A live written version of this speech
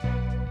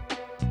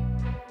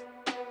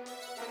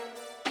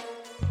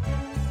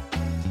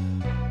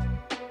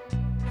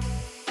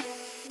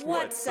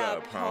What's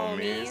up,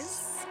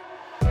 homies?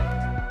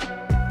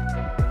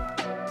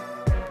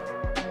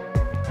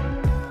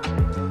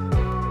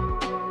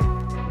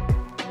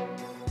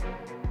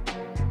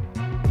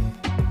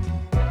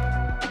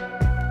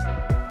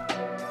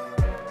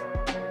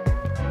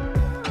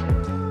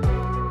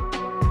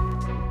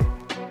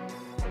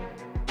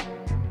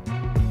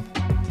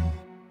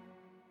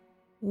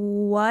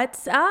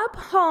 What's up,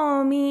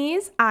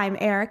 homies? I'm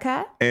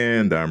Erica.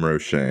 And I'm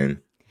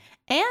Roshane.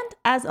 And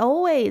as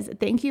always,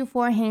 thank you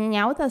for hanging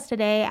out with us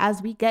today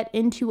as we get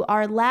into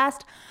our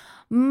last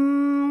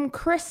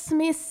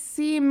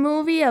Christmassy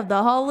movie of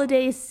the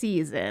holiday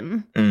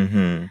season.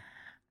 Mm-hmm.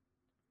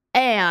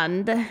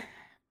 And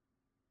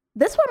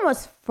this one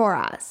was for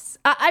us.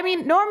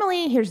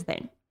 Normally, here's the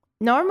thing.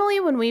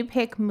 Normally, when we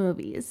pick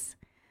movies,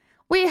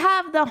 we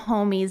have the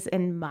homies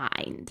in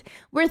mind.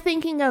 We're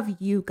thinking of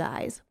you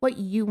guys, what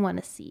you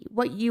want to see,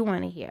 what you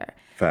want to hear.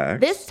 Facts.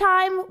 This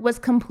time was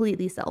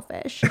completely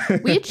selfish.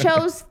 We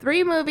chose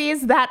 3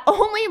 movies that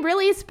only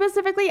really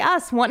specifically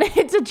us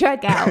wanted to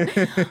check out.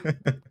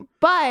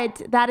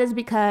 But that is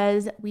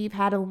because we've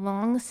had a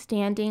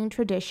long-standing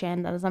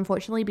tradition that is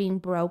unfortunately being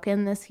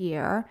broken this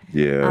year.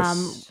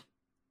 Yes.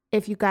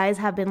 If you guys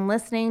have been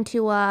listening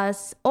to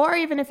us, or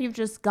even if you've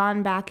just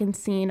gone back and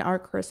seen our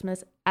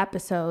Christmas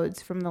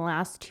episodes from the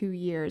last 2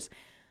 years,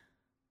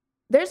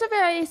 there's a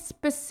very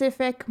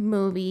specific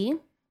movie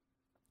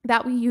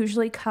that we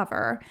usually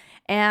cover.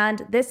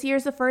 And this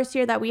year's the first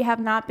year that we have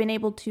not been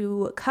able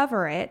to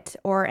cover it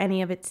or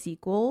any of its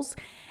sequels.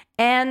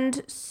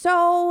 And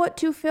so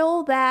to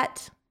fill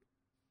that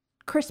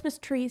Christmas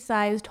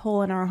tree-sized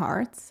hole in our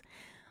hearts,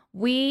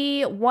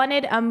 we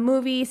wanted a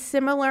movie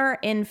similar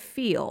in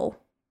feel,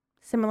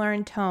 similar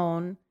in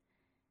tone,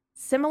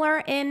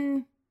 similar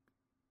in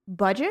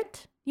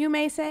budget, you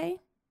may say.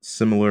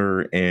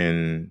 Similar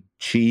in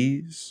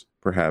cheese,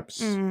 perhaps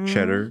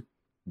cheddar,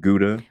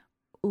 Gouda.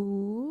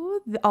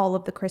 Ooh, all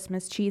of the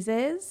Christmas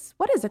cheeses.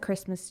 What is a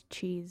Christmas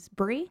cheese?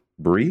 Brie?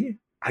 Brie?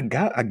 I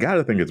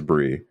gotta think it's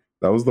Brie.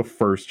 That was the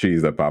first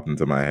cheese that popped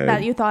into my head.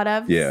 That you thought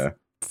of? Yeah.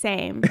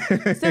 Same.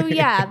 So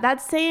yeah,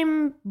 that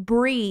same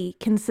Brie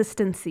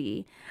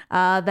consistency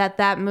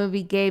that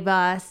movie gave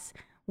us,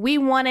 we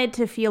wanted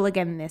to feel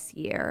again this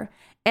year.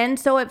 And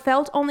so it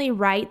felt only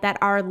right that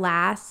our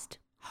last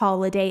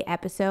holiday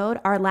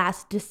episode, our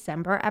last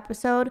December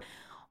episode,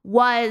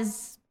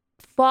 was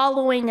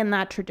following in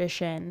that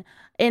tradition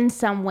in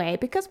some way.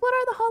 Because what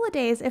are the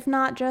holidays if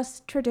not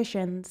just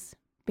traditions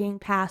being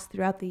passed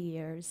throughout the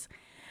years?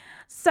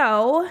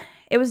 So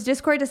it was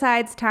Discord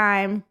Decides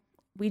time.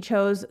 We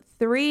chose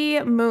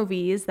 3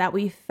 movies that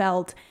we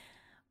felt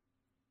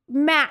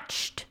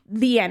matched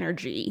the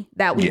energy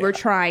that we were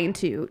trying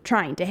to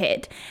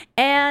hit.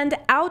 And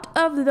out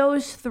of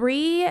those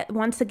 3,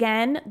 once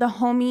again, the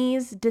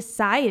homies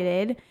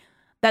decided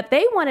that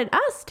they wanted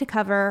us to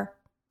cover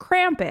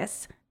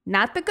Krampus,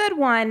 not the good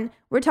one.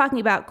 We're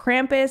talking about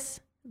Krampus,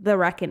 The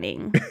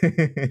Reckoning.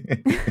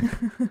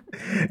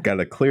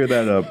 Gotta clear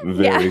that up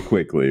very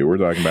quickly. We're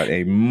talking about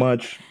a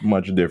much,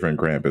 much different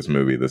Krampus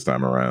movie this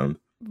time around.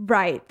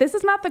 Right. This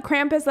is not the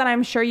Krampus that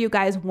I'm sure you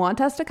guys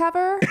want us to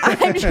cover.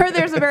 I'm sure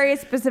there's a very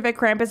specific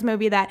Krampus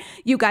movie that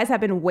you guys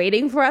have been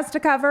waiting for us to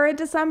cover in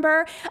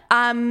December.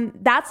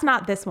 That's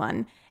not this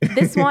one.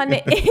 This one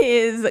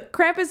is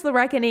Krampus the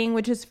Reckoning,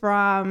 which is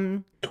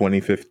from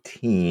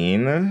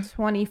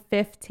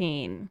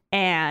 2015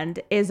 and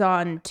is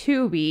on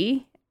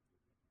Tubi.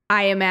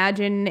 I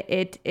imagine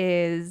it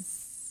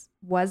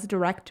was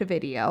direct to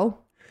video.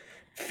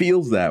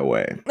 Feels that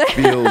way.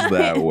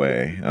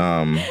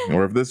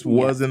 Or if this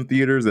was in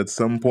theaters at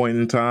some point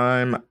in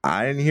time,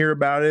 I didn't hear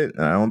about it,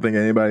 and I don't think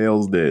anybody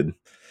else did.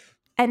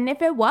 And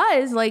if it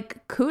was,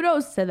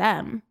 kudos to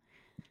them.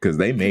 Because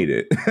they made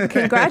it.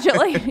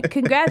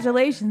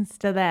 Congratulations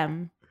to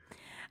them.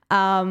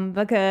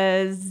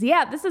 Because,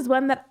 this is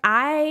one that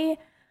I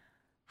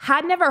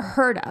had never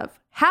heard of.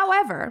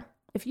 However,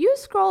 if you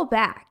scroll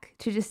back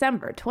to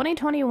December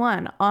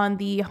 2021 on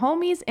the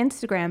homies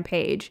Instagram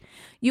page,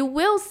 you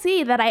will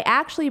see that I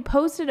actually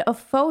posted a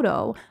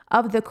photo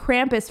of the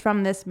Krampus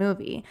from this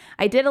movie.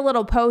 I did a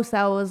little post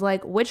that was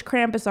like, which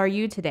Krampus are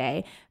you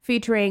today?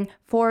 Featuring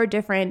 4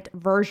 different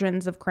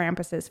versions of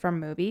Krampuses from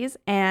movies.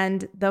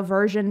 And the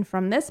version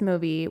from this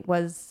movie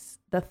was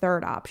the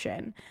 3rd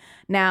option.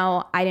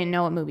 Now, I didn't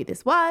know what movie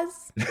this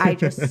was. I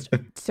just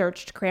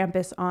searched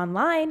Krampus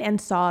online and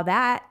saw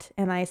that.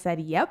 And I said,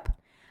 yep,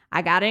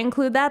 I got to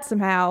include that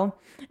somehow.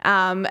 So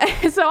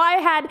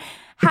I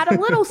had a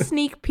little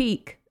sneak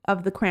peek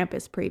of the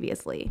Krampus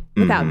previously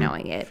without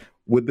knowing it.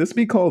 Would this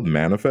be called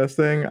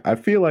manifesting? I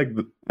feel like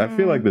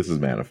this is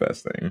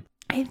manifesting.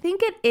 I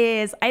think it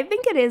is. I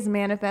think it is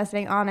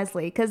manifesting,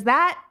 honestly, because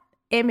that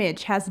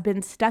image has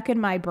been stuck in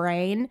my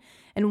brain.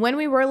 And when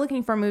we were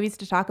looking for movies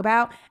to talk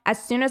about,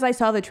 as soon as I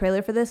saw the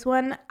trailer for this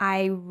one,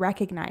 I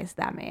recognized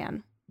that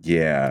man.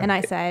 Yeah. And I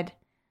said,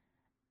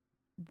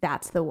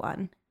 that's the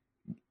one.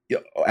 Yeah,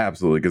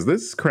 absolutely, because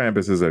this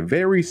Krampus is a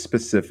very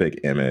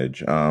specific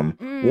image.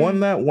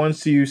 One that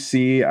once you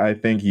see, I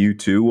think you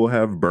too will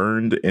have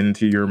burned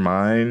into your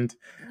mind.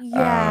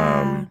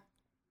 Yeah.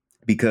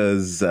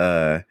 Because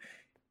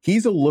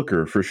he's a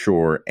looker for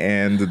sure,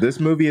 and this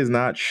movie is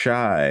not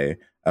shy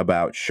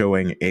about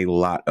showing a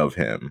lot of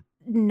him.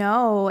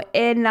 No,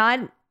 and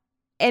not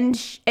and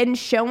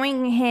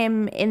showing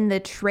him in the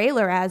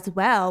trailer as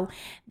well.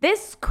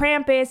 This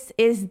Krampus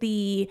is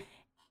the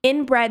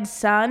inbred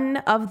son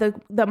of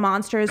the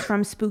monsters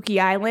from Spooky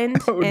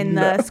Island in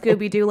the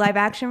Scooby-Doo live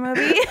action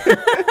movie.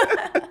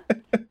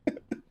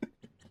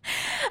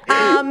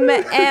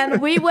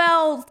 And we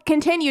will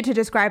continue to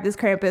describe this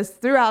Krampus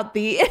throughout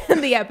the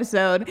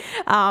episode,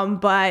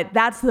 but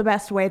that's the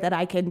best way that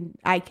I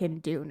can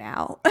do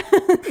now.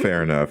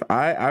 Fair enough.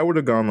 I would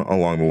have gone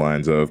along the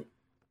lines of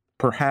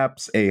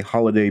perhaps a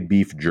holiday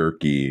beef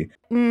jerky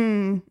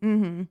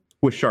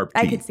with sharp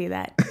teeth. I could see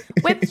that.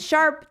 With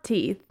sharp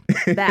teeth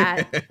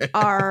that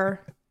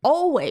are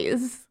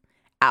always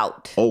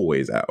out.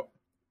 Always out.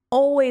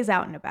 Always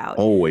out and about.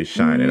 Always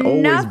shining.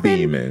 Always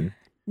beaming.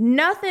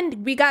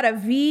 Nothing. We got a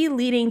V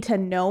leading to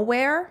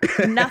nowhere.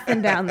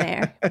 Nothing down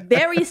there.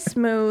 Very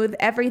smooth.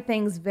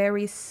 Everything's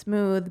very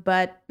smooth,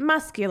 but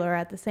muscular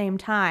at the same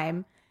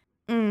time.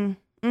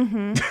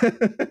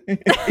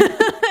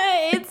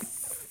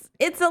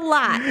 It's a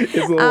lot. It's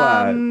a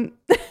lot.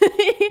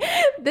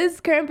 This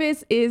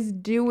Krampus is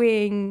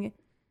doing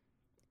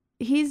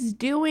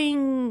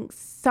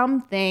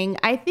something.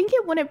 I think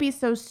it wouldn't be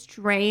so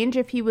strange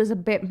if he was a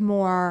bit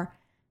more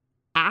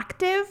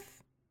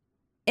active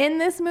in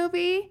this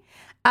movie.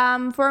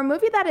 For a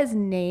movie that is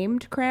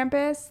named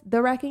Krampus,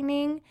 The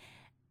Reckoning,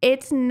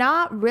 it's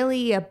not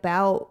really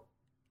about,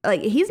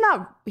 like, he's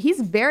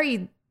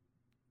very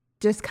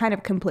just kind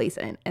of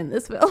complacent in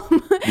this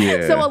film.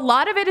 Yeah. So a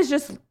lot of it is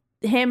just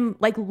him,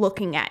 like,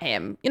 looking at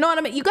him. You know what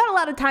I mean? You got a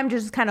lot of time to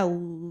just kind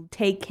of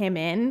take him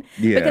in.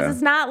 Yeah. Because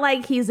it's not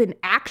like he's in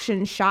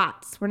action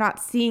shots. We're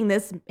not seeing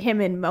him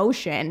in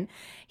motion.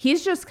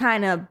 He's just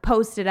kind of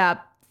posted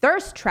up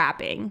thirst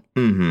trapping,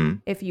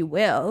 if you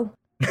will,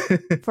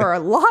 for a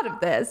lot of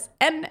this.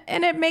 And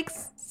it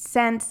makes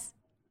sense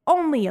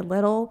only a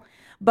little,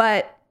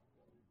 but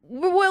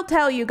we'll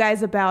tell you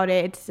guys about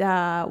it.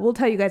 We'll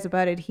tell you guys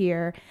about it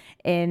here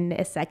in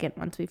a second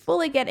once we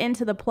fully get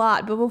into the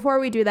plot. But before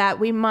we do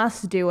that, we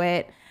must do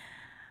it.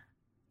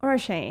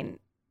 Roshane,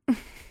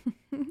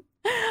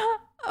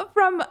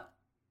 from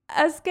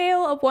a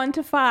scale of 1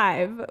 to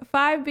 5,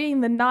 5 being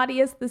the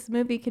naughtiest this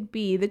movie could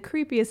be, the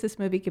creepiest this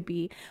movie could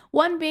be,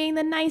 1 being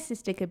the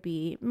nicest it could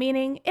be,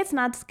 meaning it's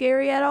not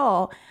scary at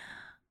all.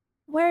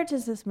 Where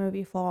does this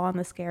movie fall on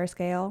the scare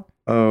scale?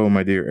 Oh,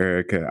 my dear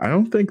Erica, I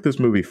don't think this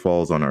movie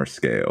falls on our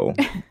scale.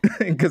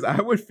 Because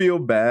I would feel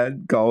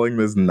bad calling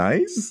this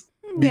nice.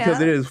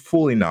 Because it is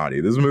fully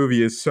naughty. This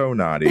movie is so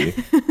naughty.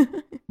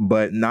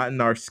 But not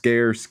in our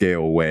scare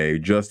scale way,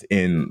 just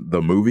in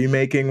the movie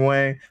making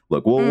way.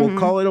 Look, we'll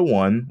call it a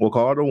 1. We'll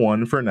call it a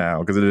 1 for now,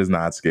 because it is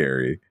not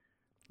scary.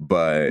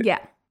 But,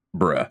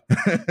 bruh,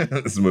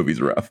 this movie's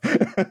rough.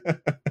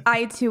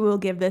 I, too, will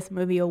give this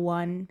movie a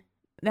 1.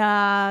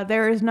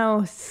 There is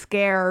no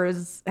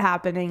scares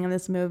happening in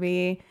this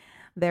movie.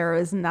 There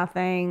is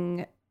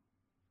nothing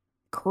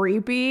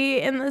creepy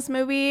in this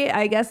movie.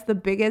 I guess the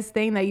biggest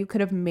thing that you could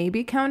have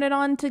maybe counted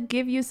on to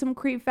give you some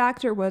creep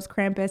factor was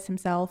Krampus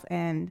himself,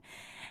 and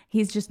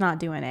he's just not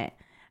doing it.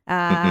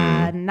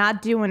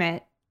 Not doing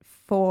it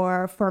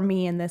for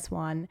me in this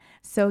one.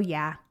 So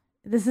yeah,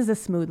 this is a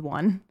smooth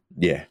one.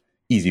 Yeah,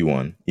 easy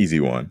one.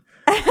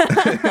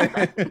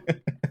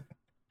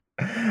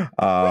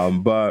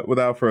 But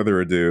without further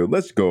ado,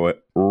 let's go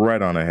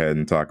right on ahead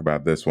and talk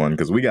about this one,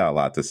 because we got a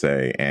lot to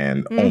say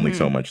and only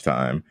so much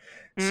time.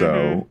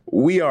 So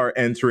we are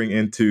entering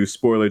into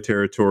spoiler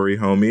territory,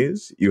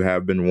 homies. You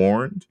have been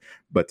warned.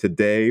 But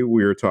today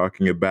we are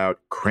talking about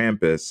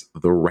Krampus,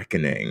 The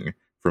Reckoning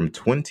from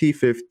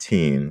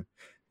 2015.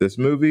 This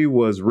movie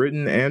was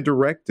written and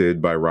directed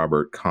by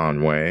Robert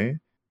Conway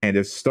and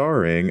is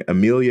starring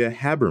Amelia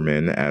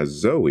Haberman as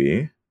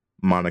Zoe,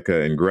 Monica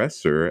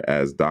Ingresser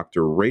as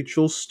Dr.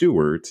 Rachel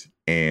Stewart,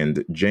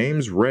 and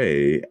James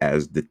Ray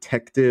as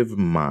Detective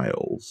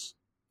Miles.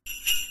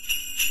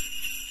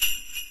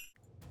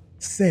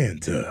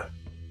 Santa,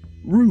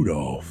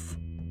 Rudolph,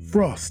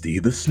 Frosty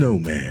the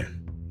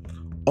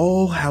Snowman.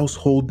 All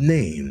household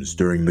names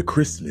during the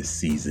Christmas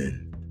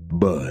season.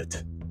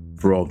 But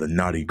for all the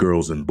naughty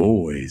girls and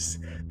boys,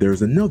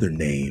 there's another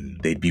name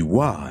they'd be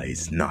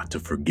wise not to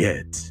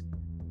forget.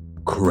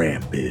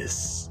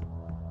 Krampus.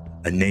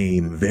 A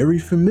name very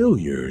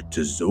familiar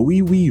to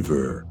Zoe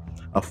Weaver,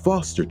 a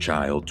foster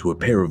child to a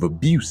pair of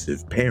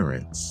abusive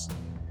parents.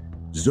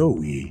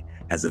 Zoe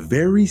has a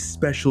very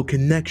special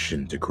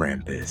connection to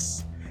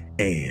Krampus,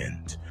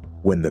 and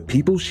when the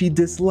people she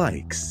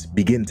dislikes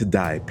begin to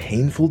die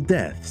painful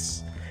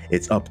deaths,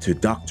 it's up to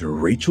Dr.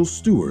 Rachel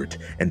Stewart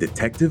and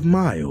Detective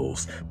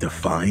Miles to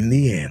find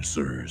the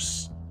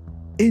answers.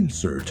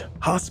 Insert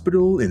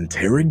hospital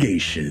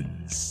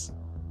interrogations,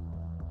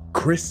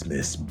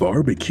 Christmas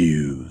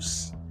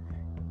barbecues,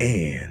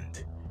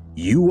 and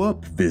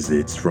you-up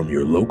visits from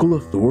your local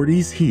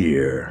authorities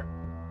here.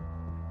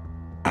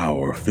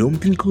 Our film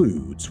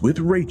concludes with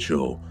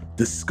Rachel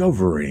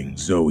discovering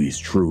Zoe's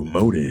true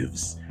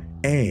motives,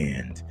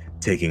 and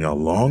taking a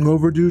long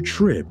overdue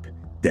trip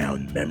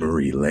down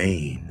memory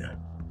lane.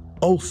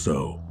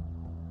 Also,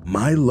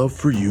 my love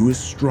for you is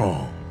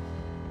strong,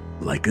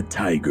 like a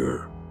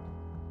tiger.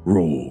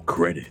 Roll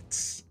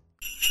credits.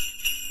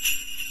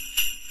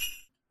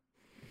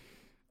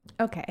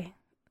 Okay,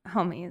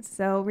 homies.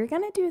 So we're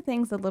gonna do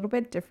things a little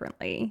bit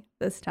differently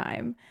this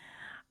time.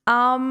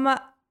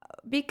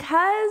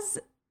 Because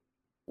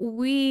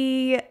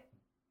we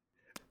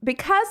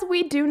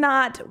do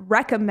not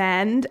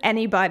recommend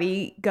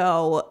anybody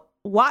go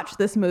watch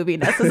this movie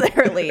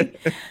necessarily.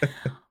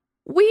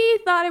 We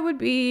thought it would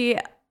be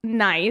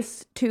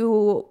nice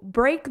to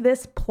break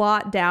this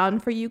plot down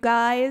for you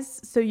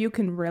guys so you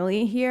can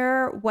really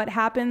hear what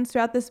happens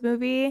throughout this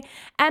movie.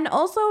 And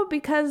also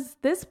because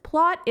this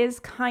plot is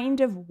kind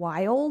of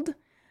wild.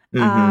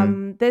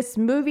 This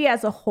movie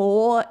as a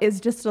whole is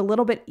just a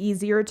little bit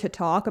easier to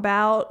talk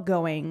about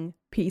going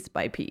piece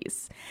by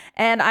piece.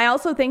 And I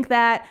also think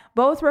that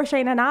both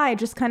Roshane and I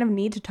just kind of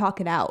need to talk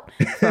it out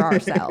for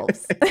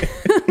ourselves.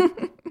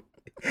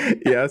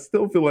 Yeah, I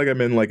still feel like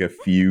I'm in like a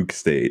fugue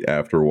state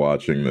after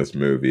watching this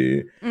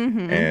movie.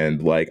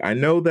 And like, I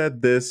know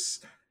that this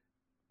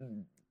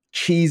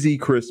cheesy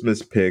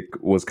Christmas pick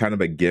was kind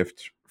of a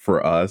gift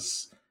for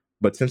us.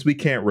 But since we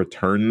can't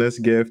return this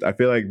gift, I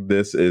feel like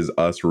this is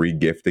us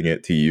re-gifting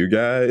it to you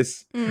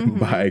guys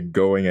by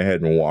going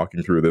ahead and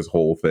walking through this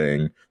whole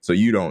thing so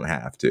you don't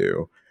have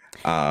to.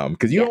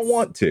 Because you don't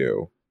want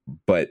to.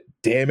 But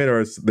damn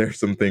it, there's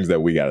some things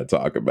that we got to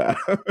talk about.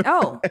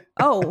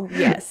 Oh,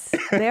 yes.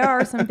 There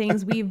are some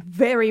things we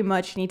very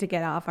much need to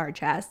get off our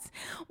chests.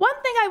 One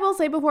thing I will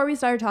say before we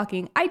start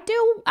talking, I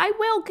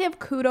will give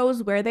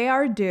kudos where they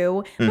are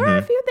due. There are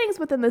a few things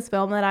within this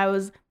film that I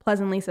was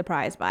pleasantly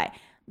surprised by.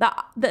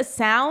 The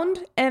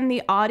sound and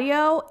the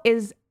audio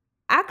is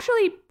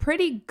actually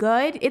pretty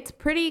good. It's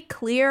pretty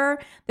clear.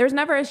 There's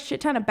never a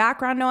shit ton of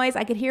background noise.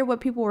 I could hear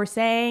what people were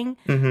saying.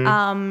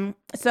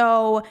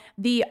 So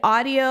the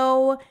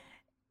audio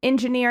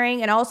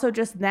engineering and also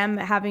just them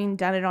having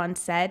done it on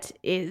set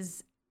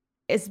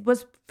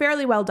was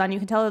fairly well done. You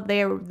can tell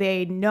that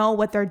they know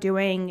what they're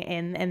doing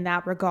in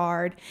that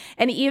regard.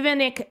 And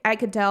even I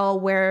could tell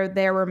where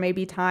there were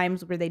maybe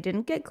times where they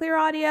didn't get clear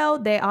audio.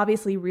 They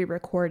obviously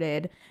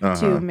re-recorded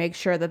to make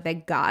sure that they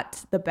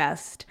got the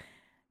best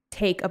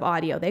take of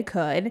audio they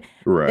could.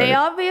 Right. They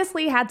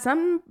obviously had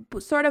some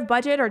sort of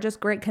budget or just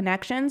great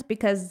connections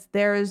because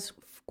there's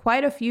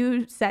quite a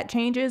few set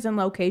changes and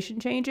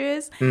location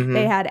changes.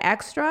 They had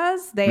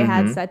extras. They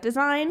had set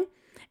design.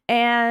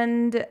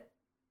 And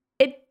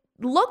it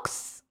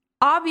looks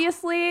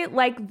obviously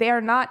like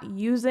they're not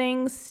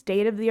using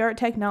state-of-the-art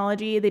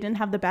technology. They didn't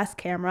have the best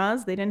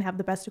cameras. They didn't have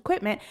the best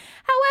equipment.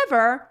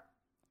 However,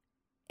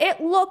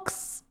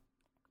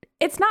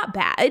 it's not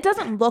bad. It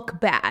doesn't look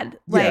bad.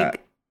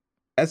 Like,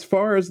 as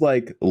far as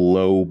like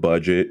low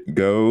budget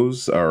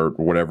goes, or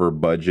whatever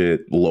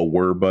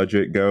lower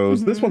budget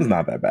goes, this one's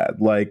not that bad.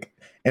 Like,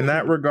 in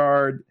that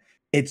regard,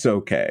 it's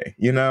okay,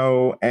 you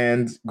know?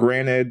 And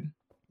granted,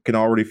 can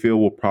already feel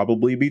we'll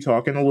probably be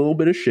talking a little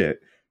bit of shit,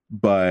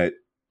 but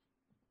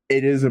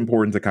it is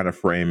important to kind of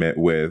frame it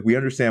with, we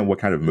understand what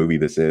kind of movie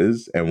this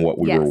is and what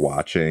we were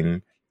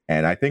watching.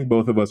 And I think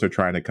both of us are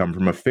trying to come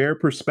from a fair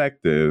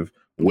perspective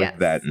with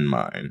that in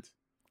mind.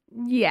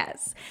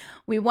 Yes.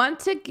 We want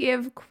to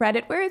give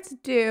credit where it's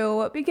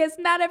due because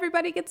not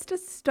everybody gets to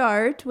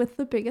start with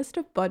the biggest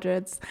of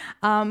budgets.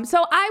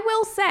 So I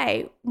will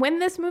say, when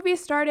this movie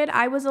started,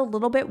 I was a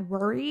little bit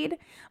worried,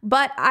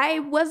 but I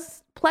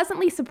was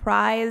pleasantly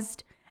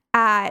surprised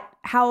at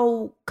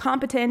how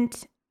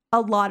competent a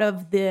lot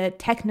of the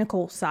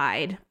technical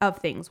side of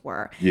things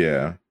were.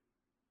 Yeah.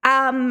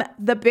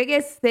 The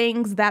biggest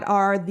things that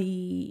are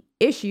the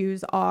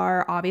issues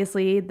are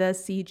obviously the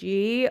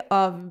CG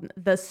of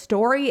the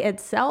story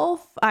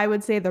itself. I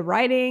would say the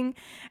writing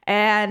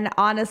and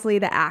honestly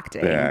the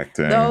acting.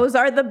 Those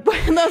are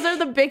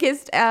the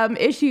biggest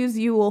issues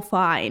you will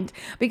find,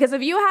 because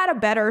if you had a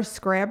better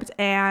script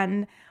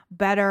and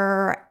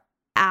better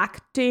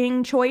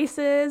acting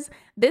choices,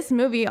 this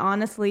movie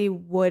honestly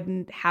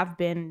wouldn't have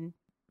been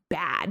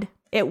bad.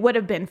 It would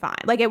have been fine.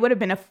 Like, it wouldn't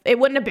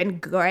have been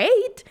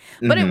great,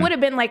 but it would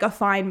have been like a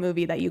fine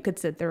movie that you could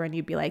sit there and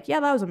you'd be like, yeah,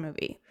 that was a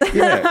movie.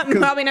 Yeah, I'm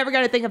probably never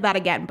going to think of that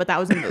again, but that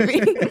was a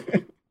movie.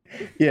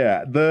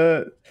 Yeah.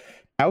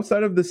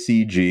 Outside of the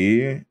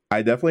CG,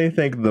 I definitely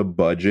think the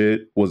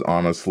budget was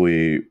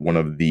honestly one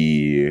of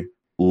the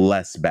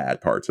less bad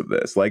parts of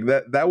this. Like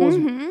that was,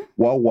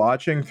 while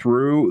watching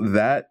through,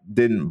 that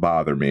didn't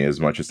bother me as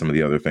much as some of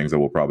the other things that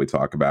we'll probably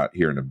talk about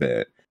here in a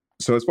bit.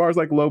 So as far as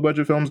like low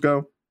budget films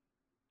go,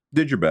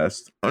 did your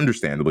best,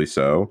 understandably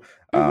so.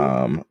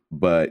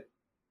 But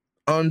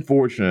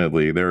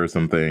unfortunately, there are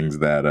some things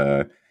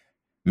that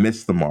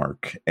missed the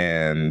mark,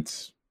 and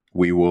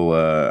we will,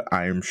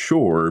 I am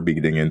sure, be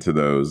getting into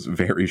those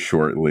very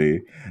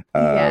shortly.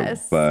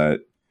 Yes.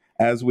 But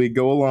as we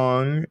go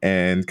along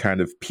and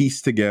kind of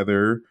piece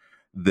together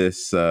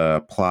this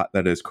plot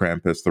that is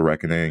Krampus the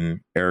Reckoning,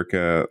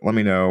 Erica, let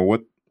me know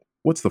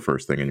what's the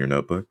first thing in your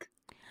notebook?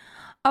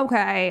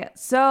 Okay,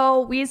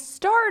 so we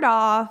start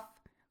off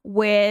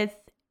with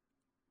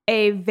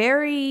a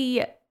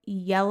very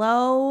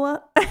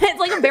yellow, it's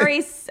like a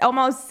very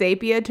almost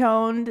sepia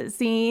toned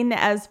scene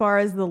as far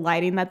as the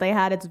lighting that they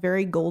had. It's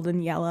very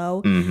golden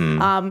yellow.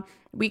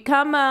 We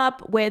come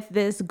up with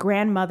this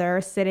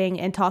grandmother sitting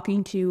and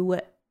talking to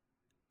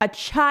a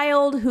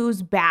child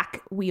whose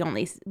back we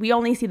only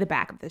see the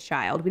back of this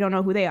child. We don't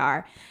know who they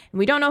are, and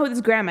we don't know who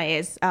this grandma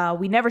is.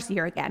 We never see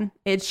her again.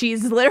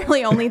 She's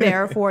literally only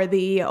there for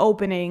the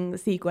opening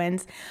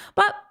sequence.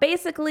 But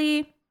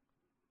basically,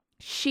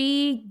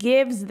 she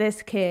gives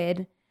this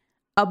kid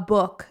a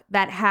book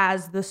that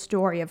has the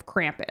story of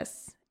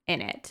Krampus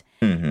in it,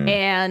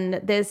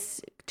 and this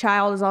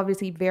child is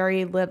obviously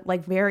very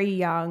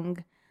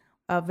young,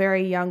 a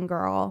very young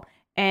girl.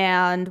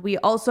 And we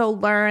also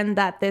learn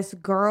that this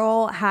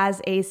girl has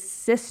a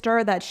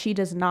sister that she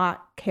does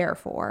not care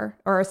for,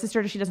 or a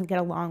sister that she doesn't get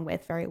along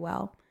with very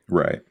well.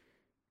 Right.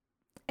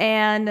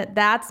 And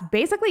that's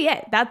basically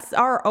it. That's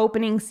our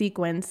opening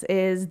sequence,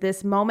 is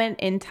this moment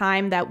in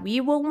time that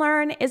we will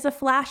learn is a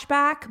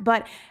flashback,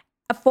 but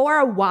for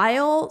a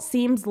while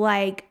seems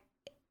like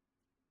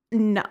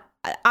no.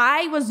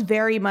 I was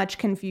very much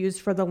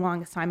confused for the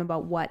longest time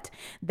about what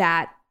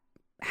that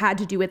had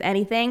to do with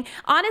anything.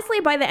 Honestly,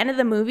 by the end of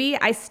the movie,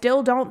 I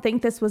still don't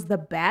think this was the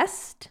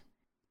best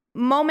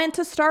moment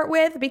to start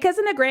with, because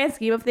in the grand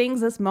scheme of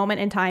things, this moment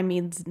in time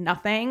means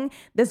nothing.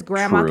 This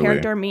grandma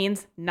character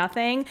means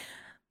nothing.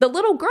 The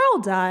little girl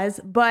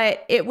does,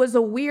 but it was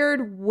a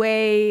weird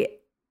way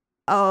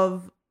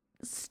of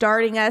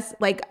starting us,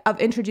 of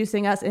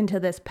introducing us into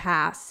this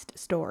past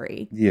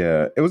story.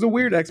 Yeah, it was a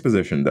weird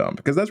exposition dump,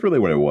 because that's really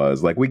what it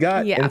was. Like, we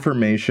got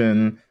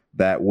information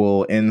that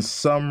will in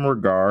some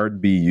regard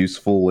be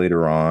useful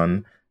later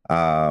on.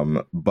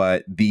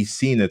 But the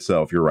scene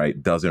itself, you're right,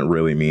 doesn't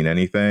really mean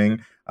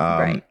anything.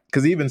 Right.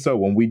 Because even so,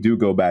 when we do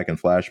go back in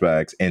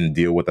flashbacks and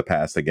deal with the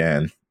past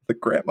again, the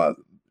grandma,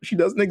 she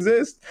doesn't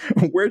exist.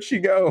 Where'd she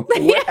go?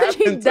 What happened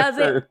she to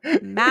doesn't her?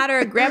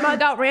 matter. Grandma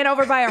got ran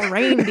over by a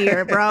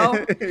reindeer,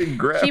 bro.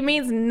 She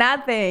means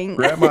nothing.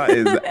 Grandma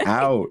is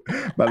out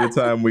by the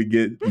time we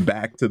get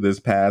back to this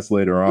past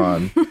later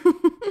on.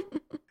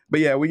 But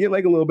yeah, we get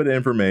like a little bit of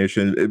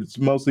information. It's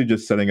mostly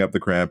just setting up the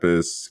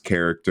Krampus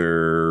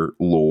character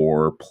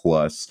lore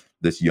plus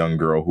this young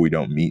girl who we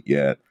don't meet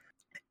yet.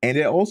 And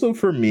it also,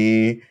 for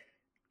me,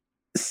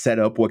 set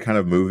up what kind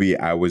of movie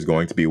I was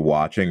going to be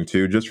watching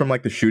too, just from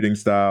like the shooting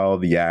style,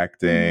 the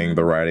acting,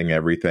 the writing,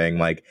 everything.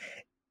 Like,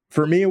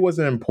 for me, it was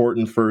an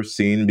important first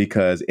scene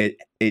because it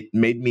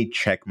made me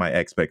check my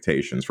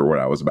expectations for what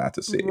I was about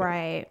to see.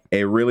 Right.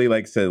 It really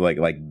said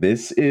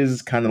this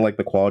is kind of like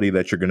the quality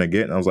that you're gonna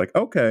get. And I was like,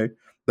 okay,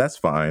 that's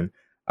fine.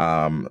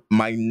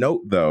 My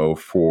note though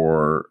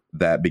for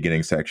that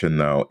beginning section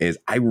though is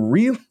I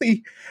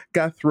really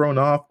got thrown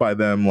off by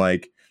them.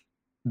 Like,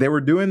 they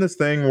were doing this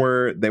thing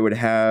where they would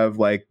have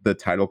like the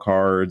title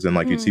cards and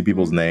you'd see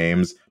people's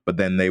names, but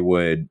then they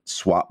would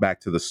swap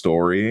back to the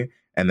story.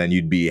 And then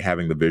you'd be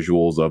having the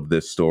visuals of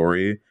this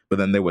story, but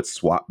then they would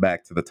swap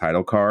back to the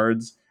title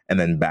cards and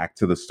then back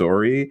to the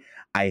story.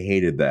 I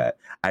hated that.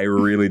 I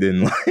really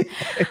didn't like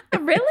it.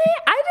 Really?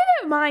 I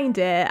didn't mind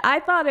it.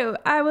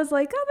 I was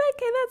like, oh,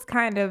 okay, that's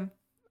kind of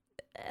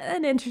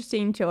an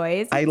interesting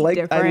choice. I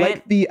like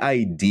the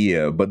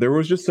idea, but there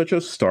was just such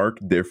a stark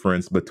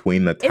difference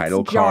between the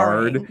title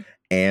card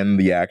and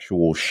the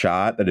actual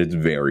shot that it's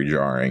very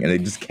jarring, and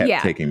it just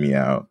kept taking me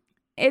out.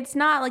 It's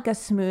not like a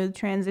smooth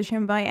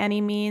transition by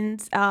any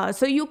means.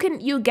 So you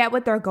get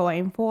what they're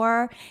going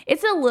for.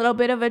 It's a little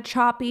bit of a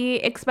choppy,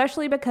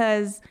 especially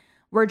because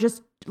we're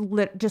just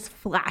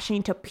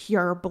flashing to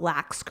pure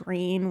black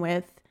screen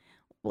with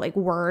like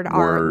words,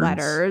 art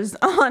letters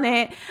on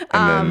it.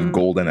 And then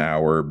golden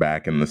hour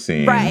back in the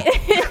scene. Right.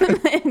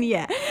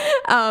 Yeah.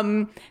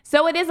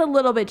 So it is a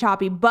little bit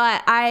choppy,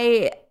 but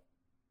I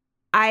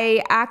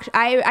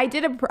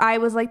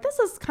was like, this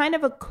is kind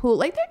of a cool,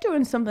 like they're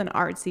doing something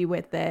artsy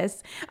with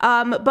this.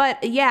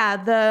 But yeah,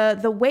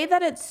 the way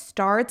that it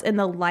starts and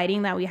the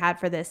lighting that we had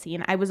for this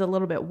scene, I was a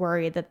little bit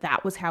worried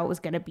that was how it was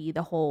going to be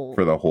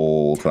for the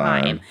whole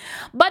time.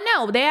 But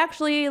no, they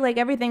actually, like,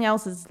 everything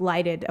else is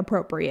lighted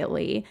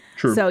appropriately.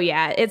 True. So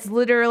yeah, it's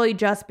literally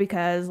just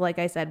because, like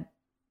I said,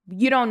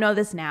 you don't know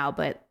this now,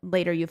 but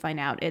later you find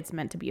out it's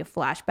meant to be a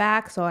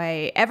flashback. So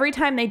every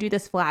time they do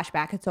this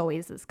flashback, it's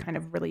always this kind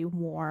of really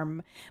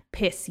warm,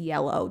 piss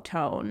yellow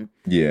tone.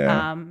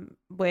 Yeah.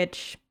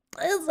 Which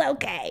is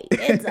okay.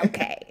 It's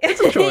okay. It's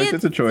a choice.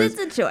 It's a choice.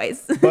 It's a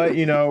choice. But,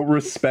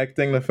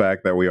 respecting the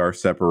fact that we are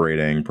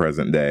separating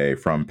present day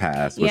from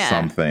past with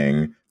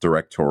something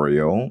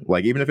directorial.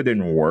 Like, even if it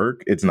didn't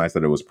work, it's nice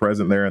that it was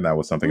present there and that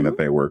was something that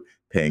they were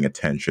paying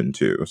attention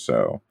to.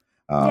 So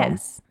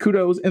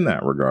kudos in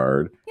that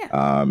regard.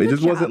 Yeah, it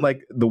just wasn't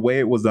like the way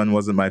it was done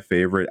wasn't my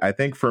favorite. I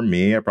think for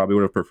me, I probably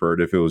would have preferred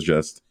if it was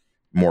just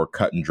more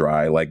cut and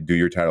dry, like do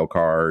your title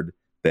card,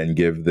 then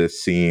give this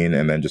scene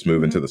and then just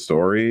move into the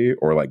story,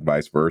 or like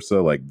vice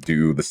versa, like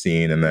do the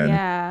scene and then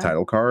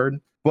title card.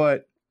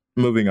 But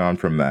moving on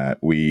from that,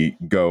 we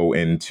go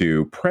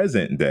into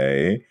present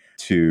day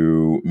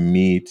to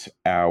meet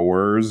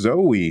our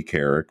Zoe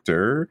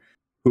character,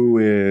 who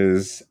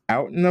is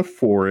out in the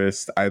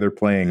forest, either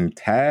playing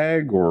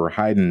tag or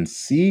hide and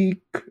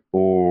seek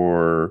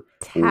or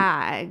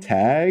Tag.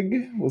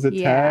 Tag? Was it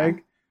Yeah.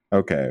 tag?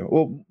 Okay.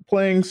 Well,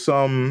 playing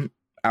some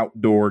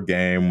outdoor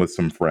game with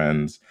some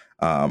friends.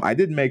 I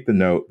did make the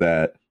note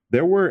that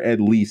there were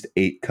at least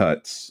 8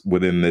 cuts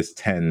within this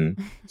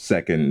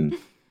 10-second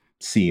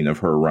scene of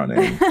her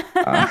running.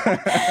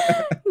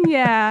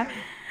 Yeah.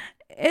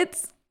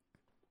 It's,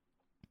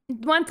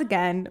 once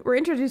again, we're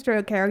introduced to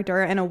a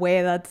character in a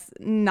way that's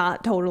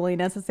not totally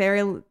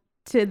necessary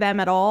to them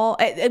at all.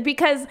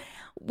 Because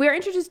we're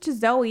introduced to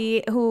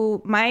Zoe,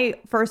 who my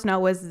first note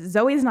was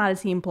Zoe's not a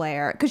team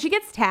player because she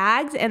gets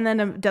tagged and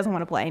then doesn't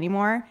want to play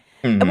anymore.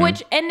 Mhm.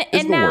 Which and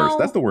It's the now worst.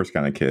 That's the worst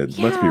kind of kid.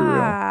 Let's be real.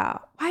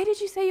 Why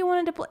did you say you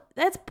wanted to play?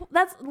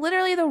 That's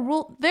literally the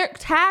rule. Their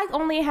tag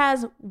only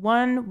has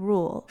one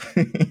rule.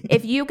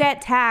 If you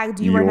get tagged,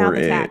 you are now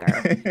the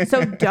tagger.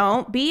 So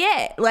don't be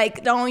it. Like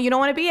you don't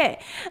want to be it.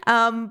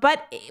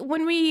 But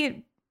when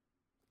we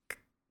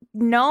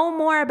know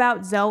more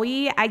about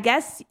Zoe, I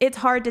guess it's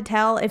hard to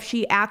tell if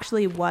she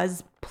actually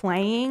was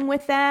playing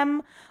with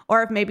them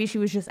or if maybe she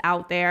was just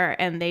out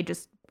there and they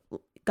just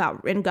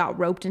got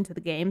roped into the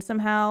game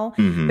somehow.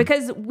 Mhm.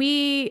 Because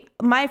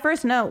my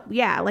first note,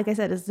 like I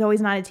said, is Zoe's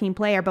not a team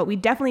player, but we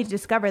definitely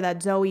discover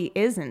that Zoe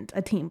isn't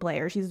a team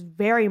player. She's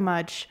very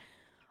much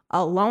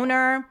a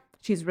loner.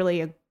 She's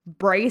really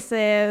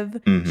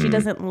abrasive. She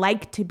doesn't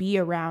like to be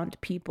around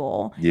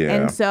people. Yeah.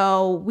 And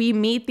so we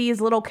meet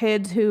these little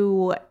kids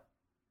who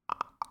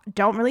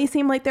don't really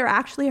seem like they're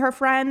actually her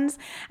friends,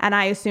 and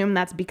I assume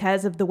that's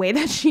because of the way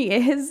that she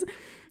is.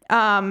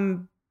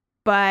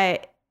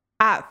 But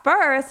at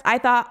first, I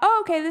thought, oh,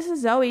 okay, this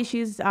is Zoe.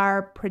 She's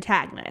our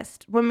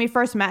protagonist. When we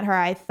first met her,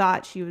 I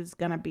thought she was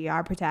going to be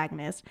our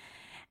protagonist.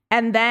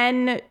 And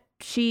then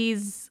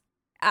she's...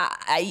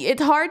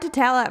 it's hard to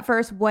tell at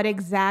first what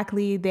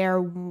exactly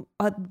they're...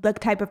 the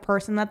type of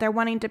person that they're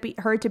wanting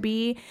her to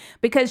be.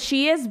 Because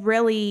she is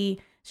really...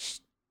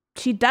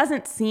 She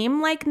doesn't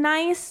seem like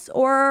nice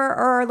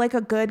or like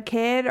a good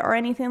kid or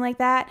anything like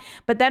that.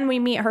 But then we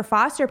meet her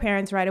foster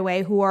parents right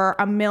away, who are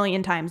a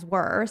million times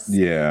worse.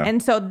 Yeah.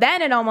 And so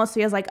then it almost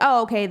feels like,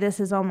 oh, okay, this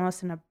is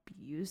almost an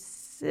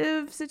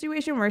abusive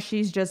situation where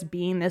she's just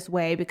being this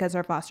way because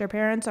her foster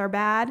parents are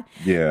bad.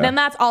 Yeah. Then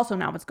that's also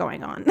not what's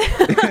going on.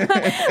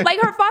 Like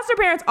her foster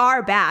parents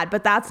are bad,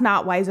 but that's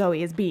not why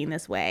Zoe is being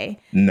this way.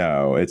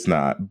 No, it's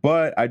not.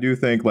 But I do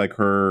think like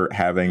her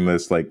having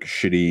this like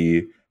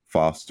shitty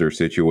foster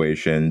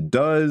situation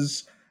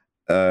does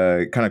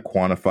kind of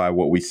quantify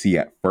what we see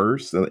at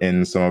first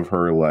in some of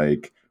her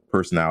like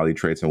personality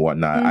traits and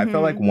whatnot. I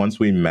felt like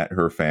once we met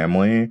her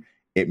family,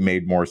 it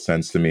made more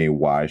sense to me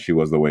why she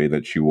was the way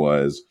that she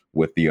was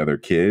with the other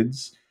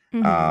kids.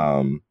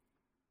 But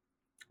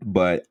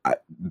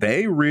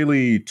they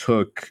really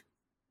took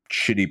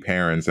shitty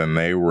parents and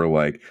they were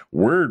like,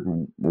 we're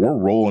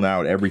rolling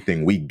out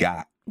everything we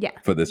got. Yeah,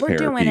 for this we're pair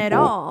of doing people. It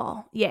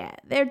all. Yeah,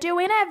 they're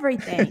doing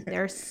everything.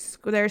 they're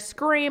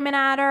screaming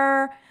at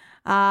her.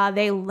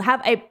 They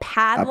have a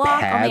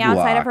padlock on the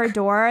outside of her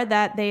door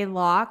that they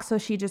lock, so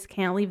she just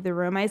can't leave the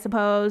room. I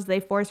suppose they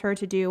force her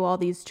to do all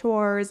these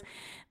chores.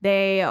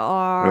 They're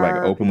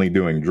like openly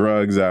doing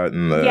drugs out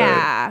in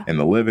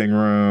the living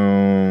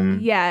room.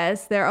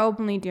 Yes, they're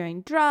openly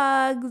doing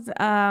drugs.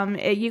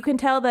 You can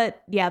tell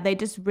that they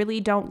just really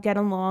don't get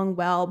along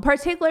well.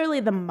 Particularly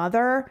the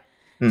mother.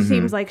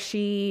 Seems like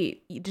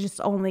she just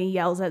only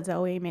yells at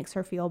Zoe, makes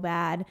her feel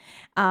bad.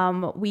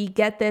 We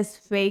get this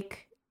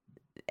fake...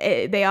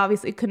 they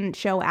obviously couldn't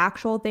show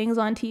actual things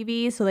on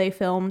TV, so they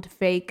filmed a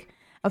fake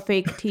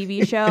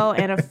TV show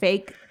and a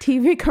fake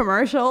TV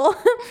commercial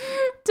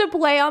to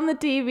play on the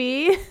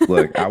TV.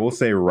 Look, I will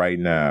say right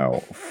now,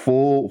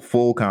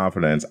 full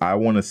confidence, I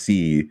want to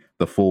see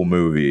the full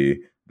movie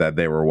that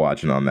they were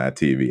watching on that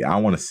TV. I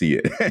want to see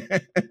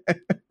it.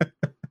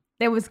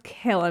 It was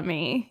killing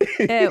me.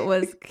 It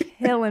was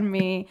killing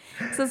me.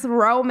 It's this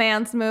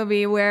romance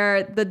movie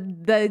where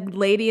the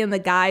lady and the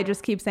guy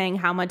just keep saying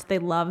how much they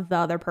love the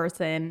other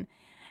person.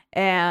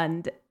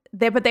 But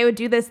they would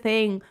do this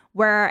thing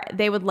where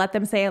they would let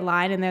them say a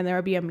line and then there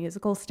would be a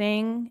musical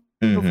sting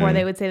before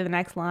they would say the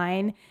next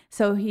line.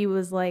 So he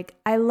was like,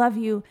 I love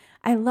you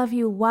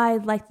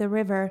wide like the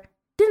river.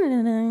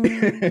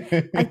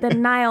 Like the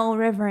Nile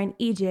River in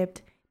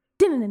Egypt.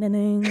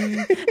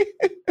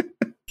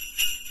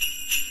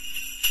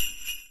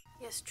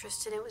 Yes,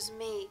 Tristan, it was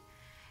me.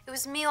 It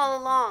was me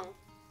all along.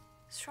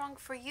 Strong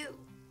for you,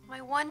 my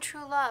one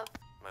true love.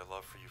 My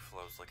love for you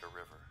flows like a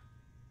river.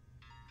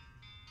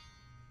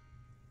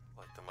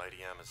 Like the mighty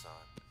Amazon.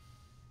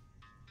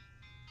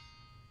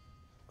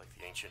 Like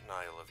the ancient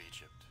Nile of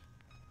Egypt.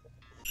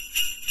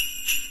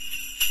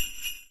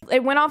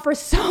 It went on for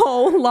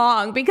so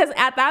long because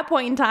at that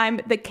point in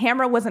time, the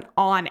camera wasn't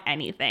on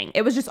anything.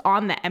 It was just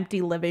on the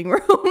empty living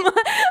room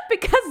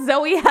because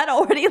Zoe had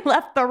already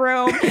left the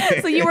room.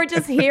 So you were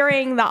just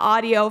hearing the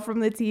audio from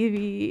the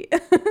TV.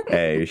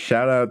 Hey,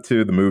 shout out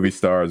to the movie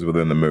stars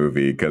within the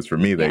movie because for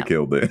me, they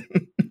killed it.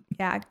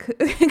 Yeah,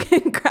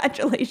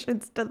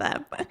 congratulations to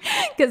them,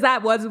 because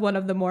that was one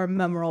of the more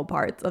memorable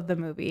parts of the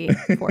movie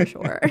for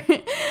sure.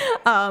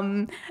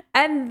 And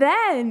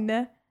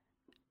then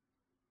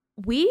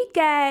we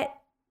get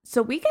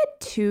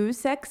 2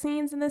 sex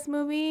scenes in this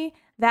movie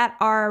that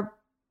are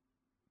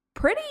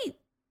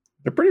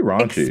They're pretty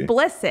raunchy.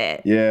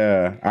 explicit.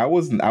 Yeah, I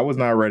was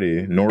not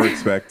ready nor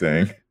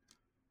expecting.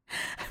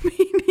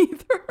 Me neither.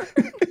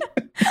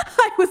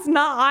 I was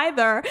not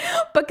either,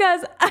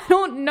 because I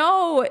don't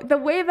know, the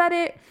way that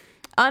it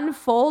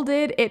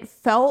unfolded, it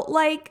felt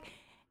like,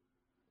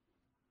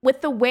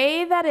 with the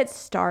way that it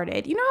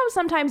started, you know how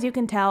sometimes you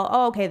can tell,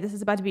 oh, okay, this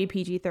is about to be a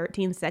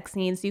PG-13 sex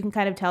scene, so you can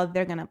kind of tell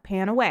they're going to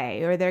pan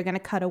away or they're going to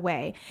cut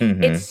away.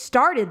 Mhm. It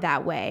started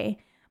that way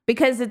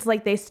because it's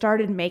like they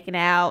started making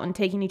out and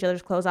taking each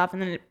other's clothes off,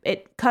 and then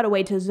it cut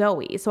away to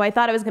Zoe. So I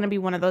thought it was going to be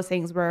one of those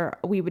things where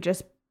we would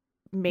just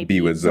maybe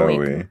Be with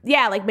Zoe.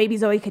 Yeah, like maybe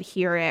Zoe could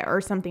hear it or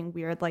something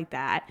weird like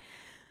that.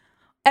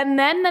 And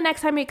then the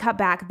next time we cut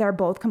back, they're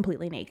both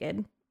completely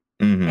naked.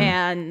 Mhm.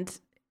 And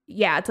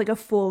yeah, it's like a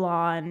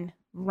full-on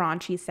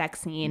raunchy sex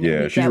scene.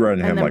 Yeah, she's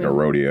riding him like a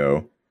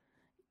rodeo.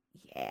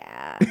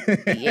 Yeah.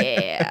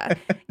 Yeah.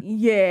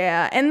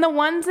 Yeah. And the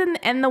ones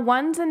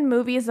in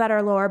movies that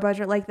are lower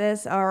budget like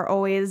this are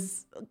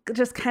always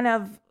just kind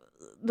of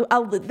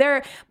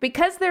they're,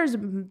 because there's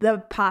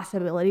the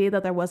possibility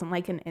that there wasn't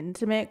like an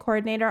intimate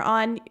coordinator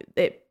on,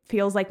 it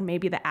feels like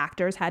maybe the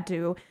actors had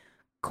to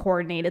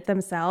coordinate it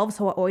themselves,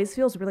 so it always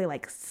feels really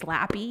like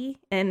slappy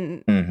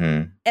and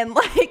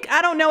like, I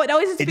don't know, it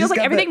always just feels just like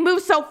got everything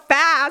moves so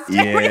fast.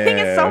 Everything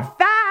is so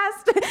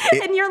fast.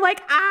 And you're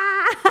like,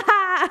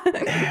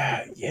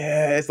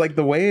 Yeah, it's like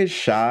the way it's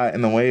shot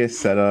and the way it's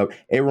set up,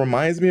 it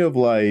reminds me of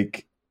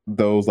like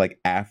those like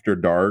After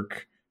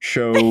Dark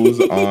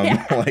shows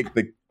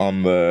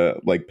on the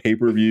like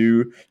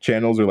pay-per-view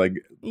channels or like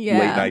late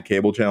night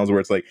cable channels, where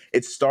it's like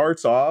it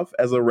starts off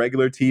as a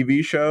regular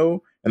TV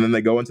show and then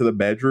they go into the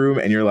bedroom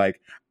and you're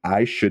like,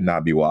 I should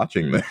not be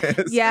watching this.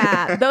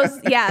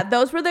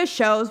 Those were the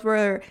shows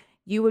where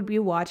you would be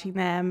watching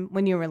them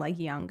when you were like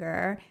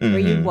younger, where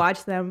you'd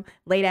watch them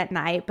late at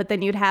night, but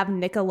then you'd have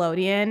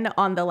Nickelodeon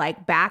on the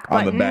like back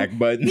button. On the back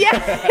button.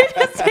 Yeah,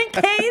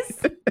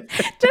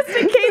 just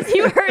in case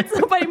you heard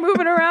somebody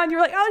moving around,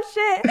 you're like, oh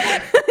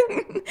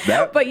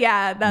shit. But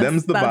yeah,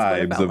 them's the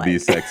vibes of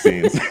these sex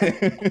scenes.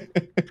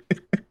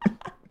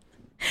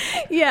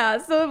 Yeah,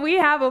 so we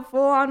have a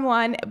full-on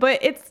one, but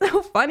it's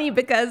so funny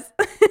because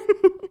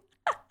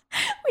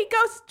we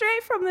go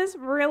straight from this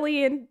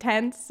really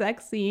intense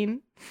sex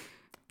scene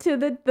to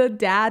the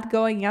dad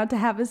going out to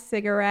have a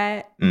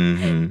cigarette,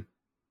 and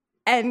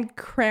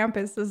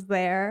Krampus is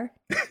there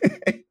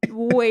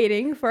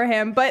waiting for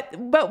him, but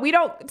we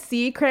don't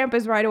see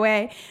Krampus right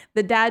away.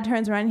 The dad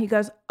turns around and he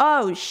goes,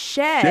 oh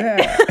shit.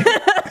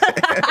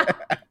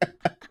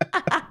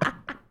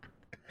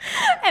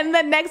 And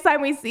the next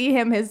time we see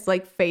him, his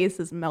like face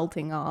is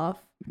melting off.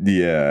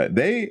 Yeah,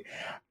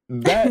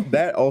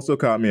 that also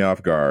caught me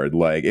off guard.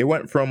 Like, it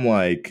went from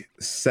like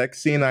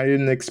sex scene I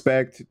didn't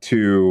expect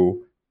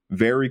to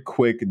very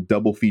quick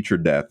double feature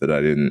death that I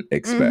didn't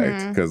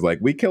expect. Because like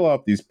we kill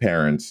off these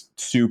parents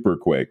super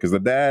quick because the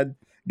dad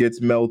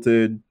gets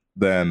melted,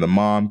 then the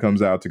mom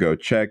comes out to go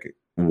check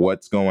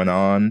what's going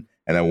on,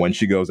 and then when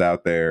she goes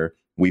out there,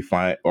 we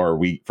for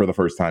the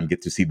first time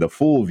get to see the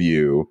full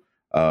view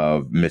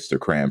of Mr.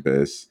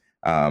 Krampus,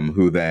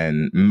 who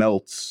then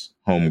melts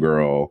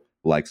homegirl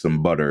like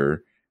some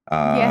butter.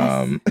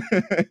 And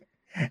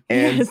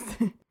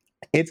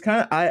it's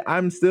kind of,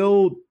 I'm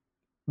still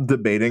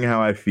debating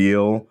how I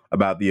feel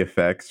about the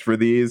effects for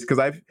these, because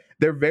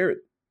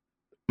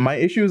my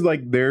issue is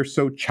like they're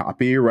so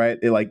choppy, right?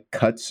 It like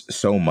cuts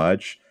so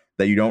much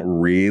that you don't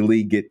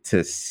really get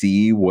to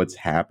see what's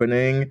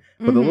happening.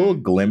 But the little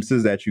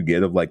glimpses that you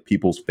get of like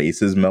people's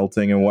faces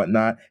melting and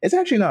whatnot, it's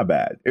actually not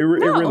bad. It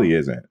really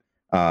isn't.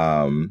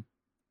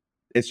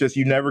 It's just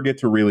you never get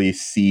to really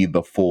see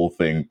the full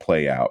thing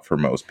play out for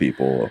most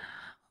people.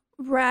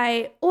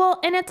 Right. Well,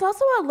 and it's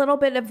also a little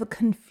bit of a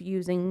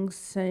confusing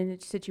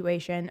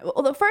situation.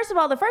 Well, first of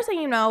all, the first thing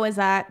you know is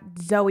that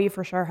Zoe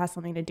for sure has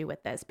something to do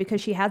with this, because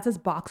she has this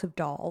box of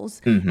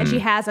dolls and she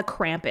has a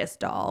Krampus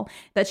doll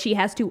that she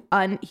has to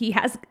he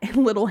has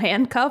little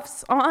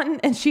handcuffs on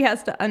and she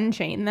has to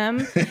unchain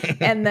them.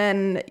 And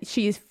then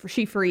she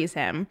frees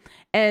him,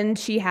 and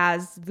she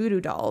has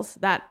voodoo dolls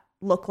that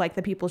look like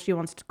the people she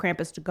wants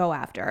Krampus to go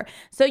after.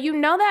 So you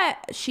know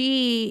that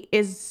she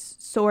is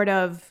sort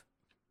of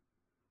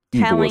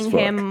telling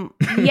him,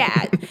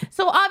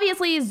 so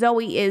obviously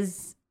Zoe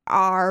is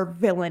our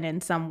villain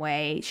in some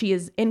way. She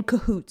is in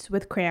cahoots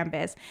with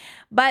Krampus.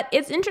 But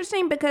it's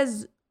interesting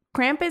because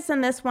Krampus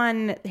in this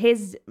one,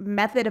 his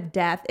method of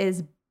death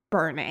is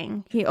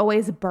burning. He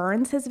always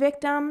burns his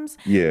victims,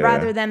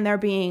 rather than there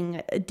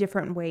being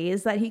different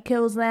ways that he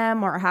kills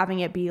them, or having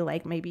it be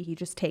like maybe he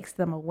just takes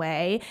them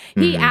away.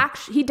 He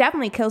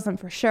definitely kills them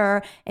for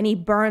sure, and he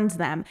burns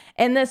them.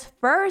 In this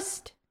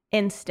first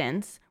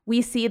instance,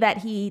 we see that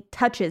he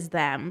touches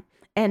them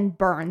and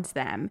burns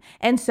them.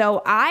 And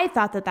so I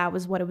thought that that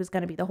was what it was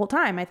going to be the whole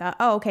time. I thought,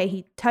 oh, okay,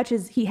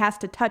 he has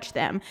to touch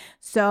them.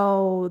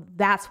 So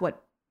that's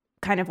what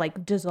kind of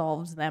like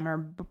dissolves them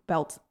or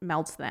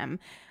melts them.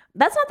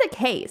 That's not the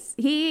case.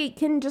 He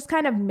can just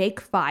kind of make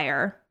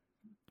fire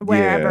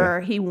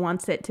wherever he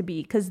wants it to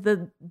be, because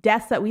the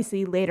deaths that we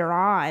see later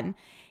on,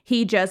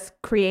 he just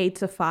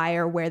creates a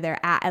fire where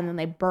they're at and then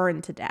they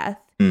burn to death.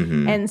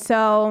 And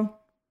so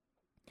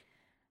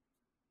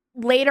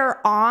later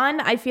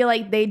on, I feel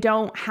like they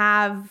don't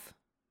have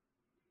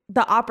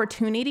the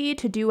opportunity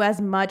to do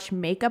as much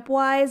makeup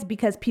wise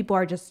because people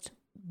are just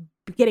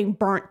getting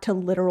burnt to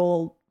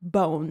literal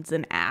bones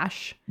and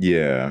ash.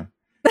 Yeah.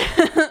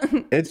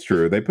 It's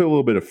true. They put a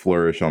little bit of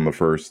flourish on the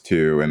first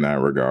two in that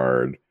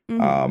regard.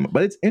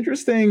 But it's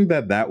interesting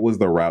that was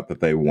the route that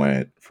they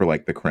went for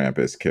like the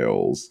Krampus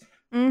kills.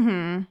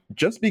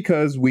 Just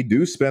because we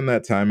do spend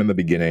that time in the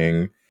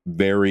beginning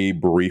very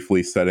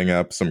briefly setting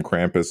up some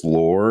Krampus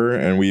lore,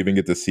 and we even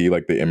get to see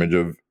like the image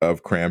of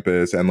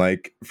Krampus. And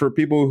like for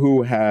people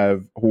who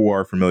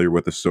are familiar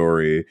with the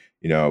story,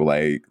 you know,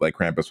 like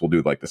Krampus will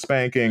do like the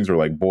spankings or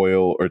like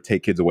boil or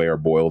take kids away or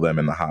boil them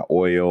in the hot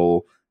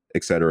oil,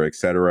 et cetera, et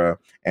cetera.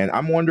 And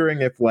I'm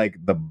wondering if like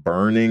the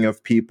burning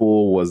of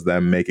people was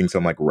them making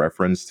some like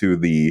reference to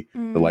the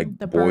boiling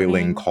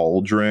burning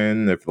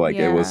cauldron, if like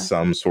it was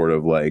some sort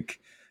of like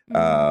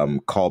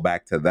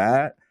callback to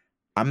that.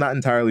 I'm not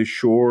entirely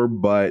sure,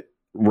 but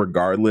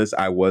regardless,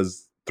 I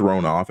was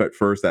thrown off at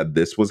first that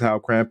this was how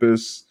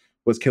Krampus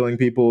was killing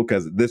people,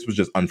 because this was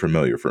just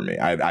unfamiliar for me.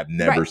 I've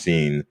never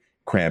seen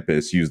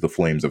Krampus use the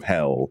flames of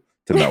hell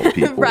to melt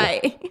people.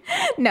 Right.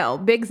 No,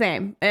 big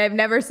same. I've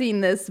never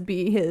seen this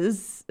be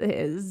his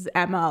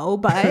MO,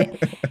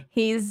 but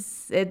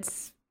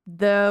it's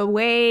the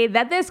way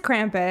that this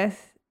Krampus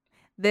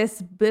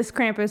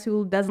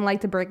who doesn't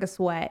like to break a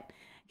sweat,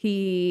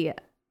 he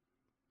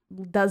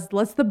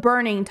lets the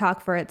burning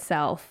talk for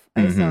itself.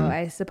 So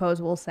I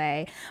suppose we'll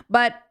say.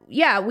 But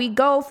yeah, we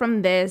go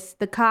from this.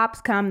 The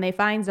cops come, they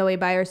find Zoe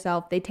by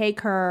herself. They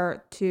take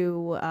her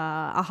to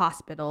a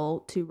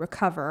hospital to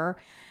recover.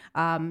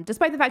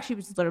 Despite the fact she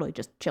was literally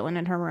just chilling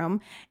in her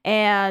room.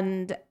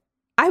 And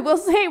I will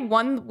say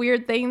one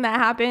weird thing that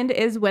happened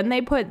is when they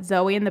put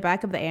Zoe in the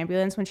back of the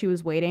ambulance when she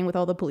was waiting with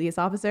all the police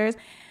officers,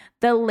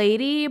 the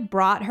lady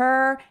brought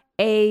her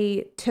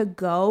a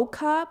to-go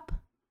cup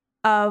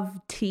of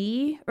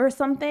tea or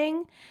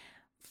something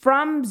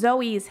from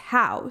Zoe's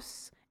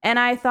house. And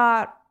I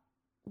thought,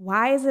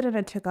 why is it in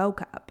a to-go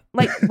cup?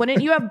 Like,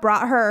 wouldn't you have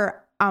brought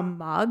her a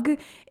mug?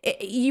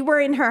 You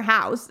were in her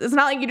house. It's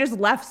not like you just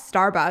left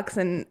Starbucks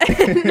and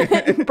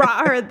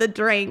brought her the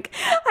drink.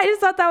 I just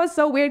thought that was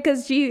so weird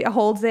because she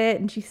holds it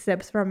and she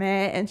sips from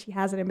it and she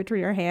has it in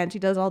between her hands. She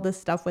does all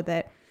this stuff with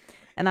it.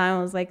 And I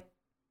was like,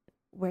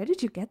 where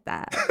did you get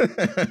that?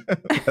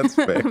 That's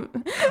fair.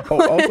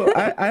 Oh, also,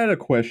 I had a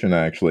question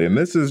actually, and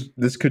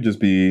this could just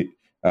be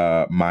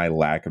my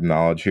lack of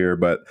knowledge here,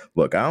 but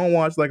look, I don't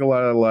watch like a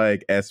lot of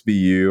like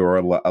SVU or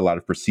a lot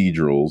of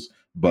procedurals,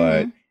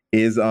 but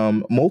is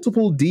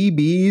multiple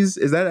DBs,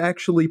 is that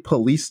actually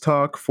police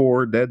talk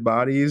for dead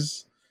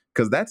bodies?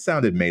 Because that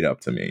sounded made up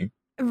to me.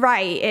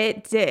 Right,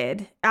 it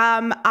did.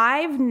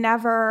 I've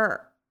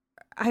never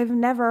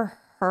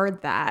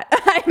heard that.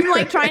 I'm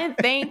like trying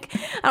to think.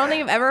 I don't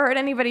think I've ever heard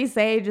anybody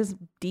say just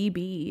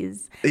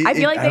DBs. I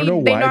feel like I don't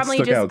know they why normally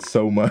it stuck out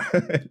so much.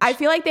 I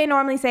feel like they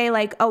normally say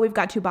like, oh, we've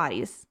got two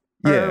bodies.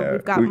 Or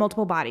we've got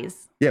multiple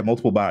bodies. Yeah,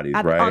 multiple bodies,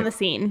 right? On the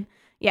scene.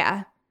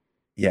 Yeah.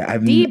 Yeah,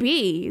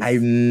 DBs.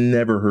 I've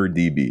never heard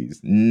DBs.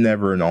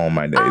 Never in all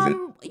my days.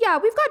 Yeah,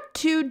 we've got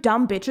two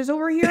dumb bitches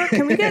over here.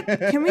 Can we get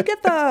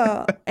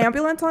the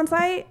ambulance on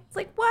site? It's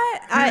like,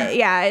 what?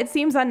 Yeah, it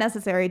seems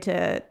unnecessary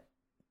to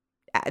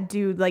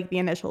do like the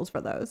initials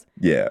for those.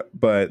 Yeah,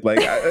 but like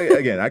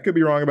again, I could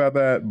be wrong about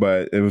that,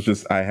 but it was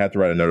just I had to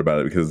write a note about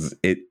it because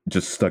it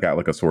just stuck out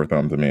like a sore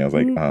thumb to me. I was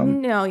like,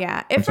 no,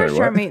 yeah, it for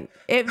sure. I mean,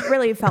 it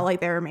really felt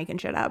like they were making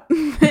shit up.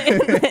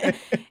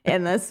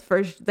 In this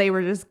first, they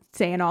were just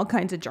saying all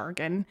kinds of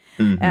jargon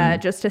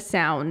just to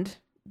sound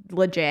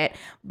legit.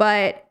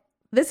 But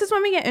this is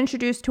when we get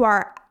introduced to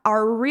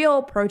our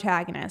real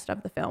protagonist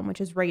of the film, which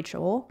is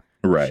Rachel.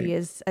 Right. She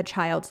is a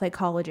child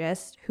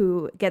psychologist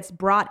who gets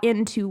brought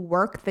in to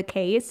work the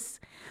case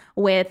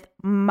with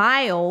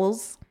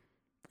Miles,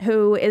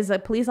 who is a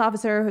police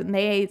officer who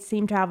they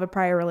seem to have a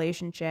prior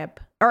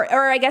relationship. Or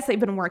I guess they've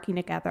been working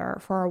together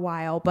for a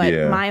while.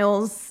 But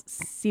Miles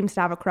seems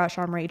to have a crush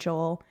on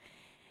Rachel,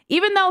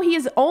 even though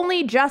he's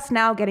only just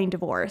now getting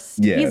divorced.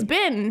 Yeah. He's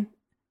been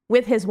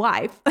with his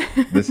wife.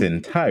 This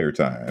entire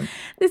time.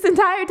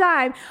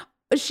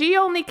 She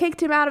only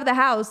kicked him out of the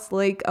house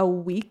like a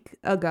week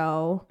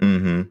ago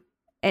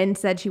and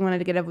said she wanted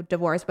to get a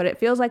divorce. But it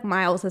feels like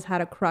Miles has had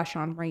a crush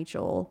on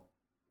Rachel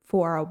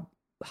for a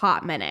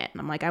hot minute. And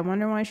I'm like, I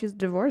wonder why she's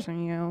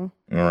divorcing you.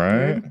 All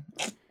right.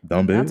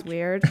 Dumb bitch. That's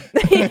weird.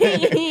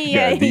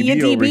 Yeah,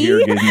 DB over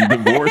here getting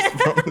divorced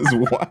from his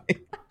wife.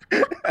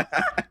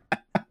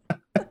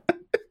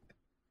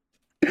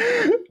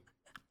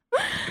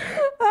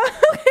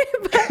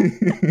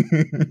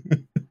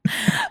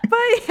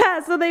 But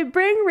yeah, so they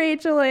bring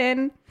Rachel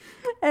in,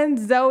 and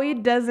Zoe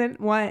doesn't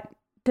want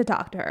to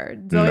talk to her.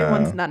 Zoe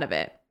wants none of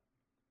it.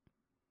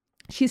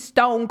 She's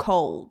stone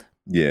cold.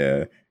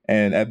 Yeah.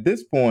 And at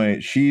this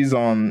point, she's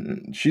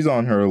on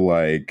her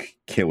like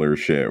killer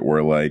shit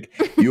where like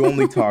you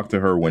only talk to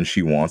her when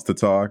she wants to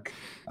talk.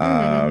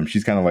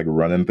 She's kind of like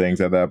running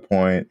things at that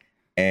point.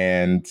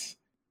 And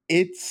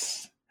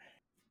it's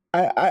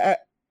I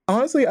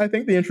honestly I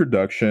think the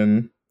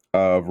introduction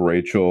of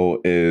Rachel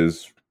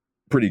is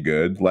pretty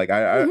good. Like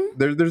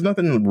there's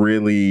nothing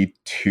really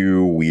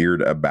too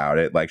weird about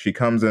it. Like she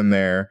comes in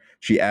there,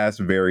 she asks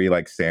very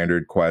like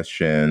standard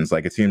questions.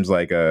 Like it seems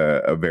like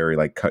a very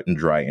like cut and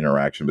dry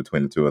interaction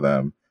between the two of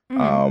them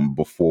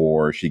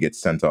before she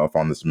gets sent off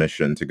on this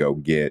mission to go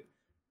get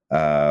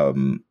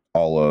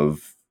all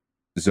of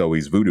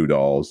Zoe's voodoo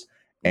dolls.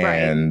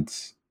 And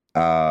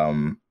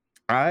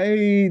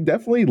I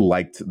definitely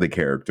liked the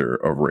character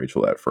of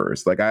Rachel at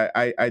first. Like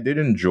I did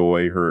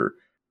enjoy her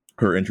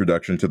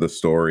introduction to the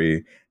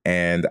story,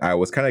 and I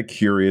was kind of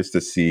curious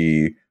to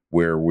see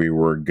where we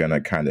were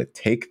gonna kind of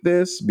take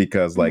this,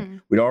 because like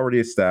we'd already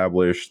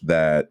established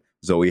that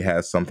Zoe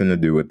has something to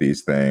do with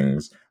these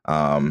things.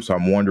 So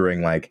I'm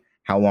wondering like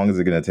how long is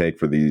it gonna take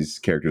for these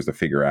characters to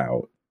figure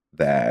out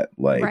that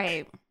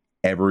like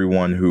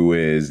everyone who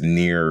is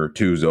near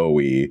to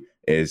Zoe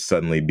is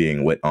suddenly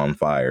being lit on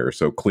fire.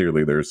 So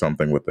clearly there's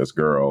something with this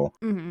girl.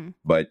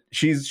 But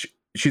she's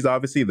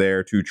obviously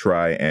there to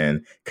try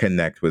and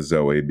connect with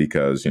Zoe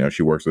because, you know,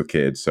 she works with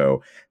kids.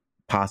 So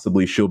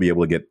possibly she'll be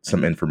able to get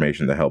some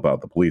information to help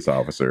out the police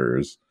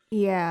officers.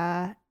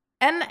 Yeah.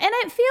 And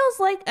it feels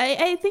like,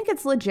 I think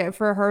it's legit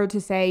for her to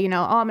say, you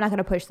know, oh, I'm not going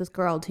to push this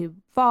girl too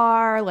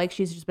far. Like,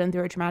 she's just been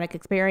through a traumatic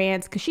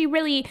experience. Because she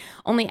really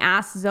only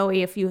asks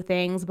Zoe a few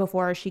things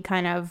before she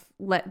kind of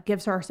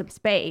gives her some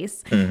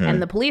space.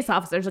 And the police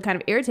officers are kind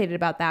of irritated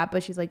about that.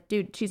 But she's like,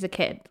 dude, she's a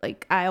kid.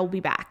 Like, I'll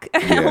be back.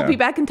 I'll be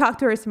back and talk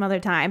to her some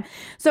other time.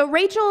 So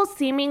Rachel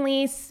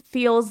seemingly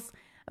feels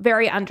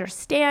very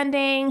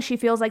understanding. She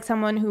feels like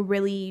someone who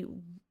really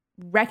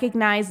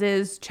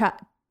recognizes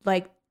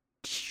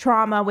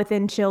trauma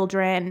within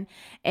children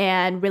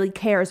and really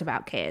cares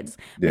about kids,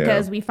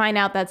 because we find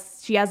out that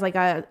she has like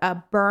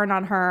a burn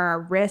on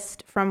her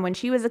wrist from when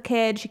she was a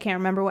kid. She can't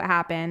remember what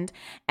happened.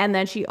 And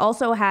then she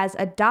also has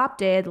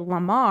adopted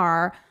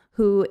Lamar,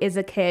 who is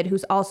a kid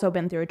who's also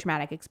been through a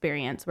traumatic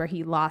experience where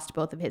he lost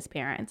both of his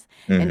parents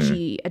and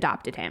she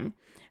adopted him.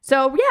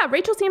 So yeah,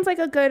 Rachel seems like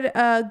a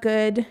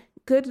good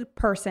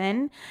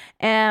person.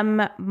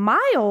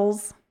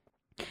 Miles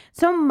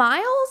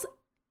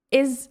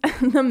is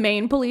the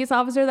main police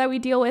officer that we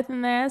deal with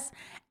in this.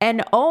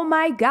 And oh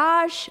my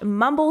gosh,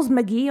 mumbles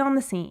McGee on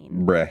the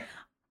scene. Bruh.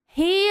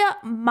 He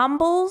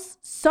mumbles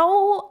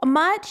so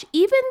much.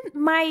 Even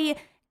my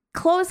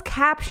closed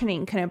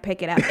captioning couldn't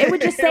pick it up. It would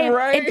just say,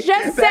 it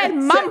just said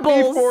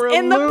mumbles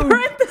in the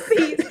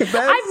parentheses.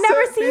 I've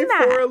never seen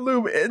that. For a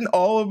loop in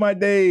all of my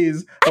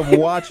days of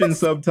watching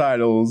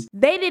subtitles.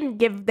 They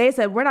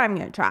said, we're not even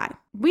going to try.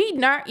 We're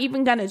not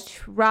even going to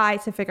try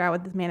to figure out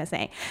what this man is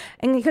saying.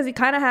 And because he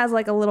kind of has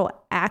like a little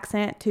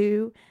accent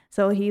too.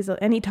 So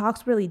and he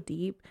talks really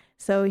deep.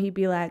 So he'd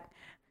be like,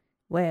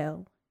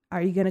 well,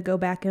 are you going to go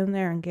back in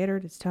there and get her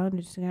to tell him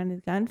to stand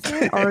his guns,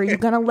 or are you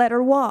going to let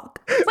her walk?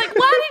 It's like,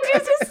 what did you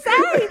just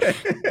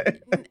say?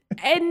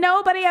 And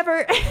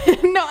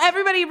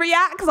everybody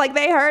reacts like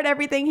they heard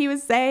everything he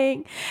was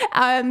saying.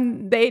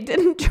 They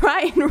didn't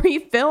try and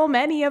refilm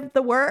any of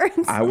the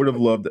words. I would have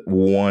loved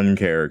one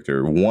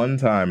character, one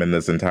time in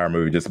this entire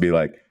movie, just to be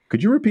like,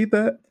 could you repeat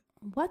that?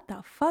 What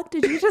the fuck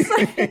did you just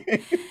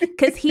say?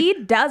 Because he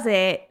does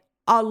it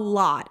a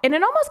lot. And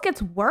it almost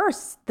gets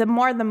worse the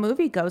more the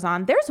movie goes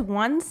on. There's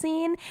one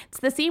scene, it's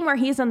the scene where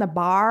he's in the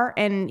bar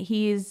and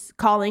he's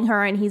calling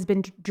her and he's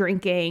been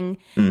drinking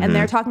and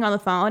they're talking on the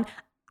phone.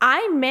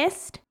 I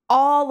missed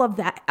all of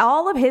that,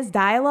 all of his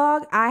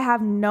dialogue. I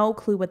have no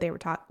clue what they were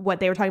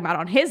talking about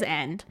on his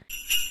end.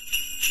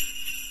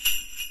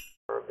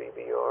 For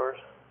BBRs?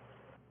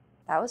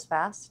 That was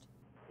fast.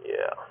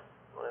 Yeah,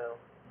 well.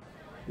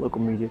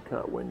 Local media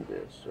caught wind of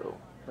this, so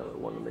I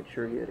wanted to make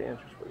sure he had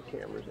answers for the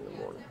cameras in the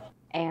morning.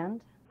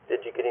 And?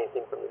 Did you get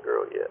anything from the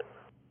girl yet?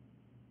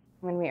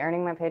 I'm gonna be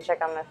earning my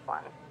paycheck on this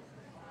one.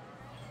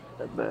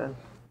 That bad?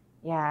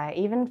 Yeah,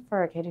 even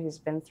for a kid who's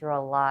been through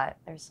a lot,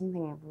 there's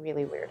something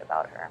really weird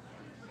about her.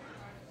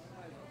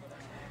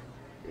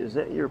 Is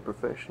that your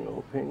professional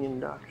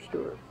opinion, Dr.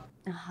 Stewart?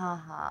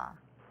 Ha.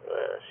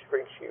 She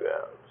freaks you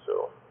out,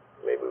 so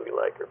maybe we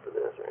like her for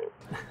this,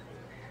 right?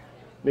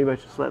 Maybe I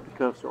should slap the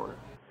cuffs on her.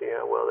 See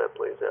how well that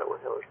plays out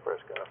with Heller's press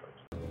conference.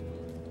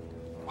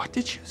 What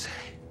did you say?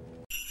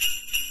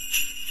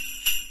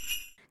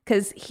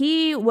 Because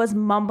he was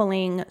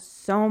mumbling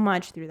so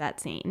much through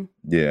that scene.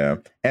 Yeah.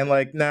 And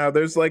like now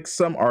there's like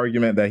some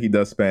argument that he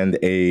does spend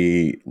at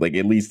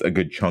least a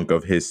good chunk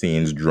of his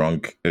scenes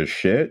drunk as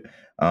shit,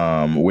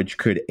 which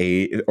could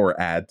aid or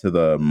add to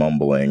the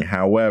mumbling.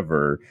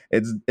 However,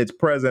 it's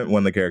present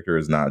when the character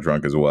is not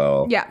drunk as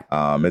well. Yeah.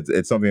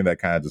 It's something that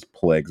kind of just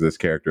plagues this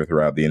character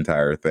throughout the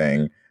entire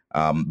thing.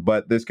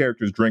 But this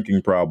character's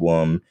drinking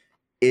problem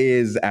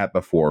is at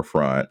the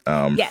forefront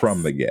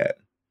from the get.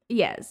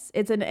 Yes,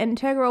 it's an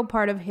integral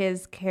part of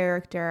his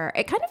character.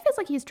 It kind of feels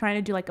like he's trying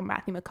to do like a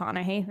Matthew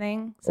McConaughey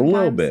thing sometimes.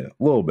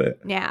 A little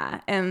bit.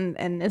 Yeah,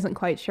 and isn't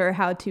quite sure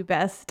how to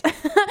best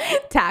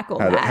tackle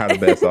that. How to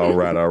best, all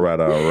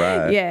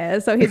right. Yeah,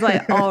 so he's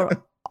like, all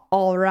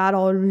right.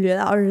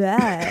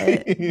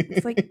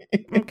 It's like,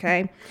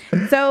 okay.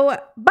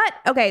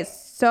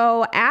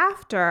 So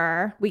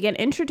after we get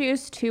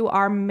introduced to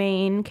our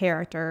main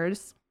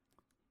characters,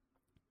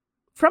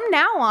 from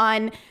now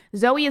on,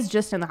 Zoe is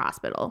just in the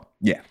hospital.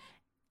 Yeah.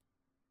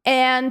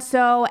 And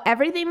so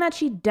everything that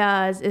she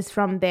does is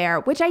from there,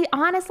 which I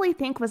honestly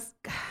think was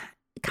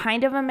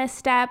kind of a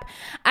misstep.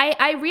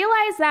 I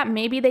realized that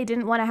maybe they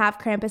didn't want to have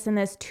Krampus in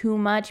this too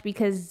much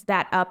because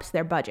that ups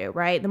their budget,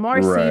 right? The more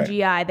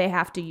CGI they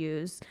have to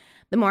use,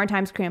 the more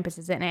times Krampus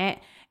is in it,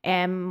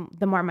 and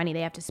the more money they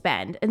have to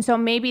spend. And so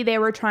maybe they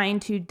were trying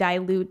to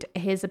dilute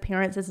his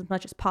appearances as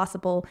much as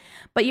possible.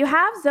 But you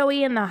have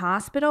Zoe in the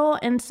hospital,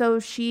 and so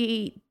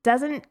she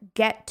doesn't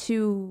get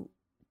to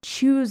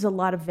choose a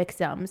lot of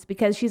victims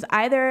because she's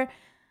either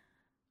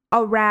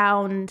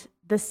around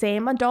the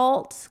same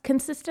adults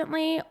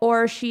consistently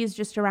or she's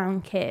just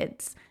around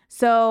kids.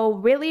 So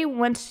really,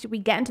 once we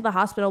get into the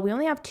hospital, we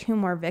only have 2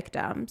 more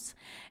victims.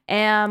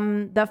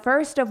 The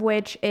first of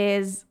which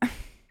is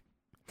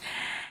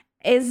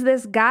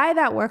this guy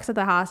that works at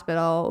the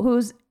hospital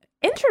who's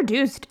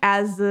introduced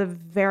as a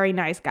very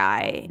nice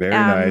guy. Very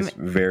nice,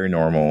 very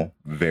normal,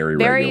 very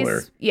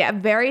regular.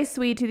 Very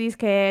sweet to these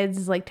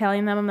kids, like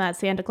telling them that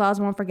Santa Claus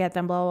won't forget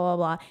them, blah, blah,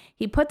 blah, blah.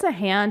 He puts a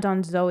hand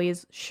on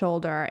Zoe's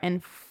shoulder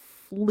and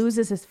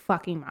loses his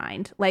fucking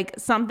mind. Like,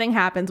 something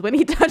happens when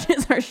he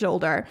touches her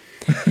shoulder.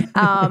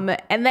 And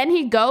then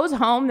he goes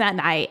home that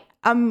night,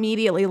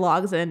 immediately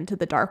logs into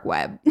the dark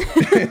web.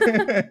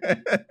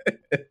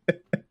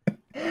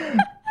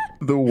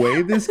 The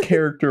way this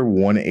character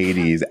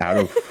 180s out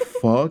of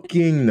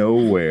fucking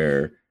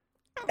nowhere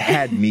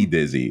had me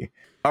dizzy.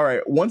 All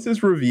right, once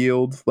it's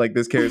revealed, like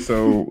this character,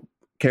 so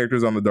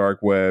characters on the dark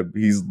web,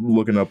 he's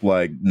looking up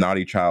like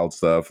naughty child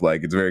stuff.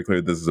 Like, it's very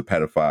clear this is a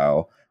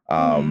pedophile.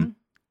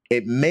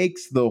 It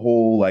makes the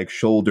whole like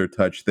shoulder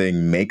touch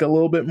thing make a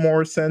little bit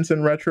more sense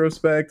in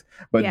retrospect.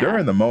 But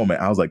during the moment,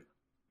 I was like,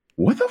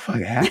 what the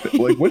fuck happened?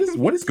 Like,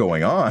 what is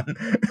going on?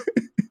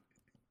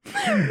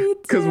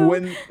 Because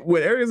when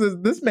Eric says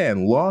this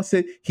man lost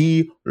it,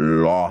 he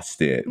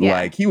lost it. Yeah.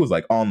 Like, he was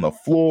like on the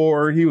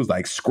floor, he was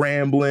like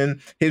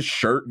scrambling, his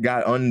shirt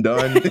got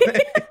undone.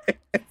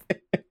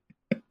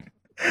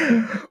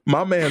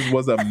 My man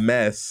was a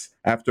mess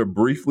after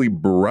briefly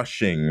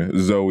brushing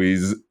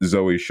Zoe's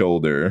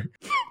shoulder.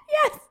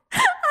 Yes.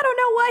 I don't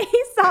know what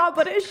he saw,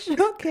 but it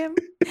shook him.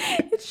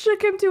 It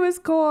shook him to his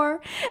core.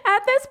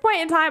 At this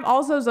point in time,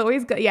 also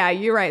Zoe's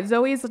you're right.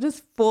 Zoe's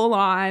just full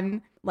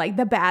on like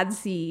the bad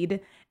seed.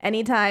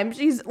 Anytime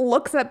she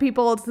looks at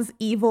people, it's this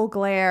evil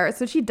glare.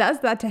 So she does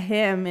that to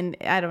him, and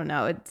I don't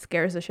know, it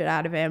scares the shit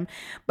out of him.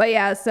 But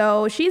yeah,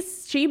 so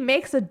she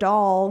makes a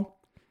doll.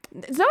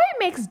 Zoe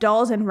makes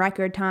dolls in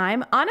record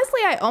time. Honestly,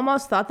 I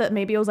almost thought that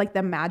maybe it was like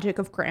the magic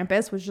of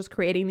Krampus was just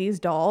creating these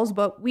dolls,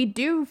 but we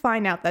do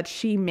find out that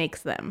she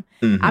makes them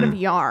out of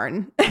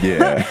yarn.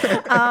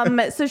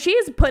 Yeah. So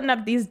she's putting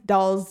up these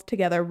dolls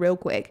together real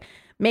quick.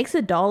 Makes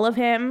a doll of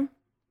him.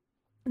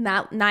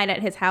 That night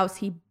at his house,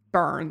 he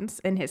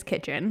burns in his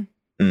kitchen.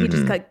 He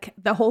just like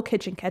the whole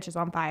kitchen catches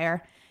on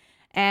fire.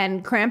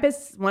 And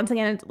Krampus, once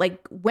again,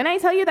 like when I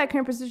tell you that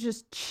Krampus is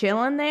just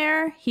chilling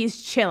there,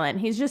 he's chilling.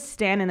 He's just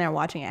standing there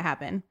watching it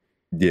happen.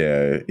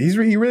 Yeah, he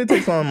really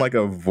takes on like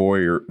a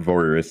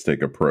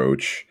voyeuristic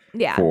approach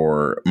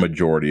for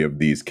majority of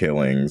these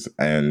killings.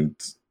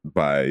 And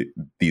by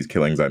these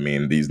killings, I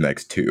mean these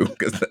next 2,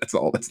 because that's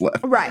all that's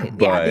left. Right.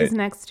 But, these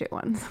next 2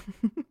 ones.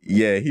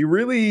 Yeah, he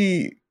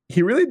really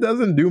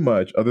doesn't do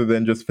much other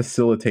than just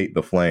facilitate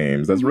the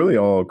flames. That's really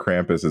all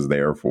Krampus is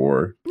there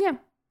for. Yeah.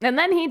 And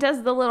then he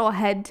does the little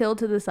head tilt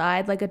to the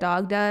side like a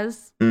dog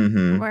does,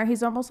 where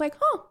he's almost like,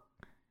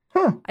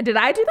 huh, did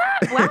I do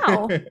that?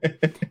 Wow.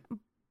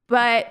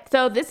 But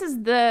so this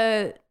is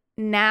the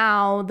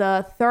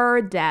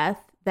 3rd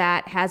death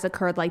that has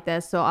occurred like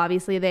this. So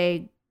obviously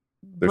they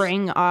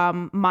bring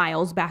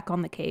Miles back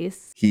on the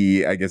case.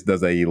 He, I guess,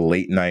 does a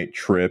late night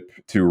trip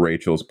to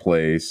Rachel's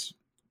place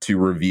to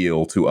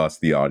reveal to us,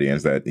 the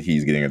audience, that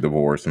he's getting a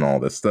divorce and all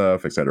this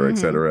stuff, et cetera, et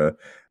cetera.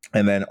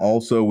 And then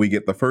also we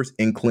get the first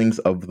inklings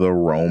of the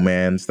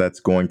romance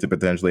that's going to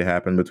potentially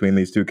happen between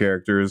these 2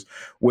 characters,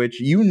 which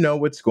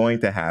it's going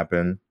to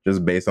happen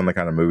just based on the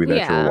kind of movie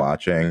that you're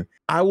watching.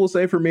 I will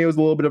say for me, it was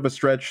a little bit of a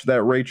stretch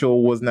that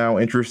Rachel was now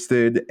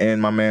interested in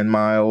my man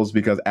Miles,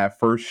 because at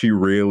first she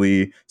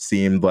really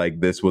seemed like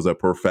this was a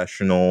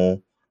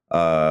professional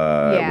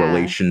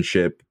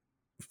relationship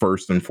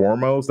first and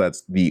foremost.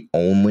 That's the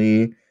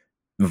only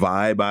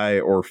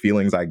vibe or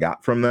feelings I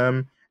got from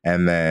them.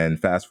 And then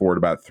fast forward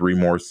about 3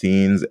 more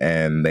scenes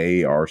and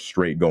they are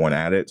straight going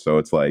at it. So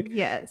it's like,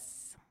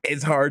 yes,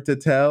 it's hard to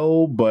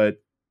tell,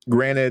 but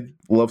granted,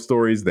 love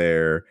story's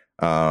there.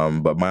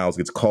 But Miles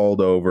gets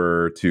called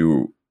over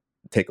to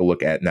take a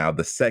look at now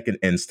the second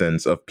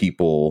instance of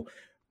people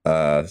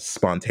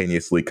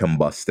spontaneously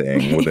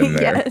combusting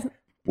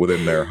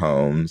within their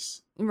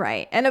homes.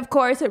 Right. And of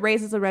course, it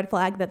raises a red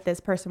flag that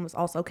this person was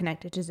also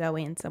connected to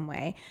Zoe in some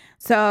way.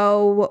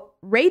 So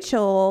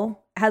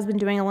Rachel has been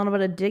doing a little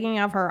bit of digging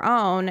of her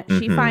own.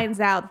 She finds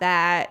out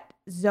that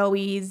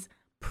Zoe's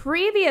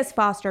previous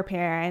foster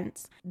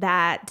parents,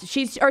 that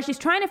she's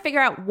trying to figure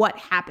out what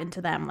happened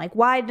to them. Like,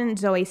 why didn't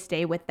Zoe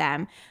stay with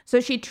them? So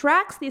she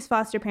tracks these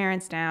foster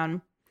parents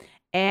down,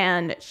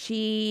 and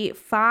she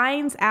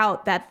finds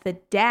out that the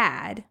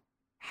dad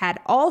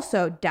had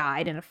also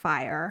died in a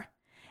fire.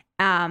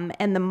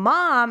 And the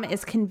mom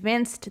is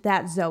convinced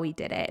that Zoe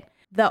did it.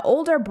 The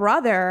older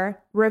brother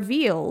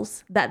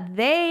reveals that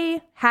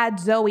they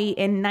had Zoe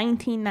in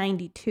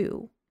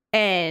 1992.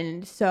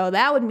 And so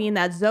that would mean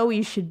that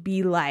Zoe should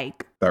be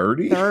like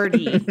 30?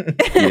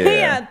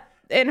 Yeah,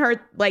 in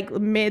her like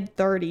mid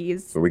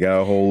 30s. So we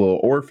got a whole little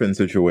orphan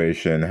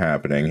situation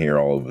happening here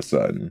all of a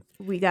sudden.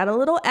 We got a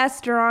little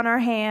Esther on our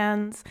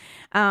hands.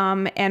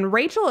 And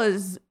Rachel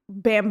is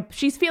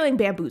she's feeling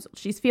bamboozled.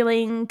 She's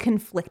feeling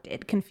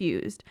conflicted,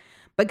 confused,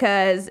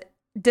 because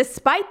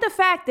despite the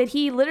fact that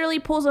he literally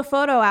pulls a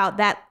photo out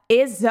that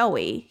is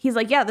Zoe, he's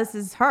like, yeah, this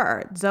is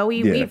her,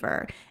 Zoe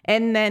Weaver.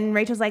 And then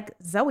Rachel's like,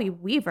 Zoe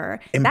Weaver?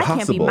 Impossible. That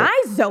can't be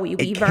my Zoe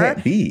Weaver. It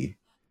can't be.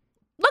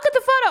 Look at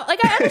the photo.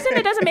 Like, I understand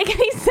it doesn't make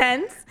any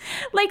sense.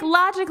 Like,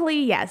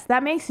 logically, yes,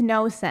 that makes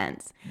no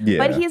sense. Yeah.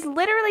 But he's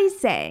literally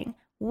saying,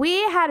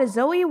 we had a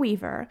Zoe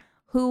Weaver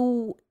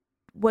who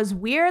was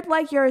weird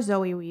like your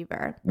Zoe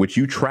Weaver. Which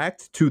you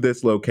tracked to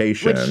this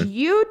location. Which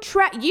you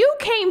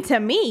came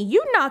to me.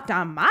 You knocked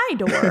on my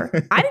door.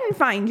 I didn't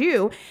find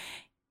you.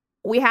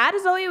 We had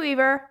a Zoe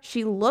Weaver.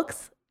 She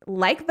looks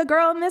like the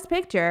girl in this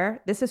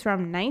picture. This is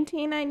from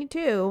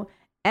 1992.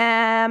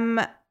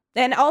 And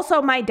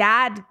also my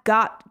dad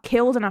got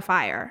killed in a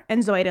fire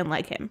and Zoe didn't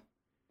like him.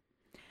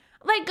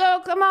 Like,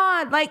 oh, come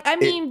on. Like, I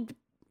mean,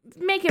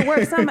 make it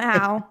work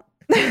somehow.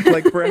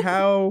 Like,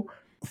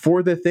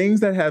 for the things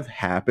that have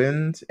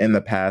happened in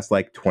the past,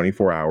 like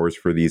 24 hours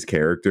for these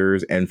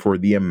characters, and for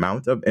the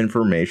amount of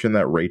information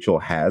that Rachel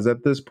has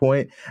at this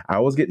point, I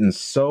was getting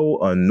so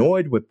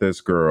annoyed with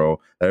this girl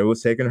that it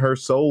was taking her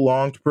so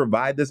long to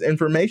provide this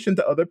information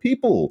to other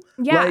people.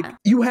 Yeah. Like,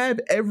 you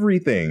have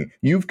everything.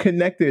 You've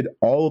connected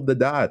all of the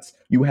dots.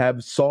 You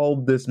have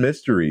solved this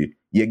mystery.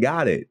 You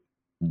got it.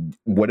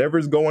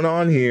 Whatever's going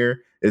on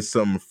here is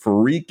some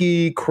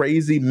freaky,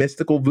 crazy,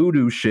 mystical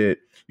voodoo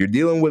shit. You're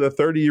dealing with a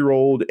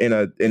 30-year-old in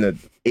a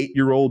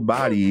 8-year-old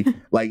body.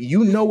 Like,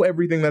 you know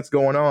everything that's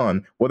going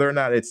on. Whether or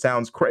not it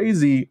sounds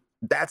crazy,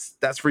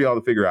 that's for y'all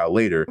to figure out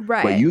later.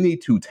 Right. But you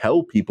need to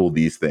tell people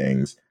these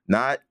things,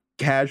 not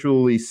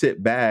casually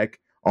sit back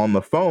on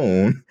the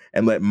phone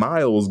and let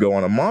Miles go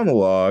on a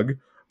monologue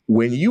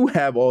when you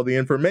have all the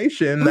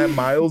information that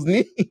Miles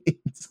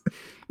needs.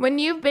 When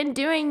you've been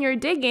doing your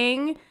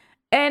digging.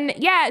 And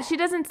yeah, she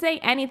doesn't say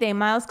anything.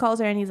 Miles calls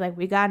her and he's like,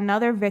 we got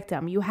another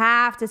victim. You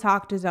have to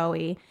talk to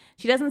Zoe.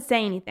 She doesn't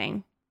say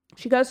anything.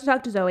 She goes to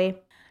talk to Zoe.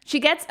 She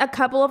gets a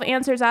couple of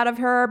answers out of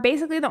her.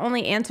 Basically, the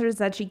only answers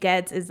that she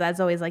gets is that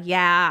Zoe's like,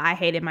 yeah, I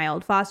hated my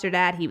old foster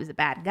dad. He was a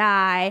bad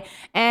guy.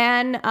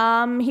 And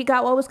he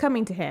got what was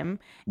coming to him.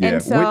 Yeah,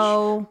 and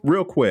so, which,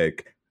 real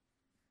quick,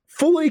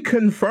 fully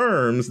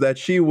confirms that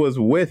she was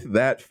with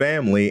that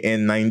family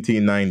in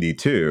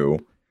 1992.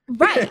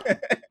 Right.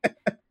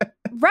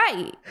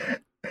 Right.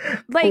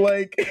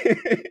 Like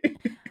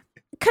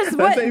because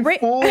that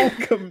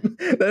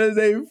is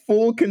a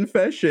full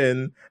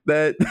confession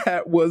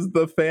that was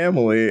the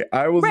family.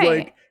 I was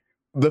like,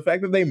 the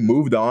fact that they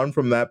moved on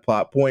from that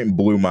plot point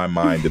blew my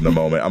mind in the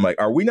moment. I'm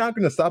like, are we not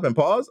going to stop and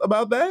pause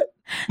about that?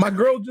 My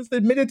girl just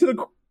admitted to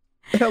the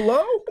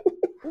hello.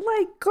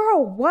 Like,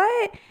 girl,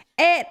 what?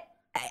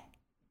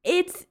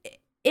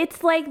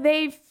 It's like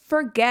they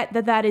forget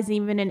that is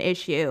even an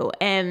issue,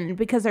 and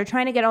because they're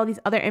trying to get all these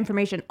other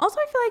information. Also,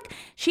 I feel like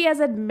she has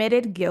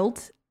admitted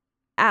guilt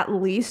at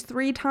least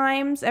 3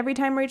 times every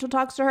time Rachel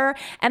talks to her,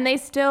 and they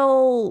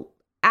still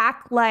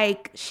act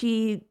like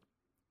she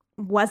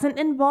wasn't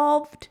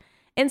involved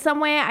in some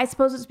way. I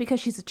suppose it's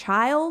because she's a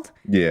child.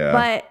 Yeah.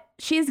 But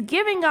she's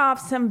giving off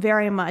some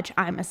very much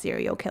I'm a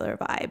serial killer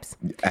vibes.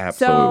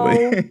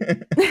 Absolutely.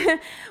 So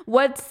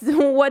what's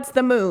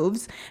the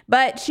moves?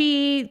 But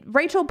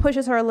Rachel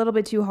pushes her a little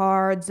bit too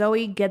hard.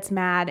 Zoe gets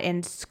mad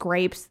and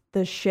scrapes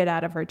the shit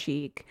out of her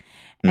cheek.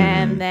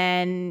 And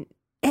then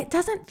it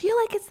doesn't feel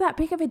like it's that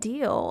big of a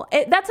deal.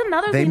 That's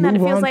another thing that it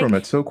feels like. They move on from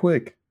it so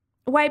quick.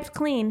 Wiped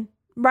clean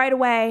right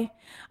away.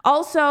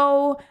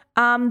 Also,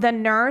 the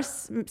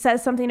nurse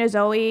says something to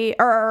Zoe,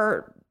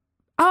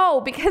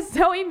 because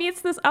Zoe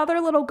meets this other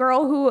little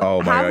girl who...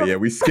 Oh my God, yeah,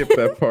 we skipped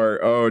that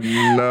part. Oh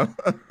no.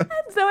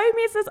 Zoe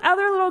meets this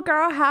other little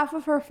girl, half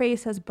of her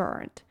face has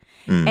burned.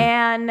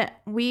 And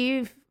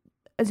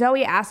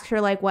Zoe asks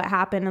her, like, what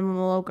happened, and the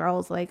little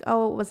girl's like,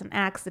 oh, it was an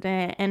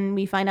accident. And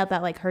we find out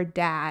that, like, her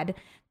dad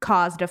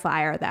caused a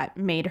fire that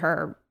made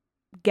her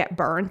get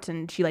burnt,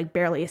 and she, like,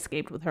 barely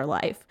escaped with her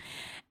life.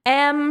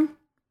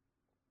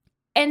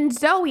 And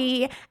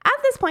Zoe,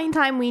 at this point in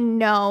time, we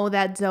know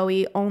that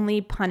Zoe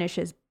only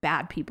punishes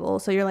bad people.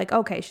 So you're like,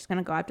 okay, she's going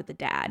to go after the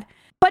dad.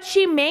 But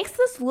she makes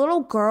this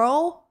little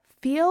girl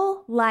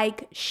feel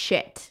like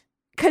shit.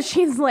 Because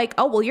she's like,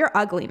 oh, well, you're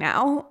ugly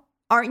now.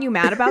 Aren't you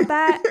mad about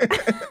that?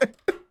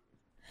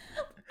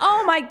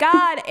 Oh, my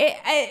God.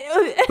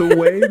 The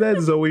way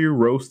that Zoe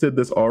roasted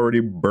this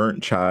already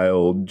burnt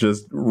child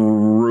just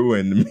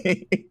ruined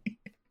me.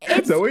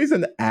 Zoe's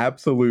an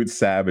absolute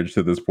savage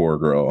to this poor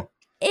girl.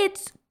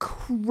 It's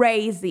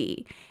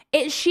crazy.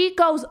 She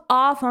goes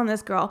off on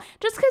this girl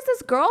just because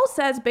this girl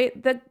says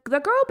the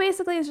girl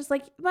basically is just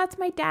like, that's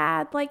my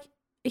dad. Like,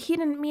 he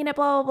didn't mean it,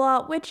 blah, blah,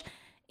 blah, which,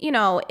 you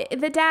know,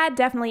 the dad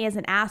definitely is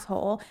an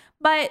asshole.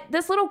 But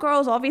this little girl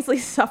is obviously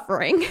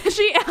suffering.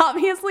 She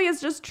obviously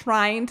is just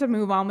trying to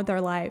move on with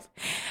her life.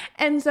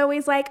 And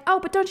Zoe's like, oh,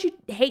 but don't you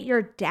hate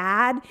your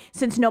dad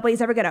since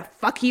nobody's ever going to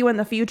fuck you in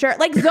the future?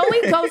 Like,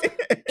 Zoe goes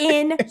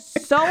in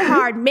so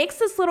hard, makes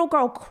this little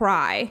girl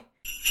cry.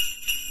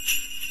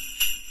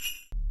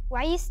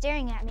 Why are you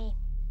staring at me?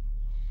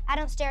 I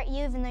don't stare at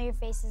you even though your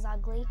face is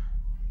ugly.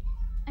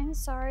 I'm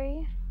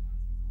sorry.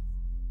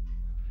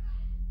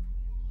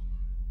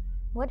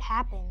 What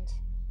happened?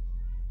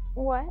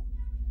 What?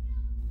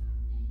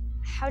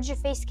 How'd your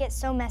face get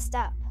so messed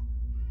up?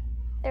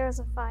 There was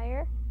a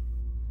fire.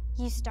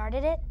 You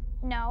started it?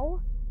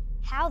 No.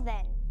 How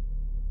then?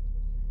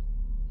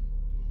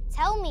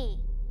 Tell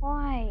me.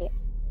 Why?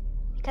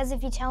 Because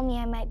if you tell me,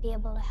 I might be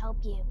able to help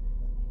you.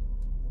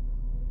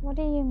 What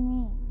do you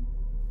mean?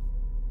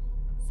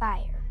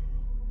 Fire.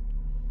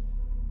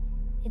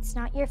 It's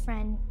not your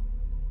friend,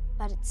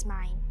 but it's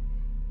mine.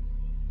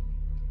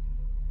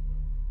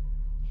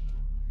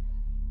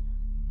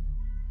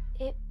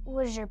 It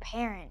was your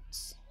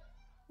parents.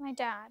 My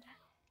dad.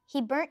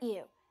 He burnt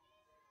you.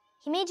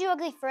 He made you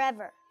ugly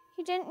forever.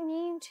 He didn't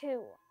mean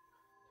to.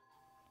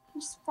 I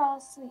just fell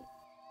asleep.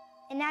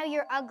 And now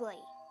you're ugly.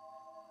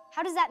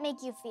 How does that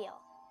make you feel?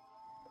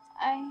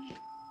 I...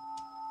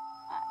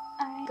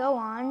 Go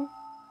on.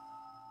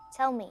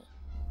 Tell me.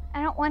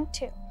 I don't want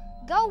to.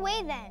 Go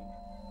away then.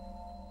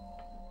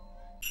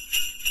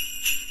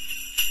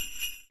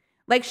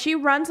 Like, she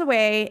runs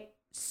away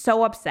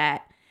so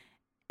upset.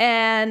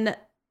 And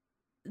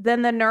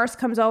then the nurse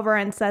comes over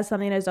and says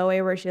something to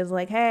Zoe where she's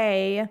like,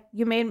 hey,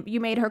 you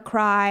made her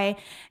cry.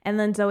 And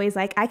then Zoe's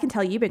like, I can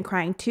tell you've been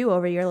crying too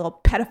over your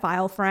little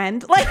pedophile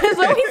friend. Like,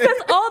 Zoe says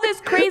all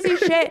this crazy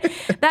shit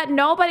that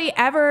nobody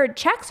ever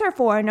checks her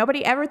for.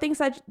 Nobody ever thinks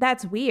that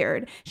that's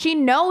weird. She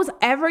knows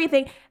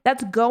everything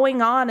that's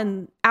going on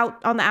and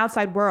out on the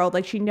outside world.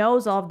 Like, she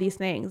knows all of these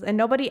things and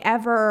nobody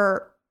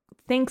ever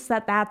thinks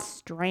that that's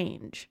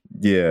strange.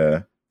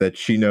 Yeah, that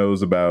she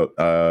knows about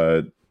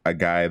a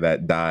guy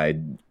that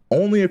died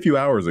only a few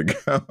hours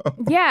ago.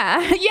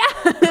 Yeah.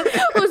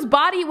 Whose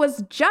body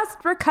was just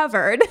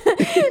recovered.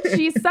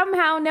 She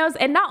somehow knows,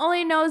 and not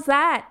only knows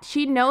that,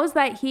 she knows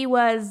that he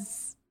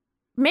was,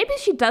 maybe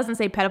she doesn't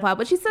say pedophile,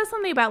 but she says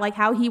something about like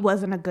how he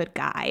wasn't a good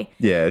guy.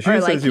 Yeah, she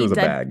or, says like, he was a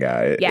bad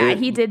guy. Yeah,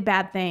 he did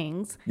bad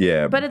things.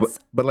 Yeah, but it's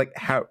but like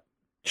how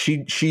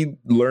she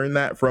learned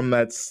that from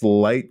that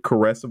slight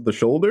caress of the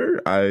shoulder.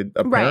 I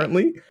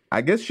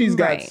guess she's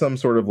got some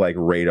sort of like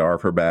radar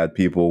for bad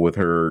people with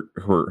her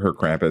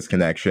Krampus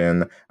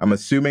connection. I'm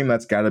assuming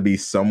that's got to be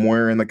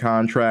somewhere in the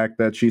contract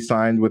that she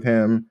signed with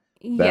him.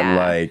 That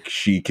like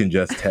she can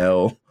just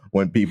tell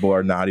when people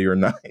are naughty or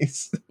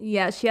nice.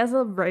 Yeah, she has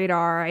a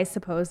radar, I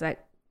suppose,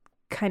 that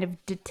kind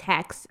of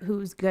detects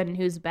who's good and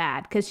who's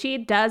bad, because she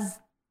does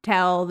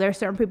tell there's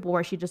certain people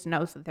where she just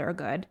knows that they're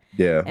good.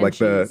 Yeah, like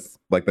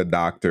the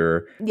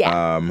doctor,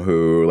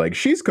 who like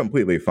she's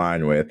completely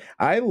fine with.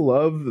 I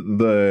love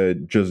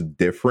the just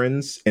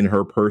difference in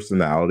her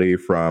personality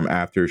from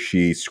after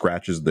she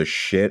scratches the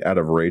shit out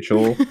of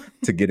Rachel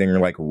to getting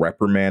like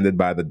reprimanded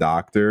by the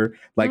doctor.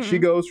 Like she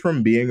goes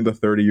from being the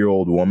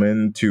 30-year-old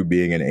woman to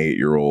being an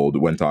 8-year-old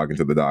when talking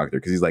to the doctor,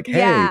 because he's like,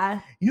 hey,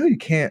 you know, you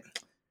can't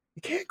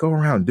go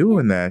around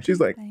doing that.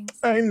 She's like,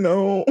 I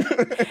know.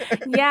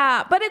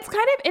 Yeah, but it's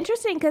kind of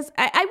interesting because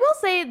I will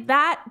say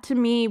that to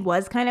me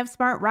was kind of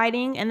smart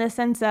writing in the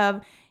sense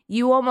of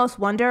you almost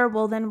wonder,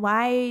 well, then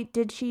why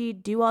did she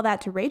do all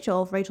that to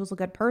Rachel if Rachel's a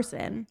good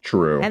person?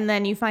 True. And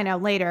then you find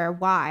out later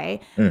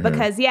why.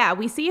 Because,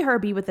 we see her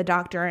be with the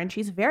doctor and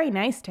she's very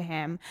nice to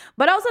him.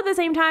 But also at the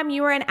same time,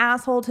 you were an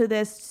asshole to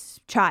this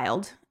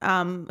child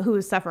who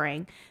is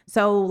suffering.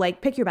 So,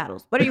 like, pick your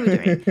battles. What are you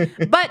doing?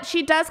 But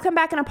she does come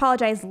back and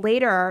apologize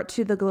later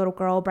to the little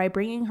girl by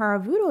bringing her a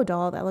voodoo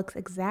doll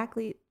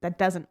that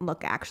doesn't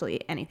look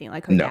actually anything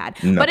like her dad.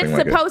 But it's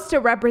like supposed to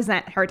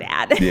represent her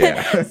dad.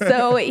 Yeah.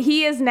 So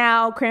he is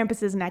now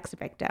Krampus's next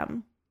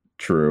victim.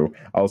 True.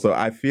 Also,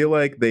 I feel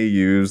like they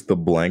used the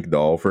blank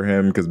doll for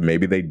him because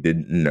maybe they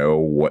didn't know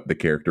what the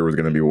character was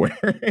going to be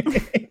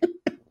wearing.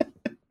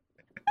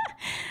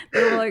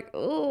 They were like,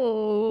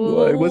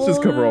 oh, like, let's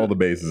just cover all the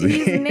bases.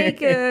 He's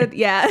naked.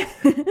 Yeah.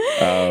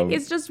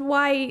 It's just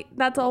white.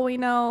 That's all we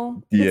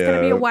know. He's going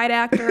to be a white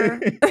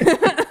actor.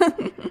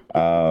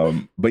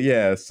 But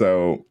yeah,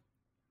 so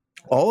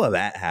all of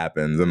that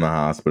happens in the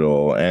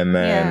hospital. And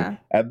then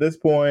at this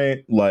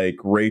point, like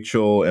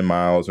Rachel and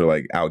Miles are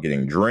like out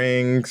getting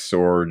drinks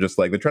or just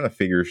like they're trying to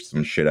figure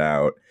some shit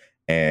out.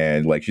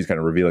 And like she's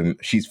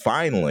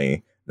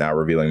finally now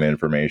revealing the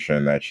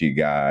information that she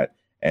got.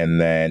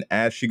 And then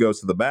as she goes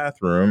to the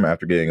bathroom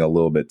after getting a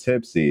little bit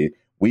tipsy,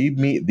 we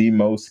meet the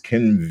most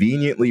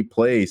conveniently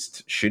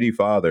placed shitty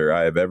father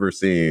I have ever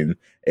seen,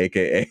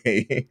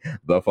 aka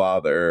the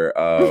father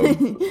of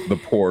the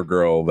poor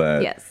girl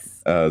that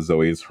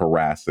Zoe's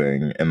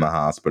harassing in the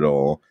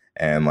hospital.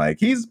 And like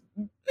he is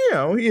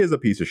a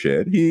piece of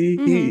shit.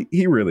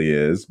 He really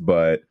is.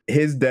 But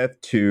his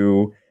death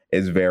too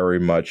is very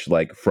much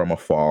like from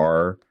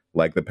afar,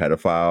 like the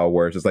pedophile,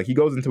 where it's just like he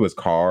goes into his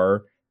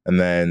car and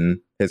then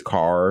his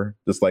car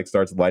just like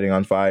starts lighting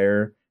on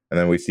fire. And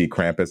then we see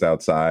Krampus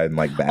outside and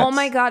like bats. Oh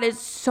my God, it's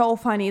so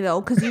funny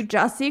though, because you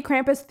just see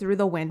Krampus through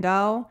the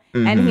window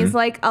and he's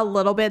like a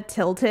little bit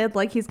tilted,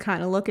 like he's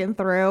kind of looking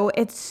through.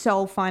 It's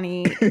so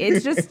funny.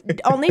 It's just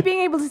only being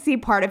able to see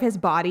part of his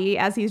body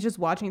as he's just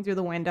watching through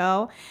the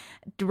window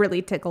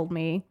really tickled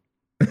me.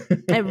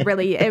 It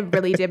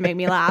really did make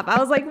me laugh. I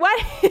was like,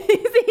 what?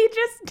 Is he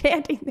just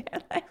standing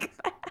there like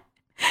that?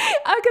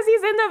 Because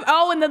he's in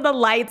and then the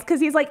lights,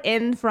 because he's like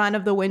in front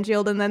of the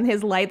windshield and then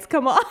his lights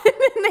come on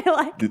and they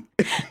like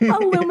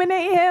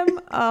illuminate him.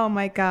 Oh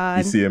my God.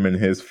 You see him in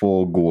his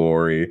full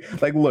glory.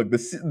 Like, look, the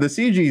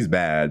CG's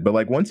bad, but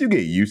like once you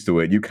get used to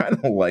it, you kind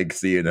of like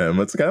seeing him.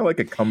 It's kind of like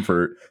a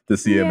comfort to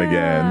see him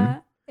again.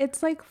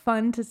 It's like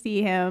fun to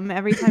see him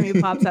every time he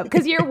pops up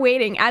because you're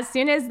waiting. As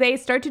soon as they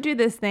start to do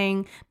this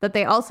thing that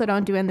they also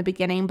don't do in the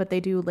beginning, but they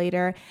do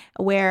later,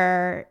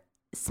 where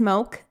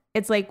Smoke,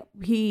 it's like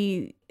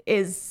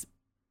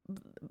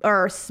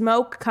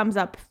Smoke comes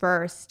up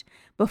first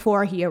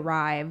before he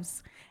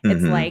arrives.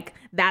 It's like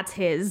that's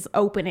his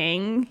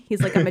opening.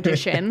 He's like a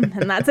magician,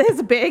 and that's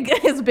his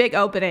big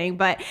opening.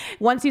 But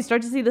once you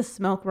start to see the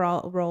smoke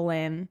roll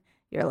in,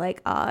 you're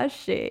like, oh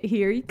shit,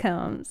 here he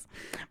comes.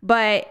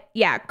 But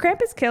yeah,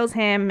 Krampus kills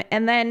him,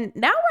 and then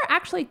now we're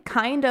actually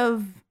kind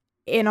of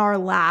in our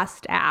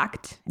last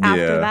act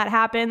after that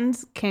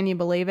happens. Can you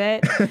believe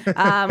it?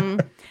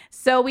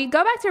 So we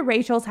go back to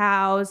Rachel's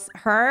house.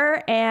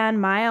 Her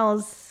and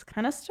Miles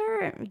kind of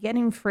start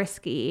getting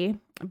frisky,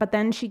 but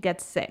then she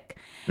gets sick.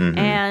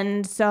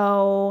 And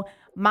so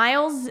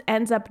Miles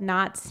ends up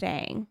not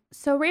staying.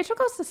 So Rachel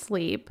goes to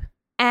sleep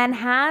and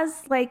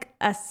has like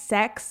a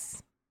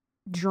sex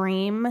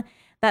dream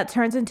that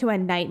turns into a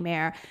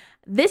nightmare.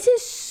 This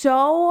is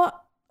so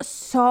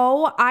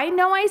I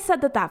know I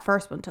said that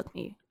first one took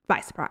me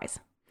by surprise.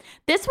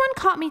 This one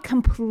caught me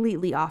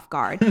completely off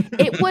guard.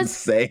 It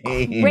was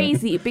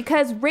crazy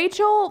because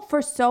Rachel,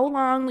 for so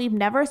long, we've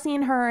never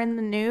seen her in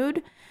the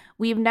nude.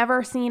 We've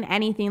never seen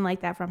anything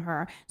like that from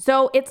her.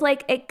 So it's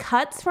like it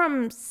cuts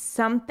from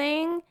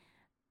something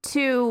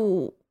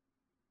to...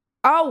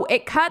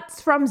 it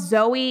cuts from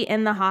Zoe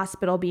in the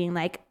hospital being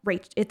like,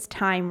 it's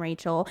time,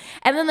 Rachel.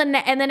 And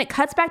then it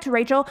cuts back to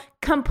Rachel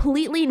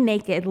completely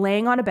naked,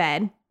 laying on a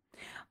bed.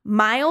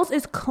 Miles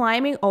is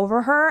climbing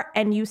over her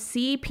and you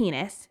see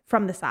penis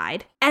from the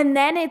side. And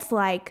then it's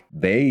like...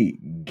 They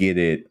get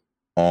it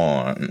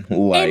on.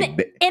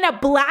 Like in a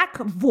black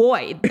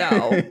void,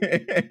 though.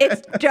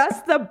 It's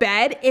just the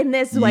bed in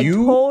this like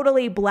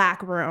totally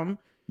black room.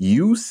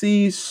 You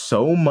see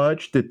so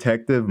much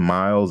Detective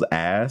Miles'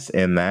 ass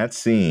in that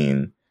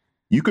scene.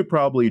 You could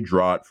probably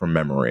draw it from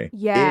memory.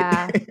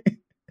 Yeah.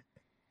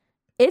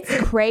 It's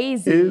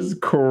crazy. It's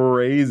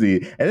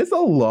crazy. And it's a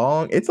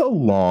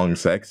long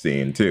sex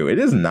scene too. It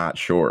is not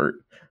short.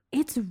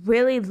 It's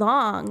really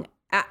long.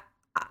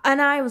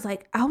 And I was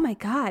like, oh my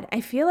God,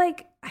 I feel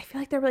like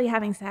they're really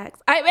having sex.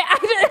 I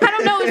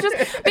don't know. It's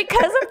just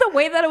because of the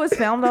way that it was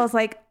filmed. I was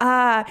like,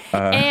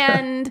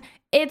 and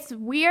it's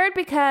weird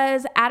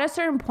because at a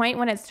certain point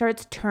when it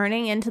starts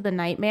turning into the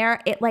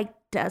nightmare, it like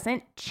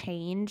doesn't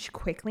change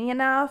quickly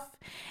enough.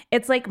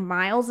 It's like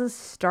Miles is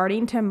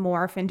starting to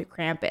morph into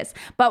Krampus.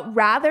 But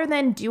rather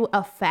than do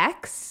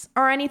effects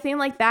or anything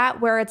like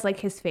that, where it's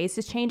like his face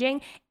is changing,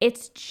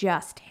 it's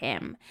just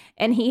him.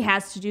 And he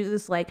has to do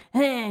this like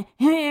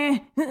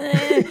thing,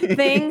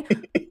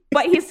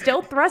 but he's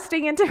still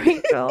thrusting into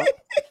Rachel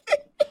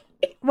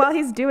while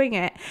he's doing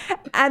it.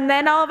 And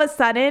then all of a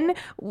sudden,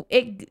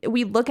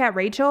 we look at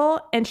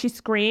Rachel and she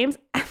screams.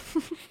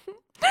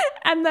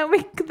 And then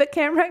the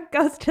camera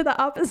goes to the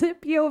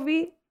opposite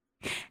POV.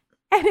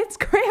 And it's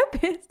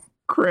Krampus.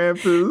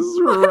 Krampus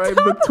right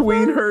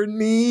between her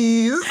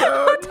knees.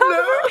 Oh,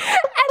 no.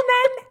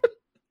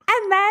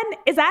 And then,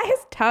 is that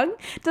his tongue?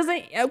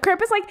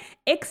 Krampus like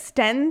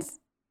extends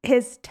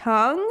his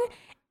tongue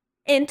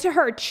into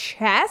her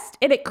chest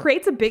and it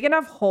creates a big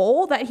enough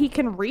hole that he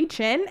can reach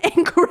in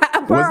and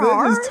grab her arm.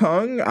 Was it his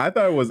tongue? I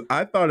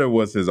thought it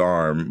was his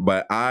arm,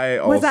 but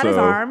was that his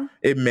arm?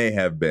 It may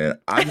have been.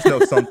 I just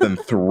know something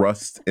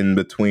thrust in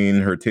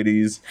between her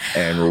titties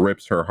and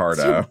rips her heart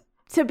out.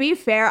 To be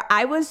fair,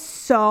 I was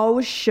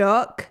so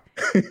shook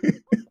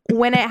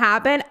when it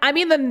happened. I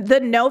mean, the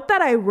note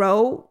that I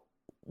wrote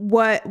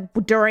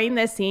during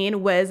this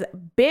scene was,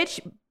 bitch,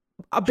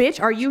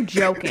 bitch, are you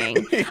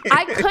joking?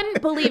 I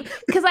couldn't believe,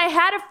 because I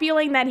had a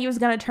feeling that he was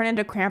going to turn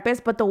into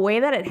Krampus, but the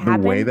way that it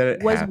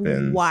happened was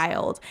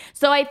wild.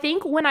 So I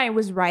think when I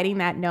was writing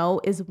that note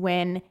is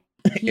when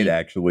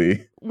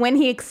when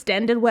he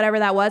extended whatever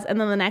that was,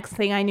 and then the next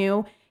thing I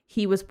knew,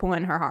 he was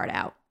pulling her heart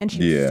out, and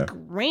she was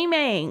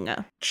screaming.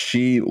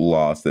 She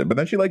lost it, but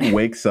then she like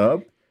wakes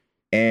up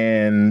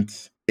and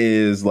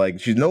is like,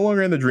 she's no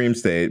longer in the dream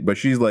state, but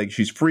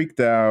she's freaked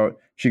out.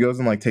 She goes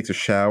and like takes a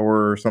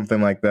shower or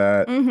something like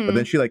that. Mm-hmm. But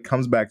then she like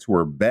comes back to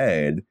her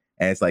bed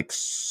and it's like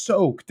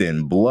soaked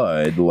in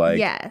blood,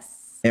 like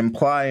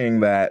implying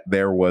that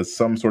there was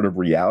some sort of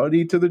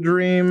reality to the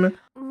dream.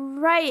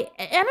 Right.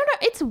 I don't know.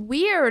 It's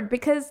weird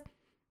because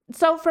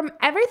so from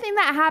everything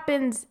that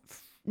happens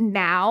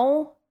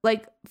now,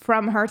 like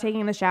from her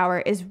taking the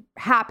shower is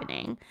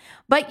happening.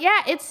 But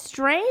yeah, it's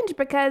strange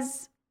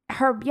because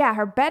her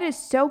bed is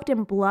soaked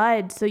in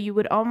blood. So you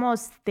would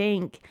almost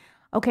think,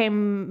 okay,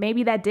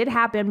 maybe that did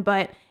happen,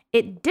 but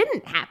it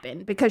didn't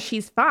happen because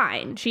she's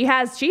fine. She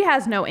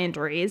has no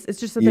injuries. It's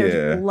just that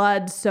there's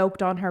blood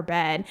soaked on her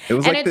bed. It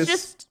was like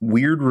this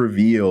weird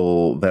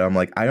reveal that I'm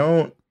like, I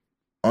don't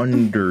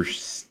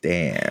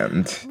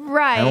understand.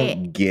 Right. I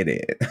don't get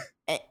it.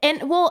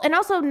 And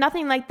also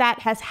nothing like that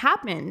has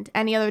happened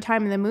any other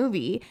time in the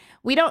movie.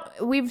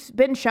 We've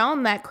been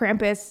shown that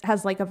Krampus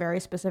has like a very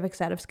specific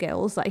set of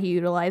skills that he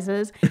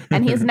utilizes,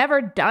 and he's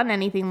never done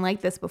anything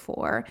like this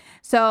before.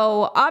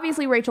 So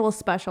obviously Rachel is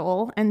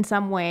special in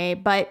some way,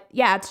 but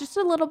yeah, it's just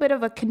a little bit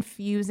of a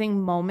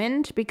confusing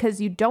moment because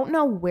you don't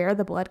know where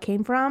the blood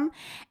came from.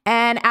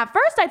 And at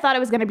first I thought it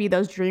was going to be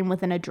those dream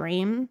within a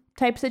dream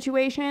type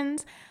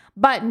situations.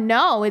 But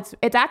no, it's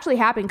actually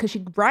happened because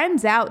she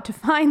runs out to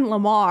find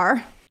Lamar.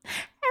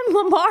 And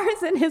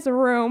Lamar's in his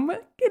room and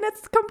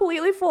it's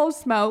completely full of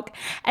smoke.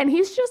 And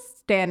he's just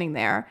standing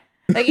there.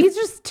 Like he's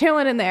just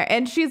chilling in there.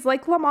 And she's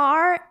like,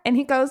 Lamar. And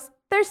he goes,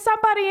 there's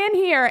somebody in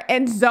here.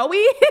 And Zoe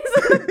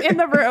is in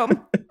the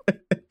room.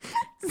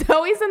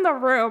 Zoe's in the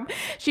room.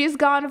 She's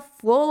gone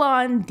full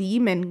on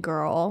demon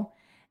girl.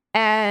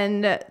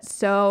 And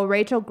so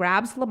Rachel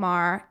grabs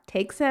Lamar,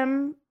 takes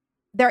him.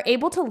 They're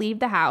able to leave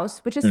the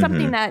house, which is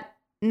something that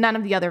none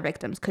of the other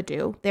victims could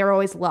do. They were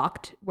always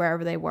locked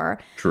wherever they were.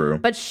 True.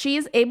 But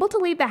she's able to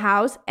leave the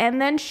house,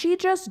 and then she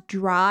just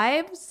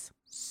drives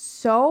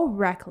so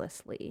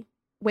recklessly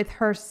with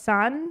her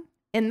son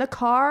in the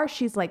car.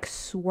 She's like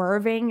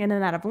swerving in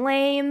and out of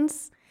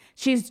lanes.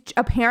 She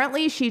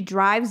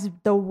drives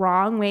the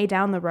wrong way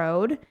down the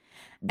road.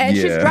 And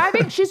she's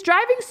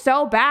driving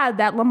so bad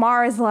that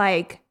Lamar is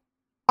like,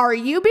 are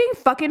you being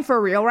fucking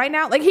for real right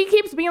now? Like he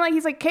keeps being like,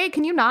 he's like, Kate,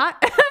 can you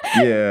not?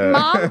 Yeah.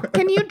 Mom,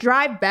 can you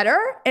drive better?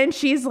 And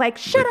she's like,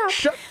 shut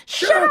up.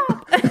 Shut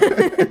up.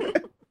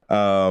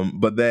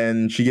 But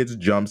then she gets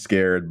jump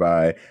scared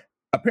by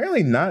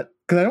apparently not,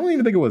 because I don't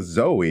even think it was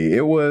Zoe.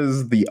 It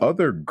was the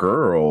other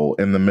girl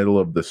in the middle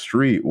of the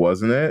street,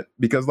 wasn't it?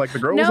 Because like the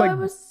girl was like,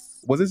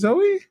 was it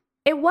Zoe?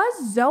 It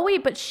was Zoe,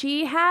 but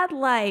she had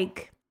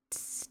like,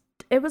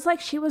 it was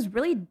like she was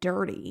really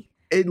dirty.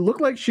 It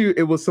looked like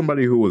it was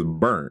somebody who was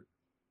burnt,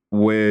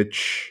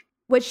 which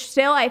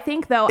still I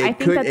think though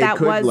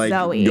that was like,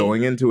 Zoe.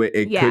 Going into it,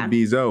 it could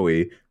be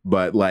Zoe,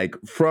 but like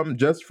from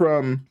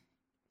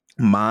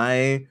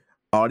my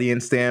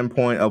audience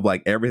standpoint of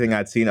like everything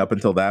I'd seen up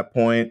until that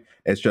point,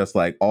 it's just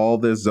like all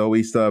this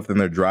Zoe stuff. Then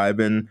they're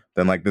driving,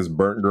 then like this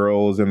burnt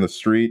girl is in the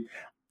street.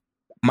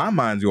 My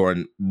mind's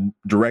going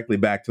directly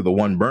back to the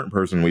one burnt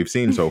person we've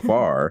seen so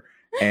far,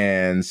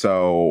 and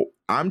so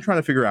I'm trying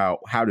to figure out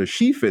how does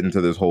she fit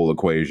into this whole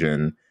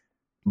equation,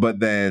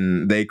 but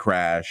then they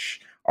crash,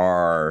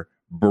 are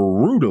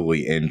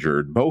brutally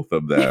injured, both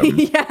of them.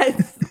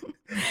 Yes.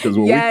 Because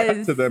when we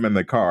cut to them in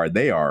the car,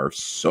 they are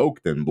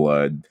soaked in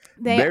blood.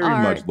 They very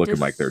are much looking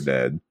like they're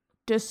dead.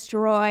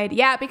 Destroyed.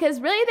 Yeah,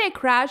 because really they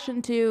crash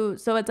into,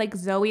 so it's like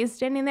Zoe is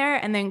standing there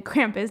and then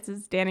Krampus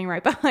is standing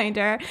right behind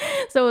her.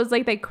 So it was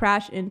like they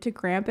crash into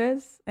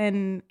Krampus.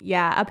 And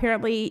yeah,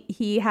 apparently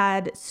he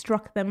had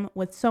struck them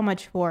with so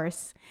much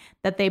force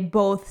that they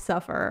both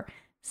suffer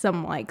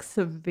some like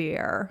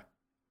severe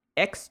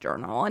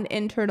external and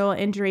internal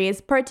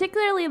injuries,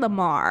 particularly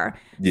Lamar.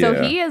 Yeah.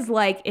 So he is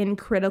like in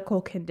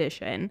critical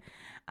condition.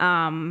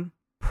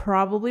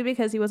 Probably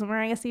because he wasn't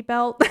wearing a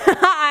seatbelt.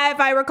 If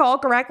I recall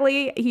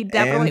correctly, he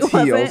definitely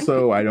wasn't. He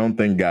also, I don't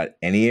think, got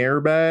any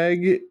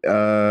airbag.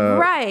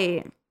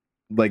 Right.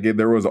 Like if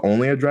there was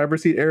only a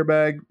driver's seat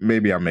airbag,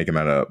 maybe I'm making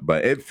that up,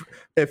 but it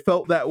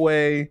felt that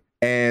way.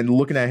 And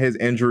looking at his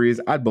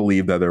injuries, I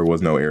believe that there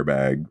was no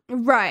airbag.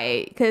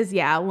 Right. Because,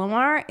 yeah,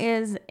 Lamar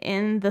is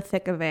in the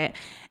thick of it.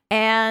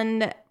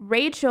 And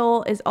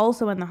Rachel is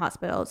also in the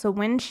hospital. So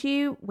when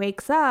she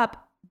wakes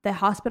up, the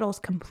hospital is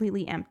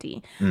completely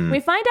empty. We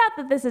find out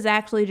that this is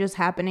actually just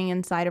happening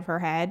inside of her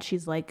head.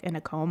 She's like in a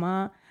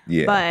coma.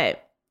 Yeah.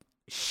 But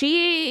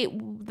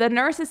the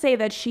nurses say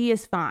that she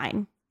is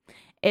fine.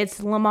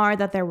 It's Lamar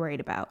that they're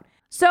worried about.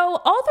 So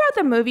all throughout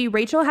the movie,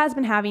 Rachel has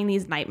been having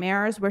these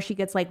nightmares where she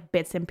gets like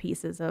bits and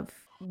pieces of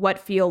what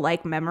feel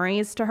like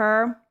memories to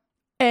her.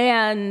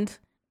 And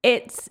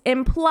it's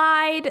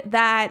implied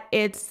that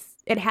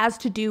it has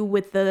to do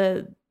with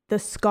the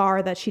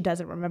scar that she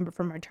doesn't remember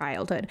from her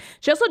childhood.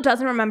 She also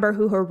doesn't remember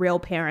who her real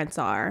parents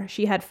are.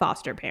 She had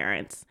foster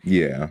parents.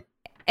 Yeah.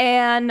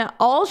 And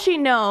all she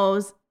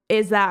knows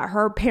is that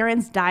her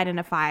parents died in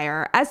a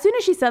fire. As soon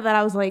as she said that,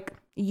 I was like,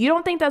 you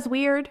don't think that's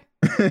weird,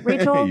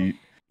 Rachel?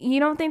 You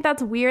don't think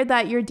that's weird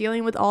that you're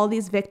dealing with all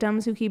these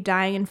victims who keep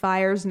dying in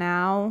fires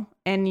now,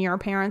 and your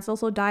parents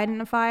also died in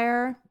a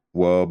fire?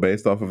 Well,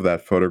 based off of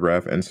that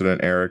photograph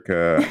incident,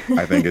 Erica,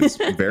 I think it's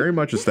very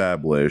much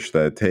established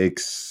that it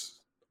takes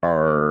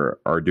our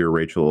dear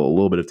Rachel a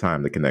little bit of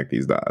time to connect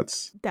these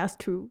dots. That's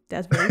true.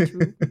 That's very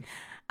true.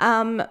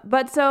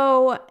 But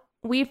so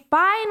we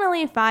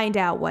finally find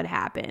out what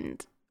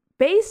happened.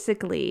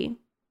 Basically,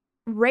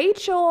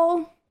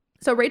 Rachel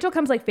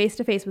comes like face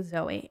to face with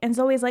Zoe, and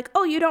Zoe's like,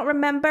 "Oh, you don't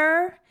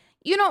remember?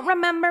 You don't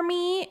remember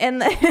me?"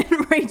 And then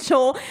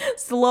Rachel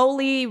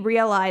slowly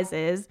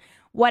realizes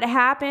what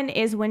happened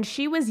is when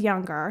she was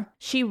younger,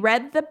 she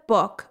read the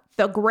book.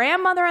 The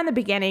grandmother in the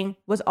beginning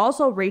was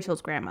also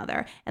Rachel's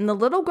grandmother. And the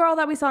little girl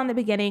that we saw in the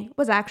beginning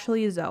was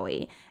actually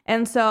Zoe.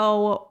 And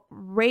so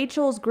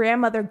Rachel's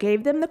grandmother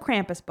gave them the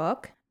Krampus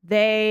book.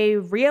 They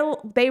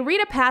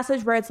read a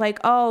passage where it's like,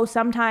 oh,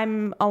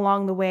 sometime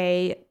along the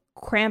way,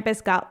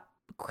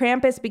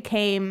 Krampus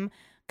became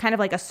kind of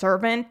like a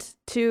servant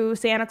to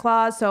Santa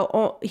Claus.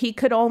 So he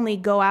could only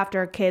go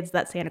after kids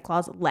that Santa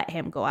Claus let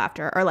him go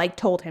after, or like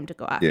told him to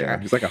go after. Yeah,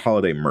 he's like a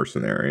holiday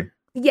mercenary.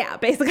 Yeah,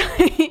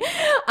 basically.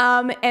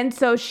 And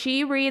so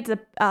she reads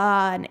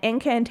an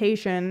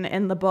incantation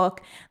in the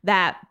book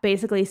that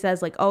basically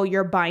says like, oh,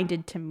 you're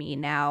binded to me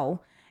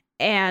now.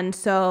 And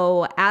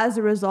so as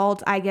a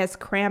result, I guess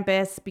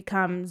Krampus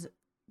becomes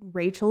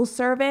Rachel's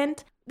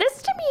servant.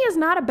 This to me is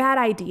not a bad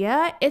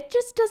idea. It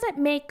just doesn't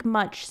make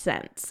much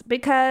sense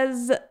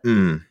because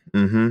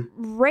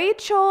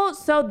Rachel,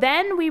 so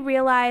then we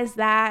realize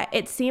that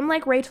it seemed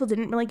like Rachel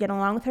didn't really get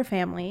along with her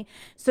family.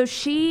 So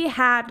she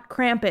had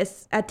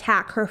Krampus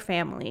attack her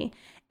family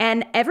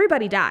and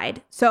everybody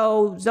died.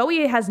 So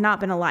Zoe has not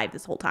been alive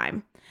this whole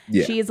time.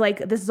 Yeah. She's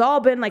like, this has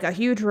all been like a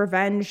huge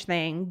revenge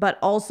thing, but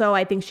also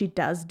I think she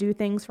does do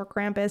things for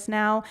Krampus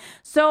now.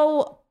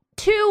 So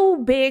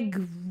 2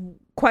 big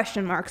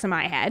question marks in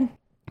my head.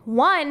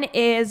 One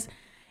is,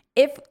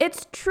 if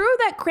it's true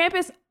that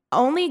Krampus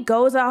only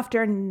goes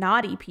after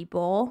naughty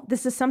people,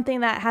 this is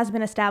something that has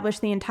been established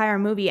the entire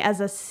movie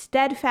as a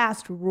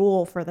steadfast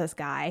rule for this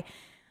guy.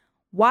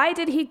 Why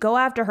did he go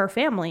after her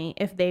family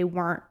if they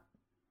weren't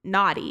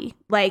naughty?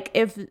 Like,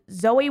 if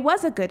Zoe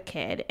was a good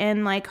kid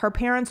and like her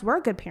parents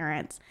were good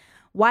parents,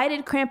 why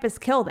did Krampus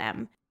kill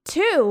them?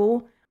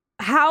 2,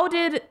 how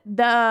did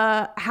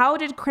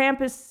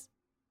Krampus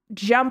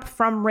jump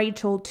from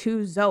Rachel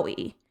to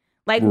Zoe?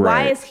 Like,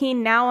 why is he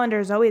now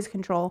under Zoe's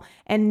control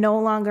and no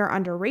longer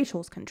under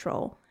Rachel's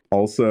control?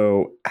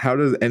 Also, how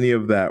does any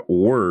of that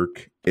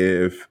work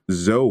if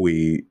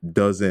Zoe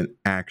doesn't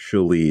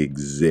actually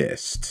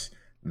exist?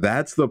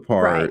 That's the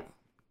part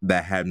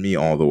that had me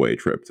all the way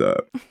tripped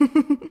up.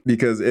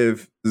 Because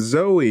if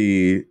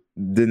Zoe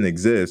didn't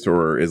exist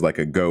or is like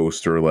a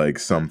ghost or like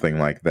something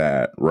like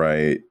that,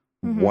 right?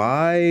 Mm-hmm.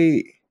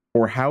 Why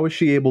or how is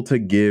she able to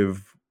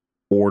give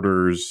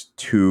orders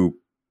to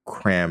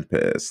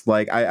Krampus?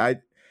 Like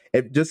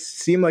it just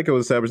seemed like it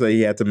was established that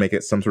he had to make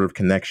it some sort of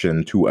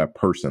connection to a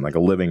person, like a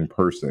living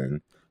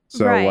person.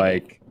 So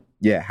like,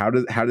 yeah, how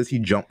does he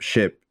jump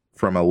ship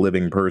from a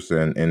living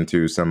person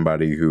into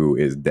somebody who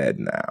is dead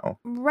now?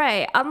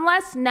 Right.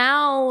 Unless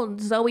now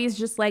Zoe's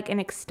just like an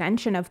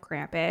extension of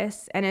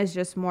Krampus and is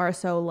just more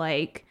so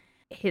like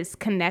his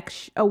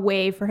connection, a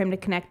way for him to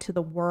connect to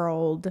the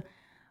world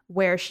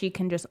where she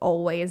can just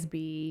always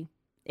be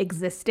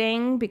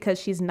existing because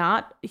she's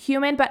not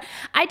human. But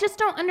I just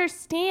don't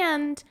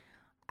understand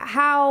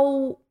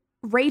how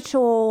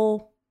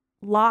Rachel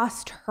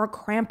lost her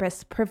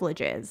Krampus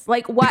privileges.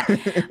 Like, what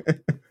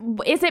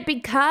is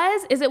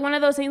it one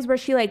of those things where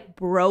she like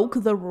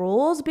broke the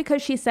rules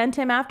because she sent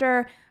him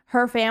after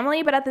her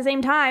family, but at the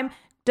same time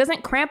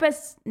doesn't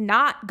Krampus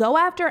not go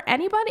after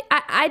anybody?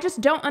 I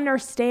just don't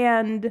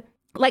understand.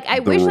 Like, I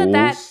wish rules?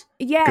 that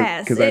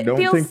yes, because I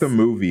don't think the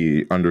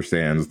movie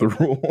understands the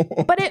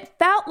rule. But it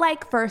felt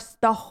like for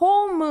the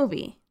whole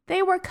movie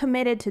they were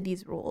committed to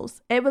these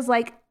rules. It was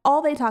like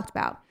all they talked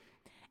about,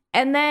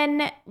 and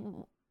then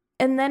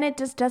it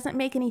just doesn't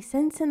make any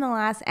sense in the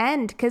last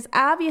end because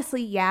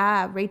obviously,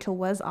 yeah, Rachel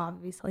was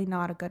obviously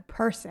not a good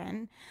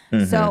person,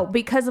 so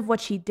because of what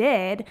she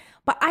did.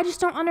 But I just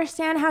don't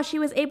understand how she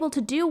was able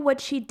to do what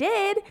she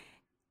did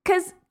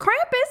because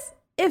Krampus,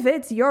 if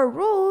it's your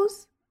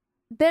rules,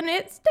 then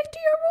stick to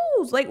your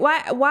rules. Like,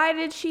 why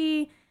did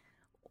she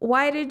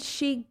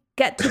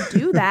get to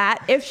do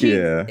that if she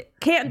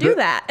can't do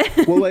that?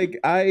 Well, like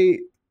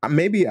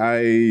maybe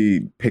I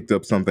picked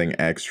up something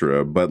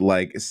extra, but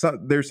like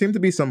there seemed to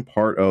be some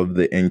part of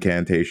the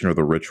incantation or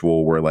the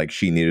ritual where like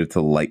she needed to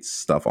light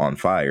stuff on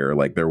fire.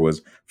 Like there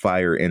was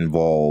fire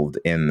involved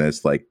in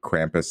this like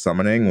Krampus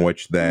summoning,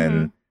 which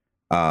then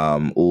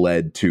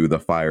led to the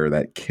fire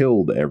that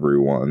killed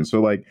everyone. So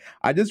like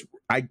I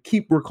I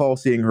keep recall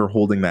seeing her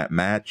holding that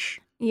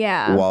match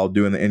Yeah. while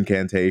doing the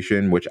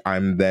incantation, which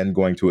I'm then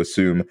going to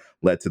assume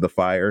led to the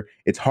fire.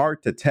 It's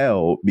hard to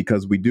tell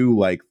because we do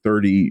like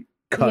 30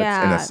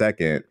 cuts in a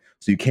second,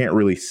 so you can't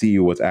really see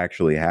what's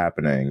actually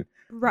happening.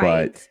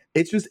 Right. But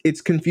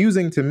it's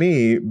confusing to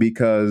me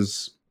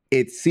because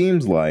it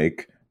seems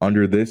like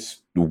under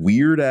this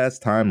weird ass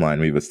timeline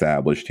we've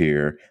established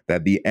here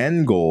that the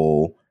end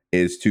goal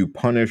is to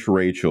punish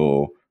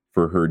Rachel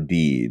for her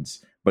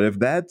deeds. But if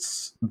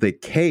that's the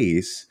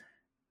case,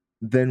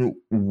 then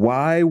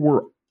why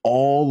were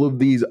all of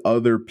these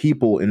other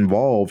people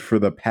involved for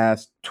the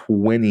past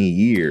 20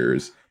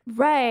 years?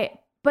 Right.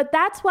 But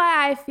that's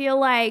why I feel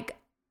like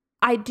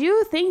I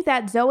do think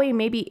that Zoe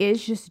maybe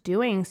is just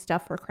doing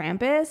stuff for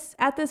Krampus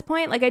at this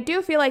point. Like, I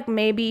do feel like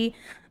maybe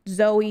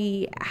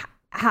Zoe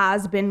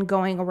has been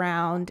going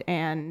around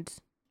and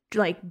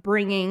like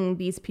bringing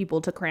these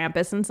people to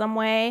Krampus in some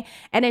way.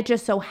 And it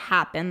just so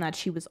happened that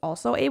she was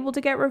also able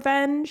to get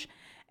revenge.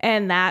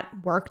 And that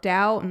worked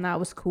out and that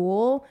was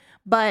cool.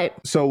 But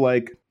so,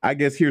 like, I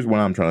guess here's what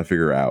I'm trying to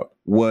figure out.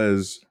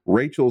 Was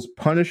Rachel's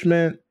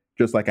punishment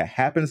just like a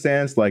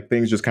happenstance, like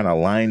things just kind of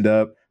lined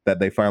up that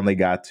they finally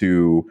got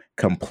to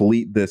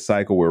complete this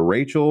cycle with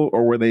Rachel,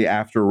 or were they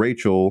after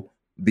Rachel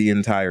the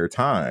entire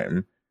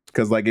time?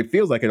 Because like it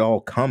feels like it all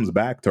comes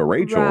back to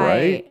Rachel,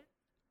 right?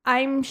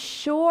 I'm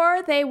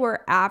sure they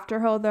were after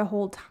her the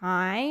whole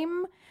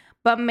time,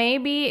 but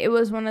maybe it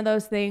was one of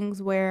those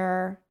things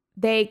where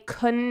they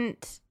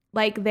couldn't,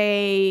 like,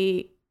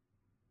 they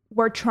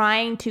were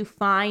trying to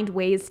find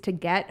ways to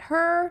get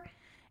her.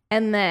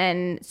 And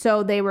then,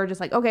 so they were just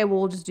like, okay, well,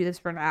 we'll just do this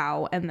for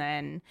now. And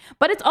then,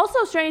 but it's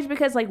also strange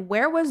because, like,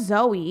 where was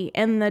Zoe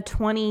in the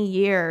 20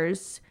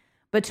 years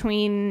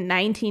between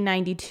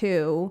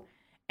 1992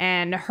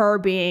 and her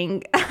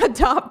being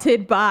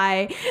adopted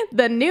by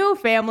the new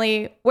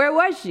family? Where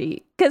was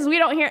she? Because we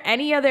don't hear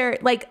any other,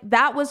 like,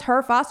 that was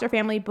her foster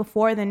family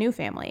before the new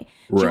family.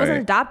 She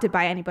wasn't adopted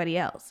by anybody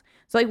else.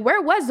 So, like,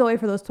 where was Zoe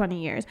for those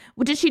 20 years?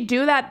 Did she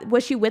do that?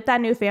 Was she with that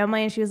new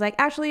family? And she was like,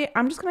 actually,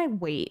 I'm just going to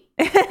wait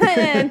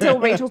until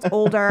Rachel's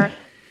older.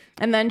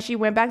 And then she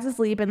went back to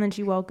sleep and then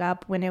she woke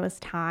up when it was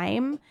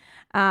time.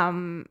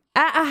 I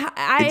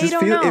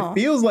don't know. It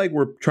feels like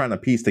we're trying to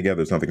piece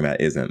together something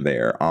that isn't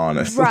there,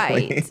 honestly.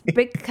 Right.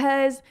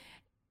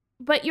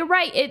 But you're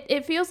right.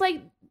 It feels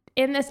like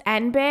in this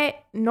end bit,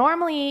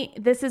 normally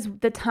this is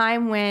the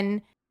time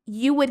when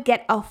you would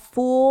get a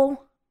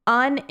full,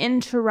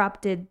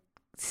 uninterrupted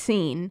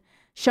scene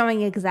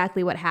showing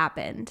exactly what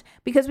happened,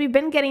 because we've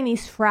been getting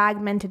these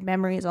fragmented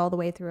memories all the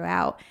way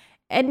throughout.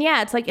 And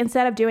yeah, it's like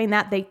instead of doing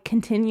that, they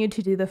continue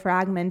to do the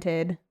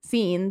fragmented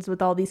scenes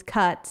with all these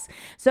cuts.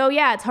 So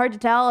yeah, it's hard to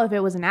tell if it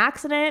was an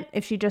accident,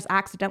 if she just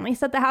accidentally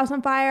set the house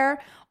on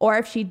fire, or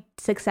if she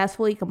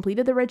successfully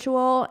completed the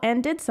ritual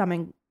and did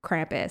summon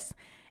Krampus.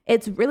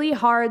 It's really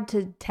hard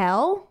to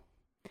tell.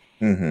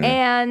 Mm-hmm.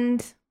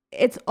 And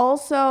it's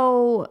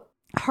also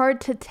hard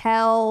to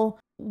tell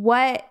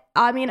what,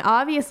 I mean,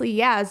 obviously,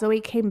 yeah,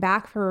 Zoe came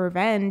back for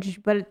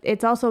revenge, but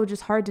it's also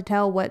just hard to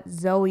tell why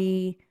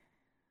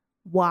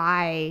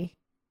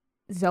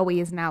Zoe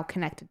is now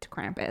connected to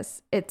Krampus.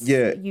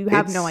 You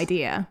have no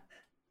idea.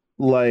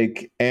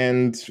 Like,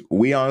 and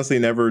we honestly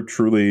never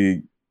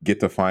truly get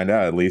to find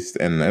out, at least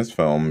in this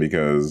film,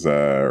 because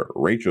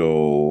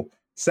Rachel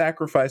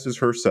sacrifices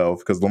herself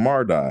because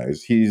Lamar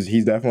dies.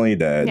 He's definitely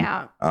dead.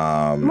 Yeah.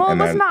 Well, it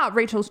was not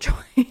Rachel's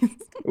choice.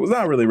 It was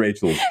not really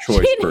Rachel's choice.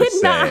 She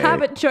did not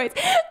have a choice.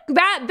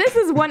 This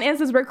is one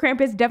instance where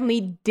Krampus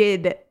definitely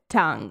did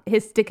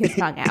stick his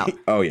tongue out.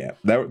 Oh yeah,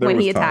 there when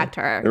was he tongue. Attacked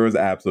her. There was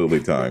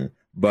absolutely tongue.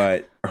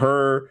 But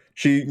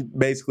she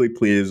basically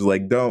pleads,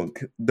 like, don't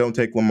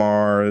take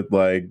Lamar,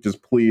 like,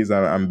 just please,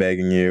 I'm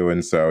begging you.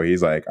 And so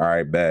he's like, all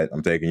right, bet,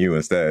 I'm taking you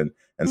instead.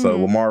 And so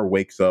Lamar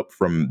wakes up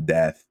from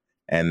death,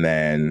 and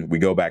then we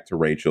go back to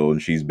Rachel,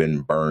 and she's been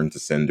burned to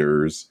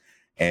cinders,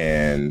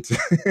 and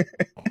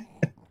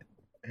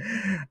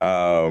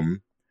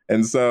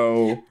and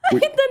so the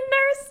way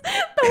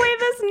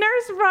this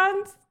nurse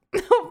runs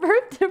over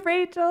to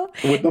Rachel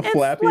with the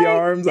flappy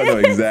arms. I know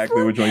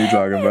exactly which one you're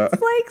talking about.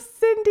 It's like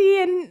Cindy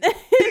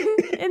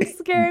in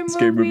Scary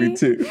Movie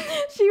 2.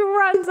 She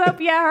runs up,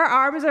 her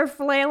arms are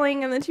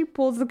flailing, and then she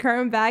pulls the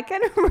curtain back,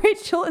 and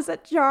Rachel is a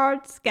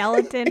charred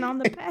skeleton on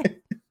the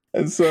bed.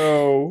 And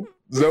so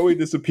Zoe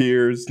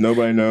disappears.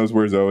 Nobody knows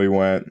where Zoe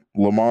went.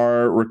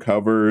 Lamar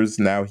recovers.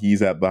 Now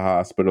he's at the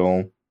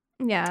hospital.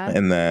 Yeah.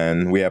 And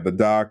then we have the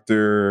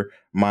doctor.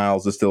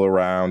 Miles is still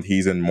around.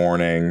 He's in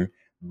mourning.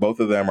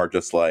 Both of them are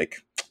just like,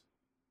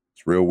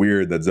 it's real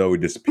weird that Zoe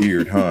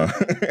disappeared, huh?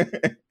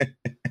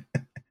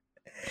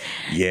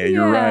 Yeah,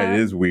 you're right. It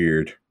is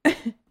weird.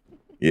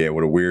 Yeah,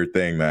 what a weird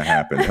thing that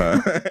happened,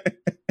 huh?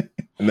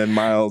 And then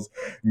Miles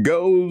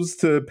goes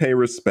to pay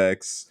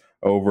respects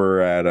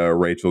over at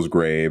Rachel's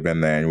grave.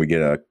 And then we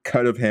get a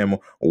cut of him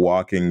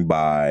walking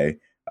by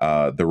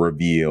the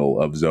reveal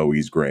of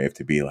Zoe's grave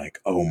to be like,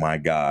 oh my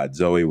God,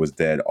 Zoe was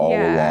dead all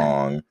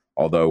along.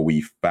 Although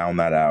we found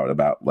that out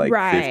about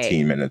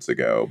 15 minutes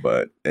ago,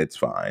 but it's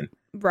fine.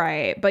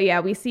 Right. But yeah,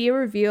 we see a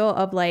reveal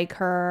of like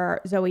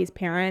Zoe's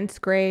parents'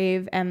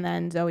 grave and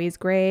then Zoe's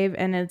grave.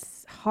 And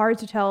it's hard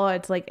to tell.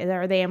 It's like,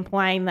 are they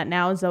implying that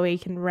now Zoe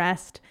can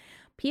rest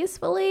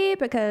peacefully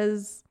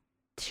because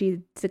she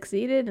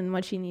succeeded in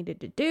what she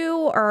needed to do?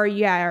 Or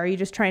are you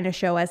just trying to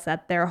show us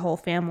that their whole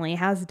family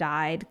has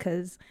died?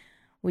 Because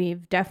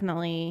we've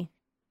definitely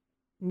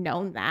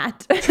known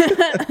that.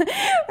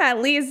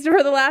 At least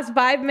for the last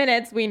 5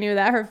 minutes, we knew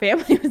that her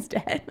family was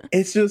dead.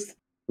 It's just,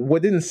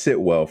 what didn't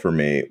sit well for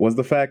me was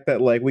the fact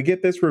that like we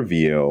get this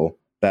reveal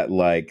that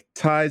like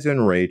ties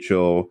in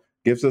Rachel,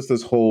 gives us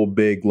this whole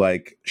big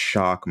like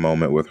shock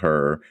moment with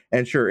her.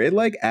 And sure, it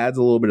like adds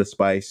a little bit of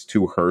spice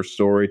to her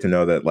story to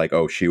know that like,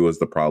 oh, she was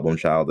the problem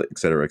child, et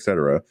cetera, et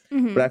cetera.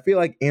 Mm-hmm. But I feel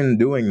like in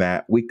doing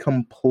that, we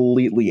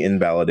completely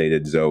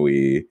invalidated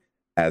Zoe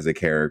as a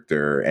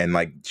character. And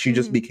like she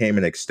just became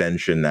an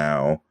extension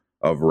now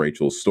of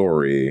Rachel's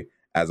story,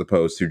 as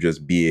opposed to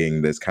just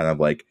being this kind of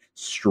like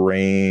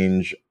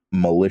strange,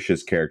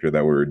 malicious character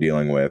that we were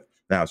dealing with.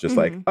 Now it's just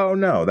like, oh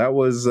no, that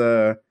was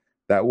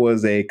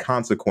a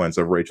consequence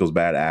of Rachel's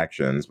bad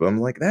actions. But I'm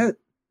like, that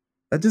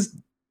just,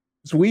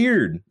 it's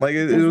weird. Like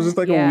it was just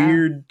like a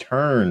weird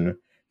turn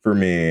for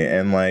me.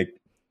 And like,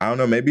 I don't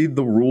know, maybe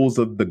the rules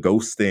of the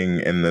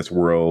ghosting in this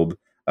world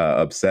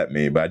upset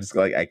me, but I just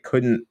like, I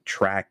couldn't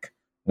track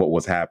what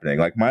was happening.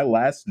 Like my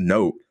last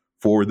note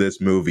for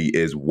this movie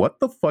is, what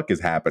the fuck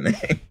is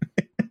happening?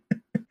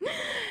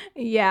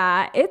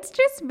 Yeah, it's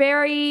just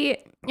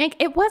very, like,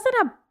 it wasn't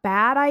a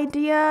bad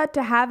idea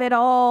to have it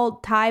all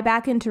tie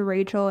back into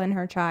Rachel and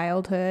her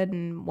childhood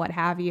and what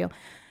have you.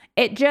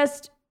 It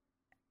just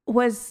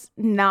was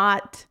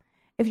not,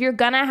 if you're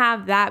gonna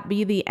have that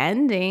be the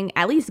ending,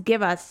 at least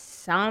give us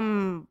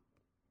some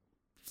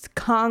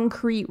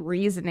concrete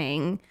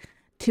reasoning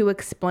to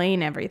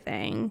explain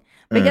everything.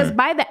 Because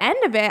by the end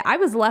of it, I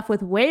was left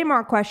with way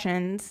more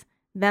questions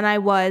than I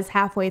was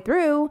halfway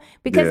through.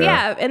 Because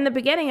in the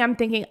beginning, I'm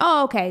thinking,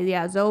 oh, okay,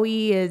 yeah,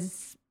 Zoe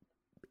is,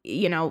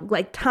 you know,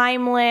 like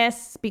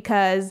timeless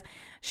because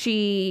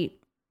she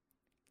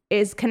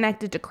is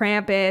connected to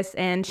Krampus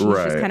and she's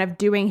just kind of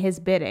doing his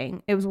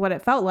bidding. It was what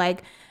it felt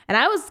like. And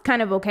I was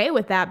kind of okay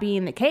with that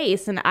being the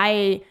case. And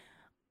I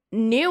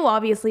knew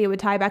obviously it would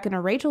tie back into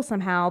Rachel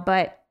somehow,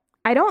 but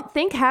I don't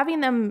think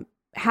having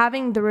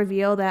the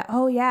reveal that,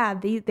 oh yeah,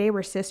 they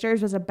were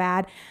sisters was a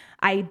bad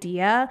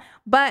idea.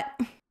 But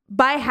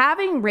by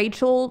having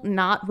Rachel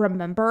not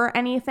remember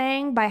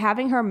anything, by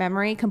having her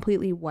memory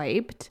completely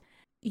wiped,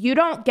 you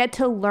don't get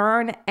to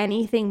learn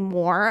anything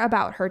more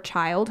about her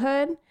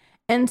childhood.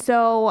 And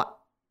so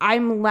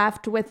I'm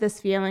left with this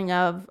feeling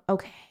of,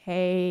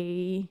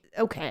 okay,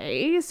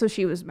 so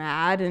she was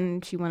mad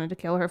and she wanted to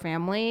kill her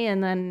family.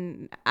 And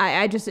then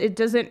I just, it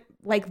doesn't,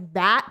 like,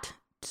 that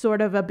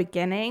sort of a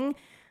beginning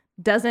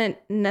doesn't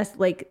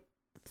necessarily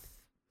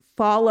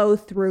follow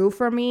through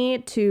for me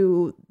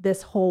to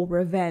this whole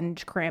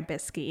revenge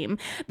Krampus scheme.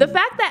 I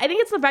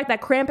think it's the fact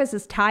that Krampus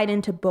is tied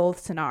into both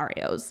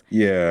scenarios.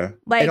 Yeah.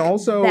 Like, and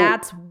also,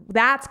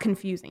 that's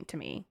confusing to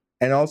me.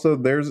 And also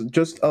there's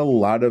just a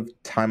lot of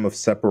time of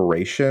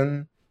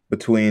separation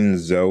between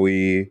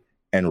Zoe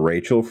and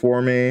Rachel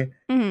for me.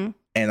 Mm-hmm.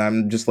 And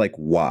I'm just like,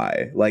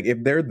 why? Like,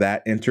 if they're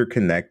that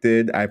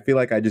interconnected, I feel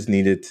like I just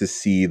needed to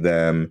see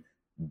them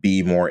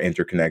be more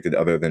interconnected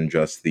other than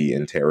just the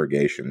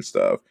interrogation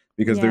stuff.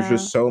 Because there's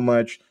just so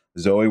much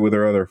Zoe with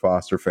her other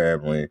foster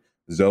family,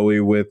 Zoe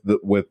with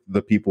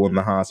the people in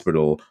the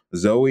hospital.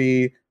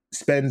 Zoe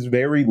spends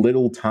very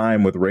little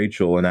time with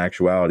Rachel in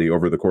actuality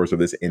over the course of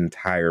this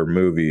entire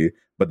movie,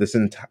 but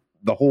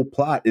the whole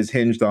plot is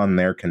hinged on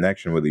their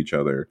connection with each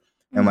other.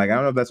 And like, I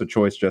don't know if that's a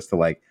choice just to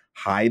like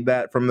hide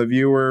that from the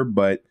viewer,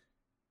 but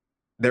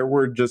there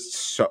were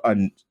just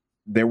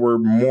there were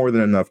more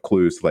than enough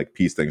clues to like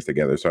piece things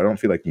together. So I don't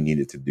feel like you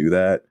needed to do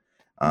that.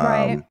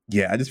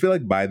 Yeah, I just feel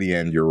like by the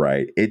end, you're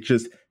right. It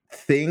just,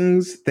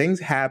 things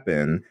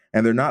happen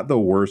and they're not the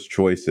worst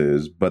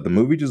choices, but the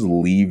movie just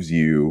leaves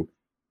you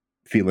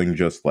feeling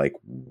just like,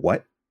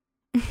 what?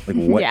 Like,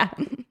 what? Yeah.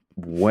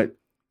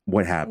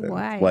 What happened?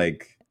 Why?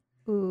 Like,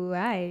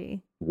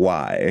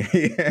 why?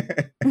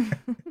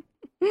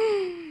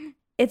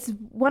 It's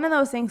one of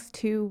those things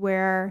too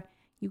where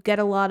you get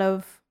a lot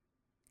of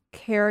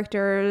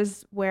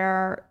characters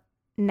where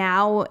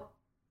now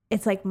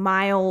it's like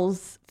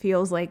Miles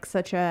feels like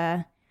such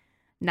a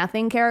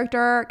nothing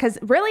character, because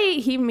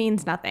really he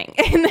means nothing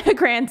in the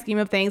grand scheme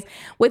of things.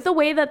 With the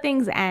way that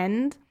things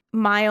end,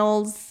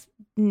 Miles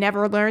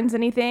never learns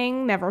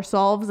anything, never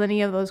solves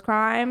any of those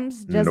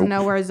crimes, doesn't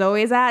know where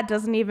Zoe's at,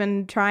 doesn't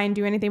even try and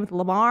do anything with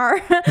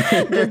Lamar.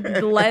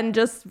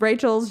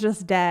 Rachel's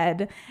just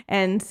dead.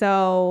 And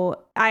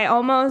so I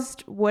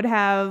almost would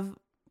have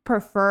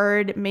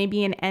preferred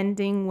maybe an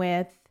ending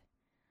with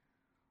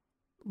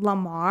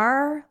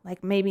Lamar,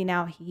 like maybe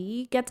now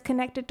he gets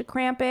connected to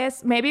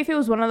Krampus. Maybe if it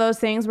was one of those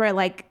things where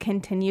like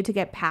continue to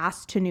get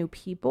passed to new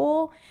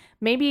people,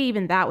 maybe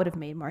even that would have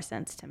made more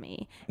sense to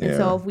me. And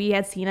so if we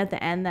had seen at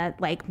the end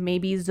that like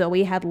maybe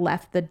Zoe had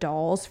left the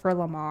dolls for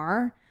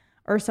Lamar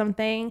or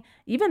something,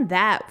 even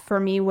that for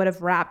me would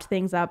have wrapped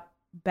things up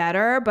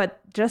better, but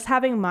just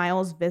having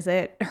Miles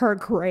visit her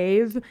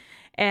grave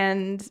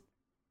and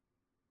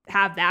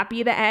have that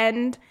be the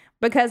end,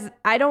 because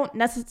I don't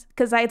necessarily,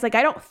 because it's like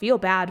I don't feel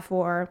bad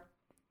for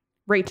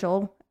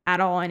Rachel at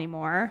all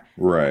anymore.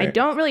 Right. I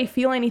don't really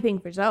feel anything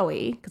for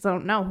Zoe because I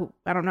don't know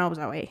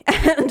Zoe.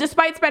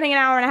 Despite spending an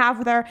hour and a half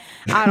with her,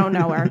 I don't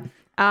know her.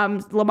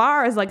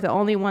 Lamar is like the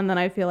only one that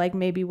I feel like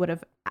maybe would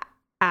have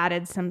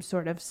added some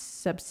sort of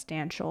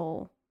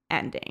substantial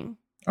ending.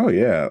 Oh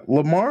yeah,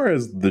 Lamar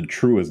is the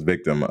truest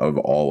victim of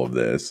all of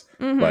this.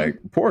 Like,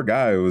 poor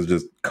guy was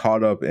just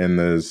caught up in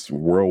this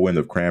whirlwind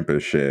of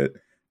Krampus shit.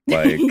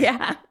 Like,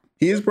 yeah.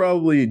 He's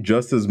probably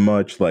just as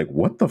much like,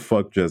 what the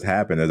fuck just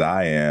happened as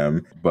I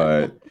am.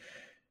 But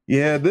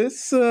yeah,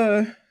 this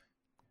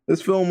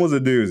film was a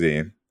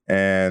doozy.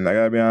 And I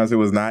gotta be honest, it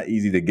was not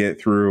easy to get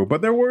through.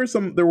 But there were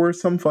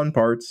some fun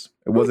parts.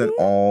 It wasn't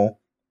all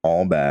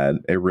bad.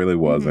 It really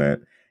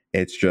wasn't.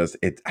 It's just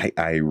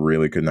I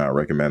really could not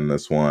recommend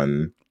this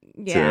one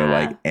to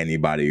like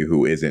anybody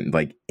who isn't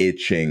like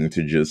itching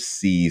to just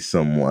see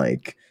some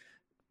like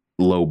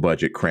low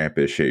budget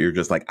Krampus shit. You're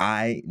just like,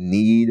 I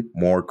need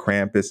more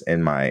Krampus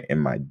in my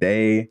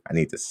day. I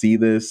need to see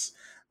this.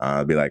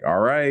 Be like,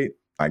 all right,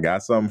 I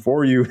got something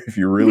for you if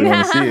you really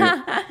want to see it.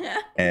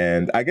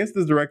 And I guess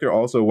this director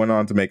also went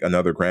on to make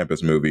another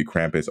Krampus movie,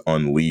 Krampus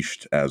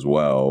Unleashed, as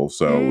well.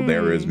 So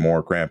there is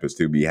more Krampus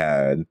to be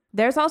had.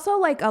 There's also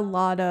like a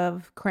lot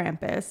of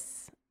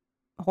Krampus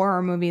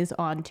horror movies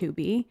on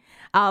Tubi.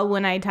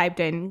 When I typed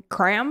in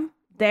Cram,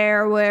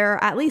 there were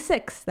at least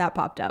 6 that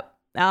popped up.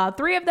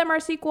 3 of them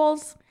are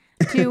sequels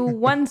to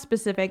one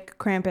specific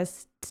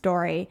Krampus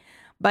story.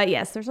 But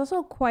yes, there's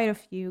also quite a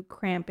few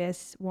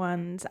Krampus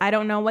ones. I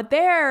don't know what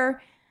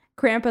their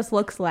Krampus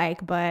looks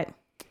like, but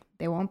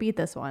they won't beat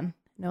this one.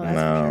 No,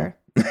 that's for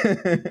sure.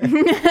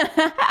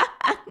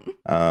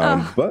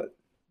 But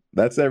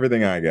that's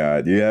everything I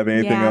got. Do you have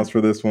anything else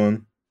for this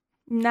one?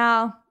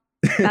 No.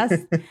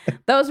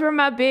 Those were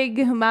my big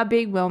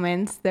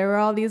moments. There were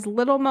all these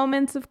little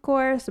moments, of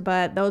course,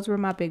 but those were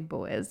my big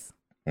boys.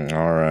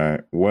 All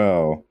right.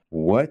 Well,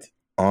 what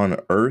on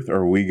earth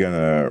are we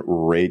gonna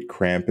rate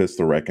Krampus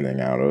the Reckoning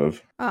out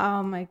of?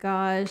 Oh my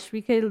gosh.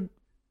 We could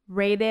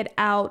rate it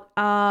out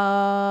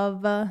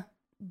of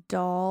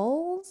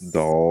dolls.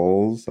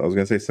 Dolls. I was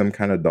gonna say some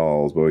kind of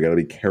dolls, but we gotta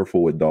be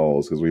careful with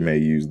dolls because we may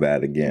use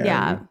that again.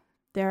 Yeah,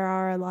 there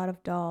are a lot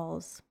of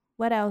dolls.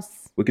 What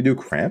else? We could do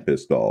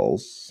Krampus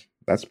dolls.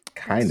 That's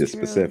kind of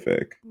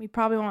specific. We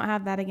probably won't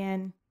have that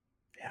again.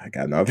 Yeah, I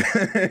got nothing.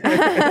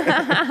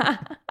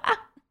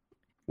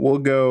 We'll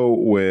go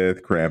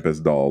with Krampus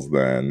dolls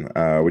then.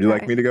 Would you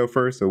like me to go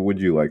first, or would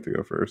you like to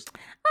go first?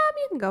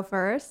 You can go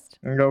first.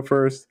 And go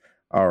first.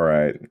 All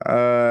right.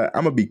 I'm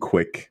gonna be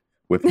quick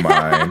with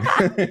mine.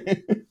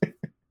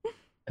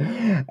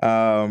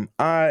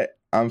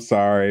 I'm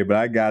sorry, but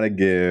I gotta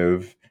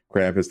give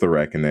Krampus the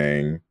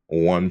Reckoning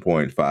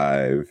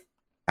 1.5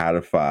 out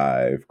of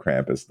 5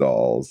 Krampus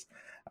dolls.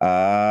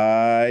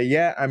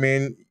 Yeah, I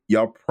mean,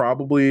 y'all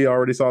probably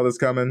already saw this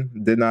coming.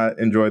 Did not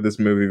enjoy this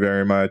movie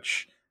very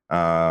much.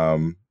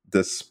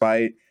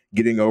 Despite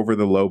getting over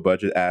the low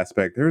budget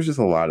aspect, there's just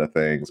a lot of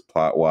things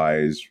plot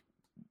wise,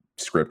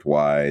 script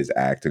wise,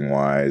 acting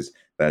wise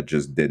that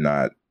just did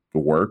not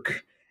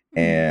work.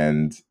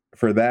 And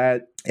for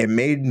that, it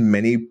made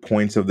many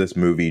points of this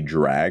movie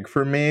drag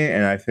for me.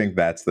 And I think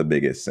that's the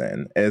biggest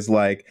sin. Is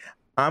like,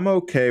 I'm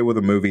okay with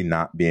a movie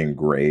not being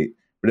great,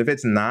 but if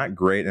it's not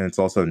great and it's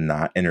also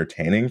not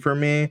entertaining for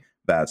me,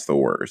 that's the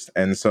worst.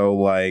 And so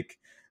like,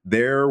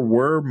 there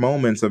were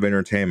moments of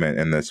entertainment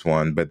in this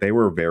one, but they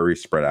were very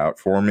spread out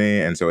for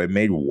me. And so it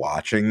made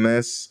watching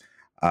this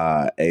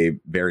a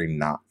very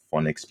not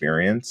fun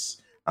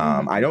experience.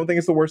 I don't think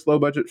it's the worst low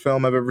budget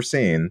film I've ever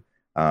seen,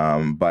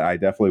 but I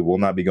definitely will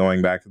not be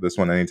going back to this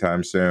one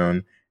anytime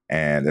soon.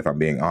 And if I'm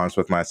being honest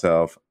with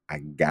myself, I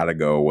gotta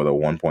go with a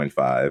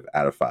 1.5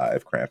 out of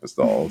 5 Krampus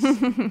dolls.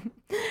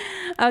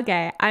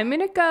 Okay, I'm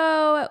gonna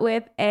go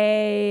with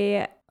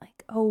a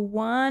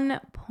 1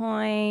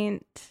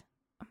 point.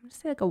 I'm gonna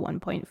say like a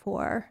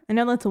 1.4. I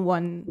know that's a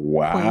 1.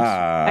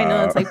 Wow. I know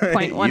that's like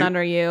 0.1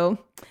 under you,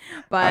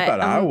 but I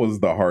thought I was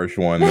the harsh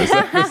one this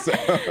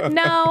episode.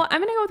 No,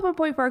 I'm gonna go with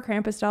 1.4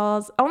 Krampus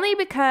dolls only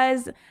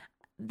because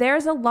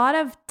there's a lot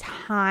of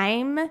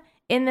time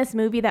in this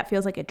movie that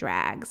feels like it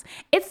drags.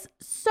 It's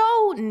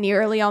so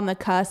nearly on the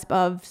cusp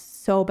of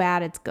so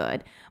bad it's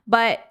good,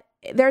 but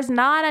there's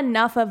not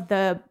enough of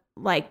the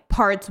like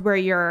parts where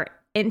you're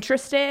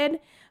interested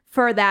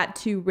for that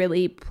to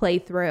really play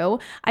through.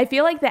 I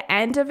feel like the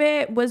end of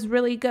it was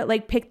really good,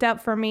 like picked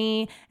up for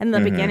me, and the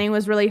beginning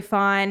was really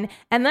fun.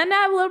 And then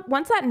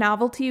once that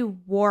novelty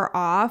wore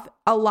off,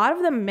 a lot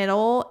of the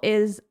middle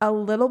is a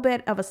little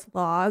bit of a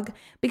slog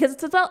because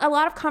it's a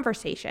lot of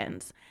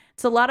conversations.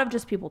 It's a lot of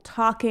just people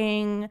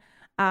talking,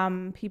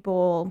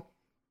 people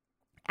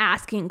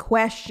asking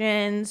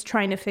questions,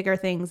 trying to figure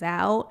things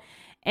out.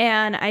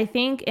 And I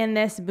think in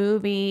a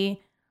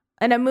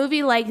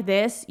movie like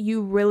this,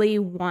 you really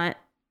want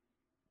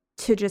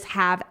to just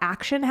have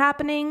action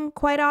happening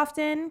quite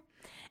often.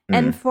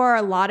 And for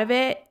a lot of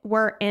it,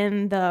 we're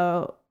in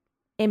the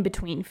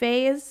in-between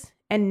phase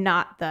and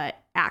not the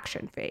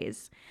action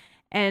phase.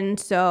 And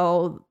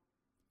so,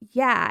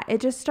 yeah,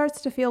 it just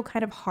starts to feel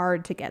kind of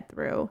hard to get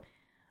through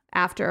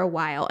after a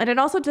while. And it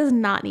also does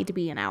not need to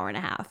be an hour and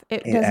a half.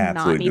 It does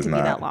not need to be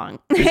that long.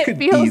 This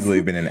could easily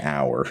have been an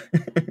hour.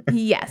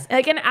 Yes,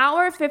 like an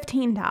hour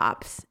 15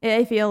 tops,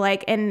 I feel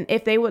like. And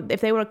if they would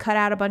have cut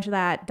out a bunch of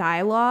that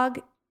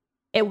dialogue,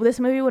 this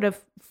movie would have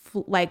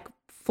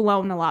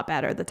flown a lot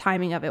better. The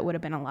timing of it would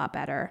have been a lot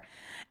better.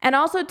 And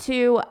also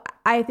too,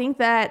 I think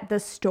that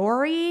the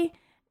story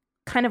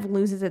kind of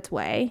loses its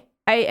way.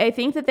 I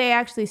think that they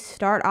actually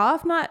start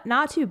off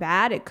not too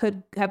bad. It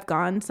could have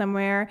gone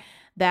somewhere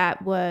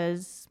that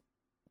was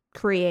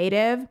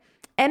creative.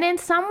 And in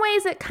some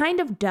ways it kind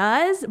of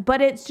does,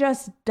 but it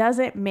just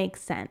doesn't make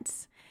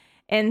sense.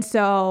 And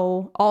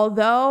so,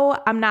 although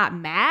I'm not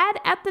mad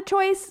at the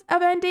choice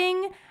of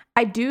ending,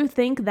 I do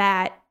think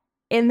that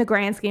in the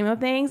grand scheme of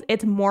things,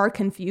 it's more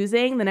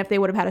confusing than if they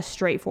would have had a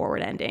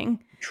straightforward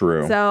ending.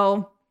 True.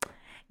 So,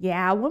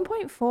 yeah,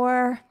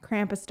 1.4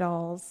 Krampus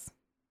dolls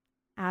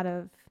out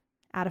of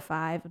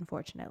 5,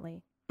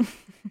 unfortunately.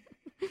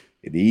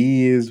 It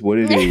is what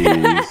it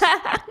is.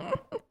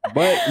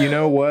 But you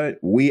know what?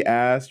 We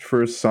asked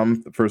for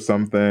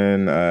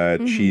something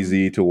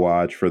cheesy to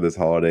watch for this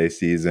holiday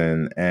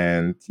season,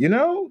 and you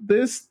know,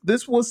 this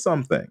was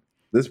something.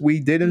 We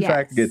did in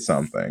fact get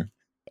something.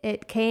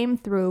 It came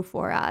through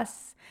for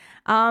us.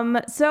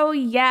 So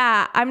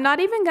yeah, I'm not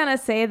even gonna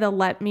say the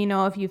let me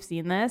know if you've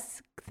seen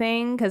this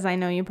thing, because I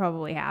know you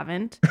probably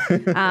haven't.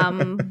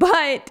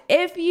 But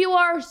if you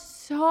are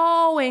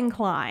so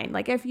inclined,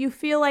 like if you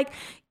feel like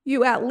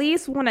you at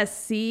least want to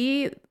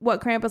see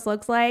what Krampus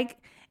looks like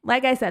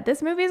I said,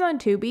 this movie is on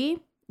Tubi.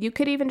 You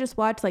could even just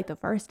watch like the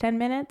first 10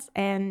 minutes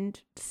and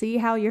see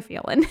how you're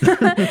feeling.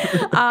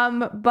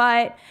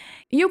 But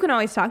you can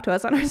always talk to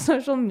us on our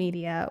social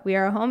media. We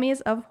are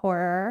Homies of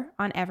Horror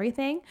on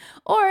everything.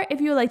 Or if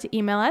you would like to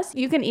email us,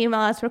 you can email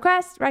us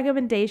requests,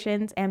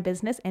 recommendations, and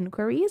business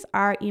inquiries.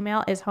 Our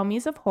email is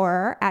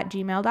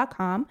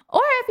homiesofhorror@gmail.com.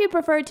 Or if you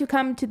prefer to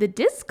come to the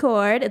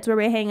Discord, it's where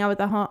we hang out with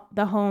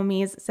the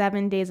homies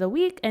 7 days a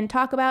week and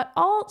talk about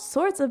all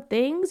sorts of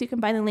things. You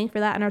can find the link for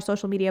that in our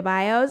social media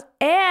bios.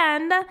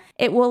 And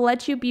it will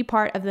let you be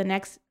part of the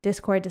next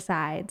Discord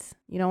Decides.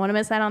 You don't want to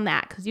miss out on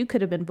that, because you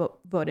could have been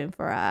voting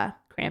for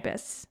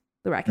Krampus,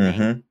 The Reckoning.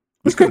 Mm-hmm.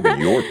 This could have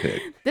been your pick.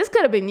 This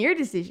could have been your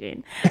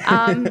decision.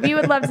 We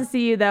would love to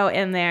see you, though,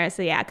 in there.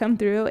 So, yeah, come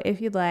through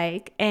if you'd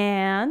like.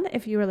 And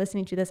if you were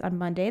listening to this on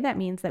Monday, that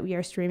means that we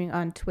are streaming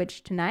on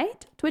Twitch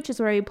tonight. Twitch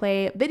is where we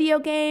play video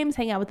games,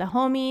 hang out with the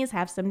homies,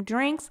 have some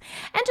drinks,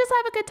 and just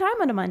have a good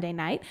time on a Monday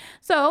night.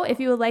 So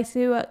if you would like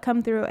to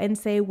come through and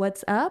say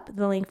what's up,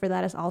 the link for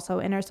that is also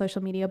in our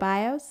social media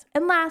bios.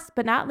 And last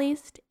but not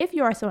least, if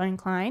you are so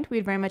inclined,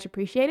 we'd very much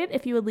appreciate it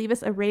if you would leave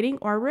us a rating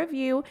or a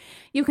review.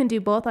 You can do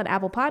both on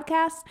Apple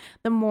Podcasts.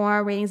 The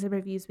more ratings and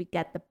reviews we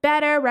get, the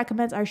better.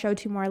 Recommends our show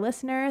to more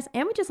listeners,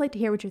 and we'd just like to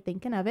hear what you're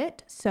thinking of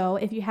it. So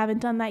if you haven't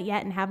done that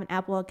yet and have an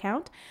Apple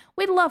account,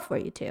 we'd love for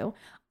you to.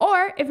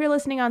 Or if you're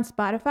listening on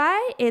Spotify,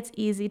 it's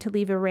easy to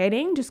leave a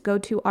rating. Just go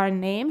to our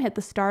name, hit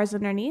the stars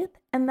underneath,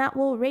 and that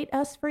will rate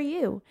us for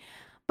you.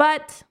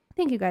 But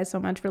thank you guys so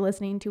much for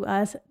listening to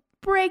us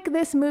break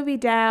this movie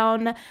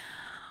down.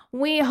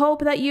 We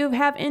hope that you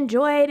have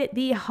enjoyed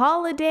the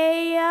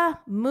holiday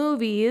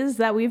movies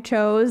that we've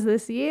chose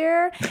this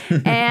year.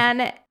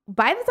 And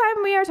by the time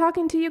we are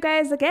talking to you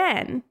guys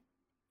again,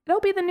 it'll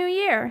be the new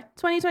year,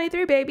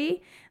 2023,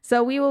 baby.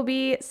 So we will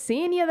be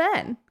seeing you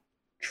then.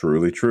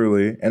 Truly,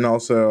 truly. And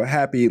also,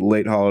 happy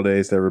late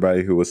holidays to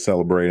everybody who was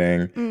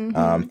celebrating.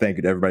 Mm-hmm. Thank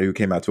you to everybody who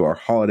came out to our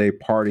holiday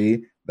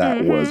party.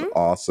 That was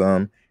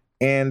awesome.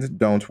 And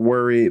don't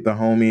worry, the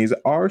homies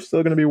are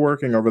still going to be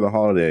working over the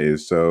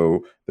holidays.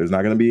 So there's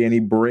not going to be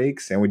any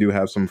breaks. And we do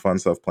have some fun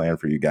stuff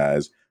planned for you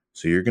guys.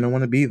 So you're going to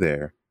want to be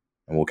there.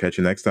 And we'll catch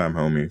you next time,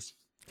 homies.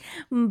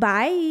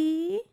 Bye.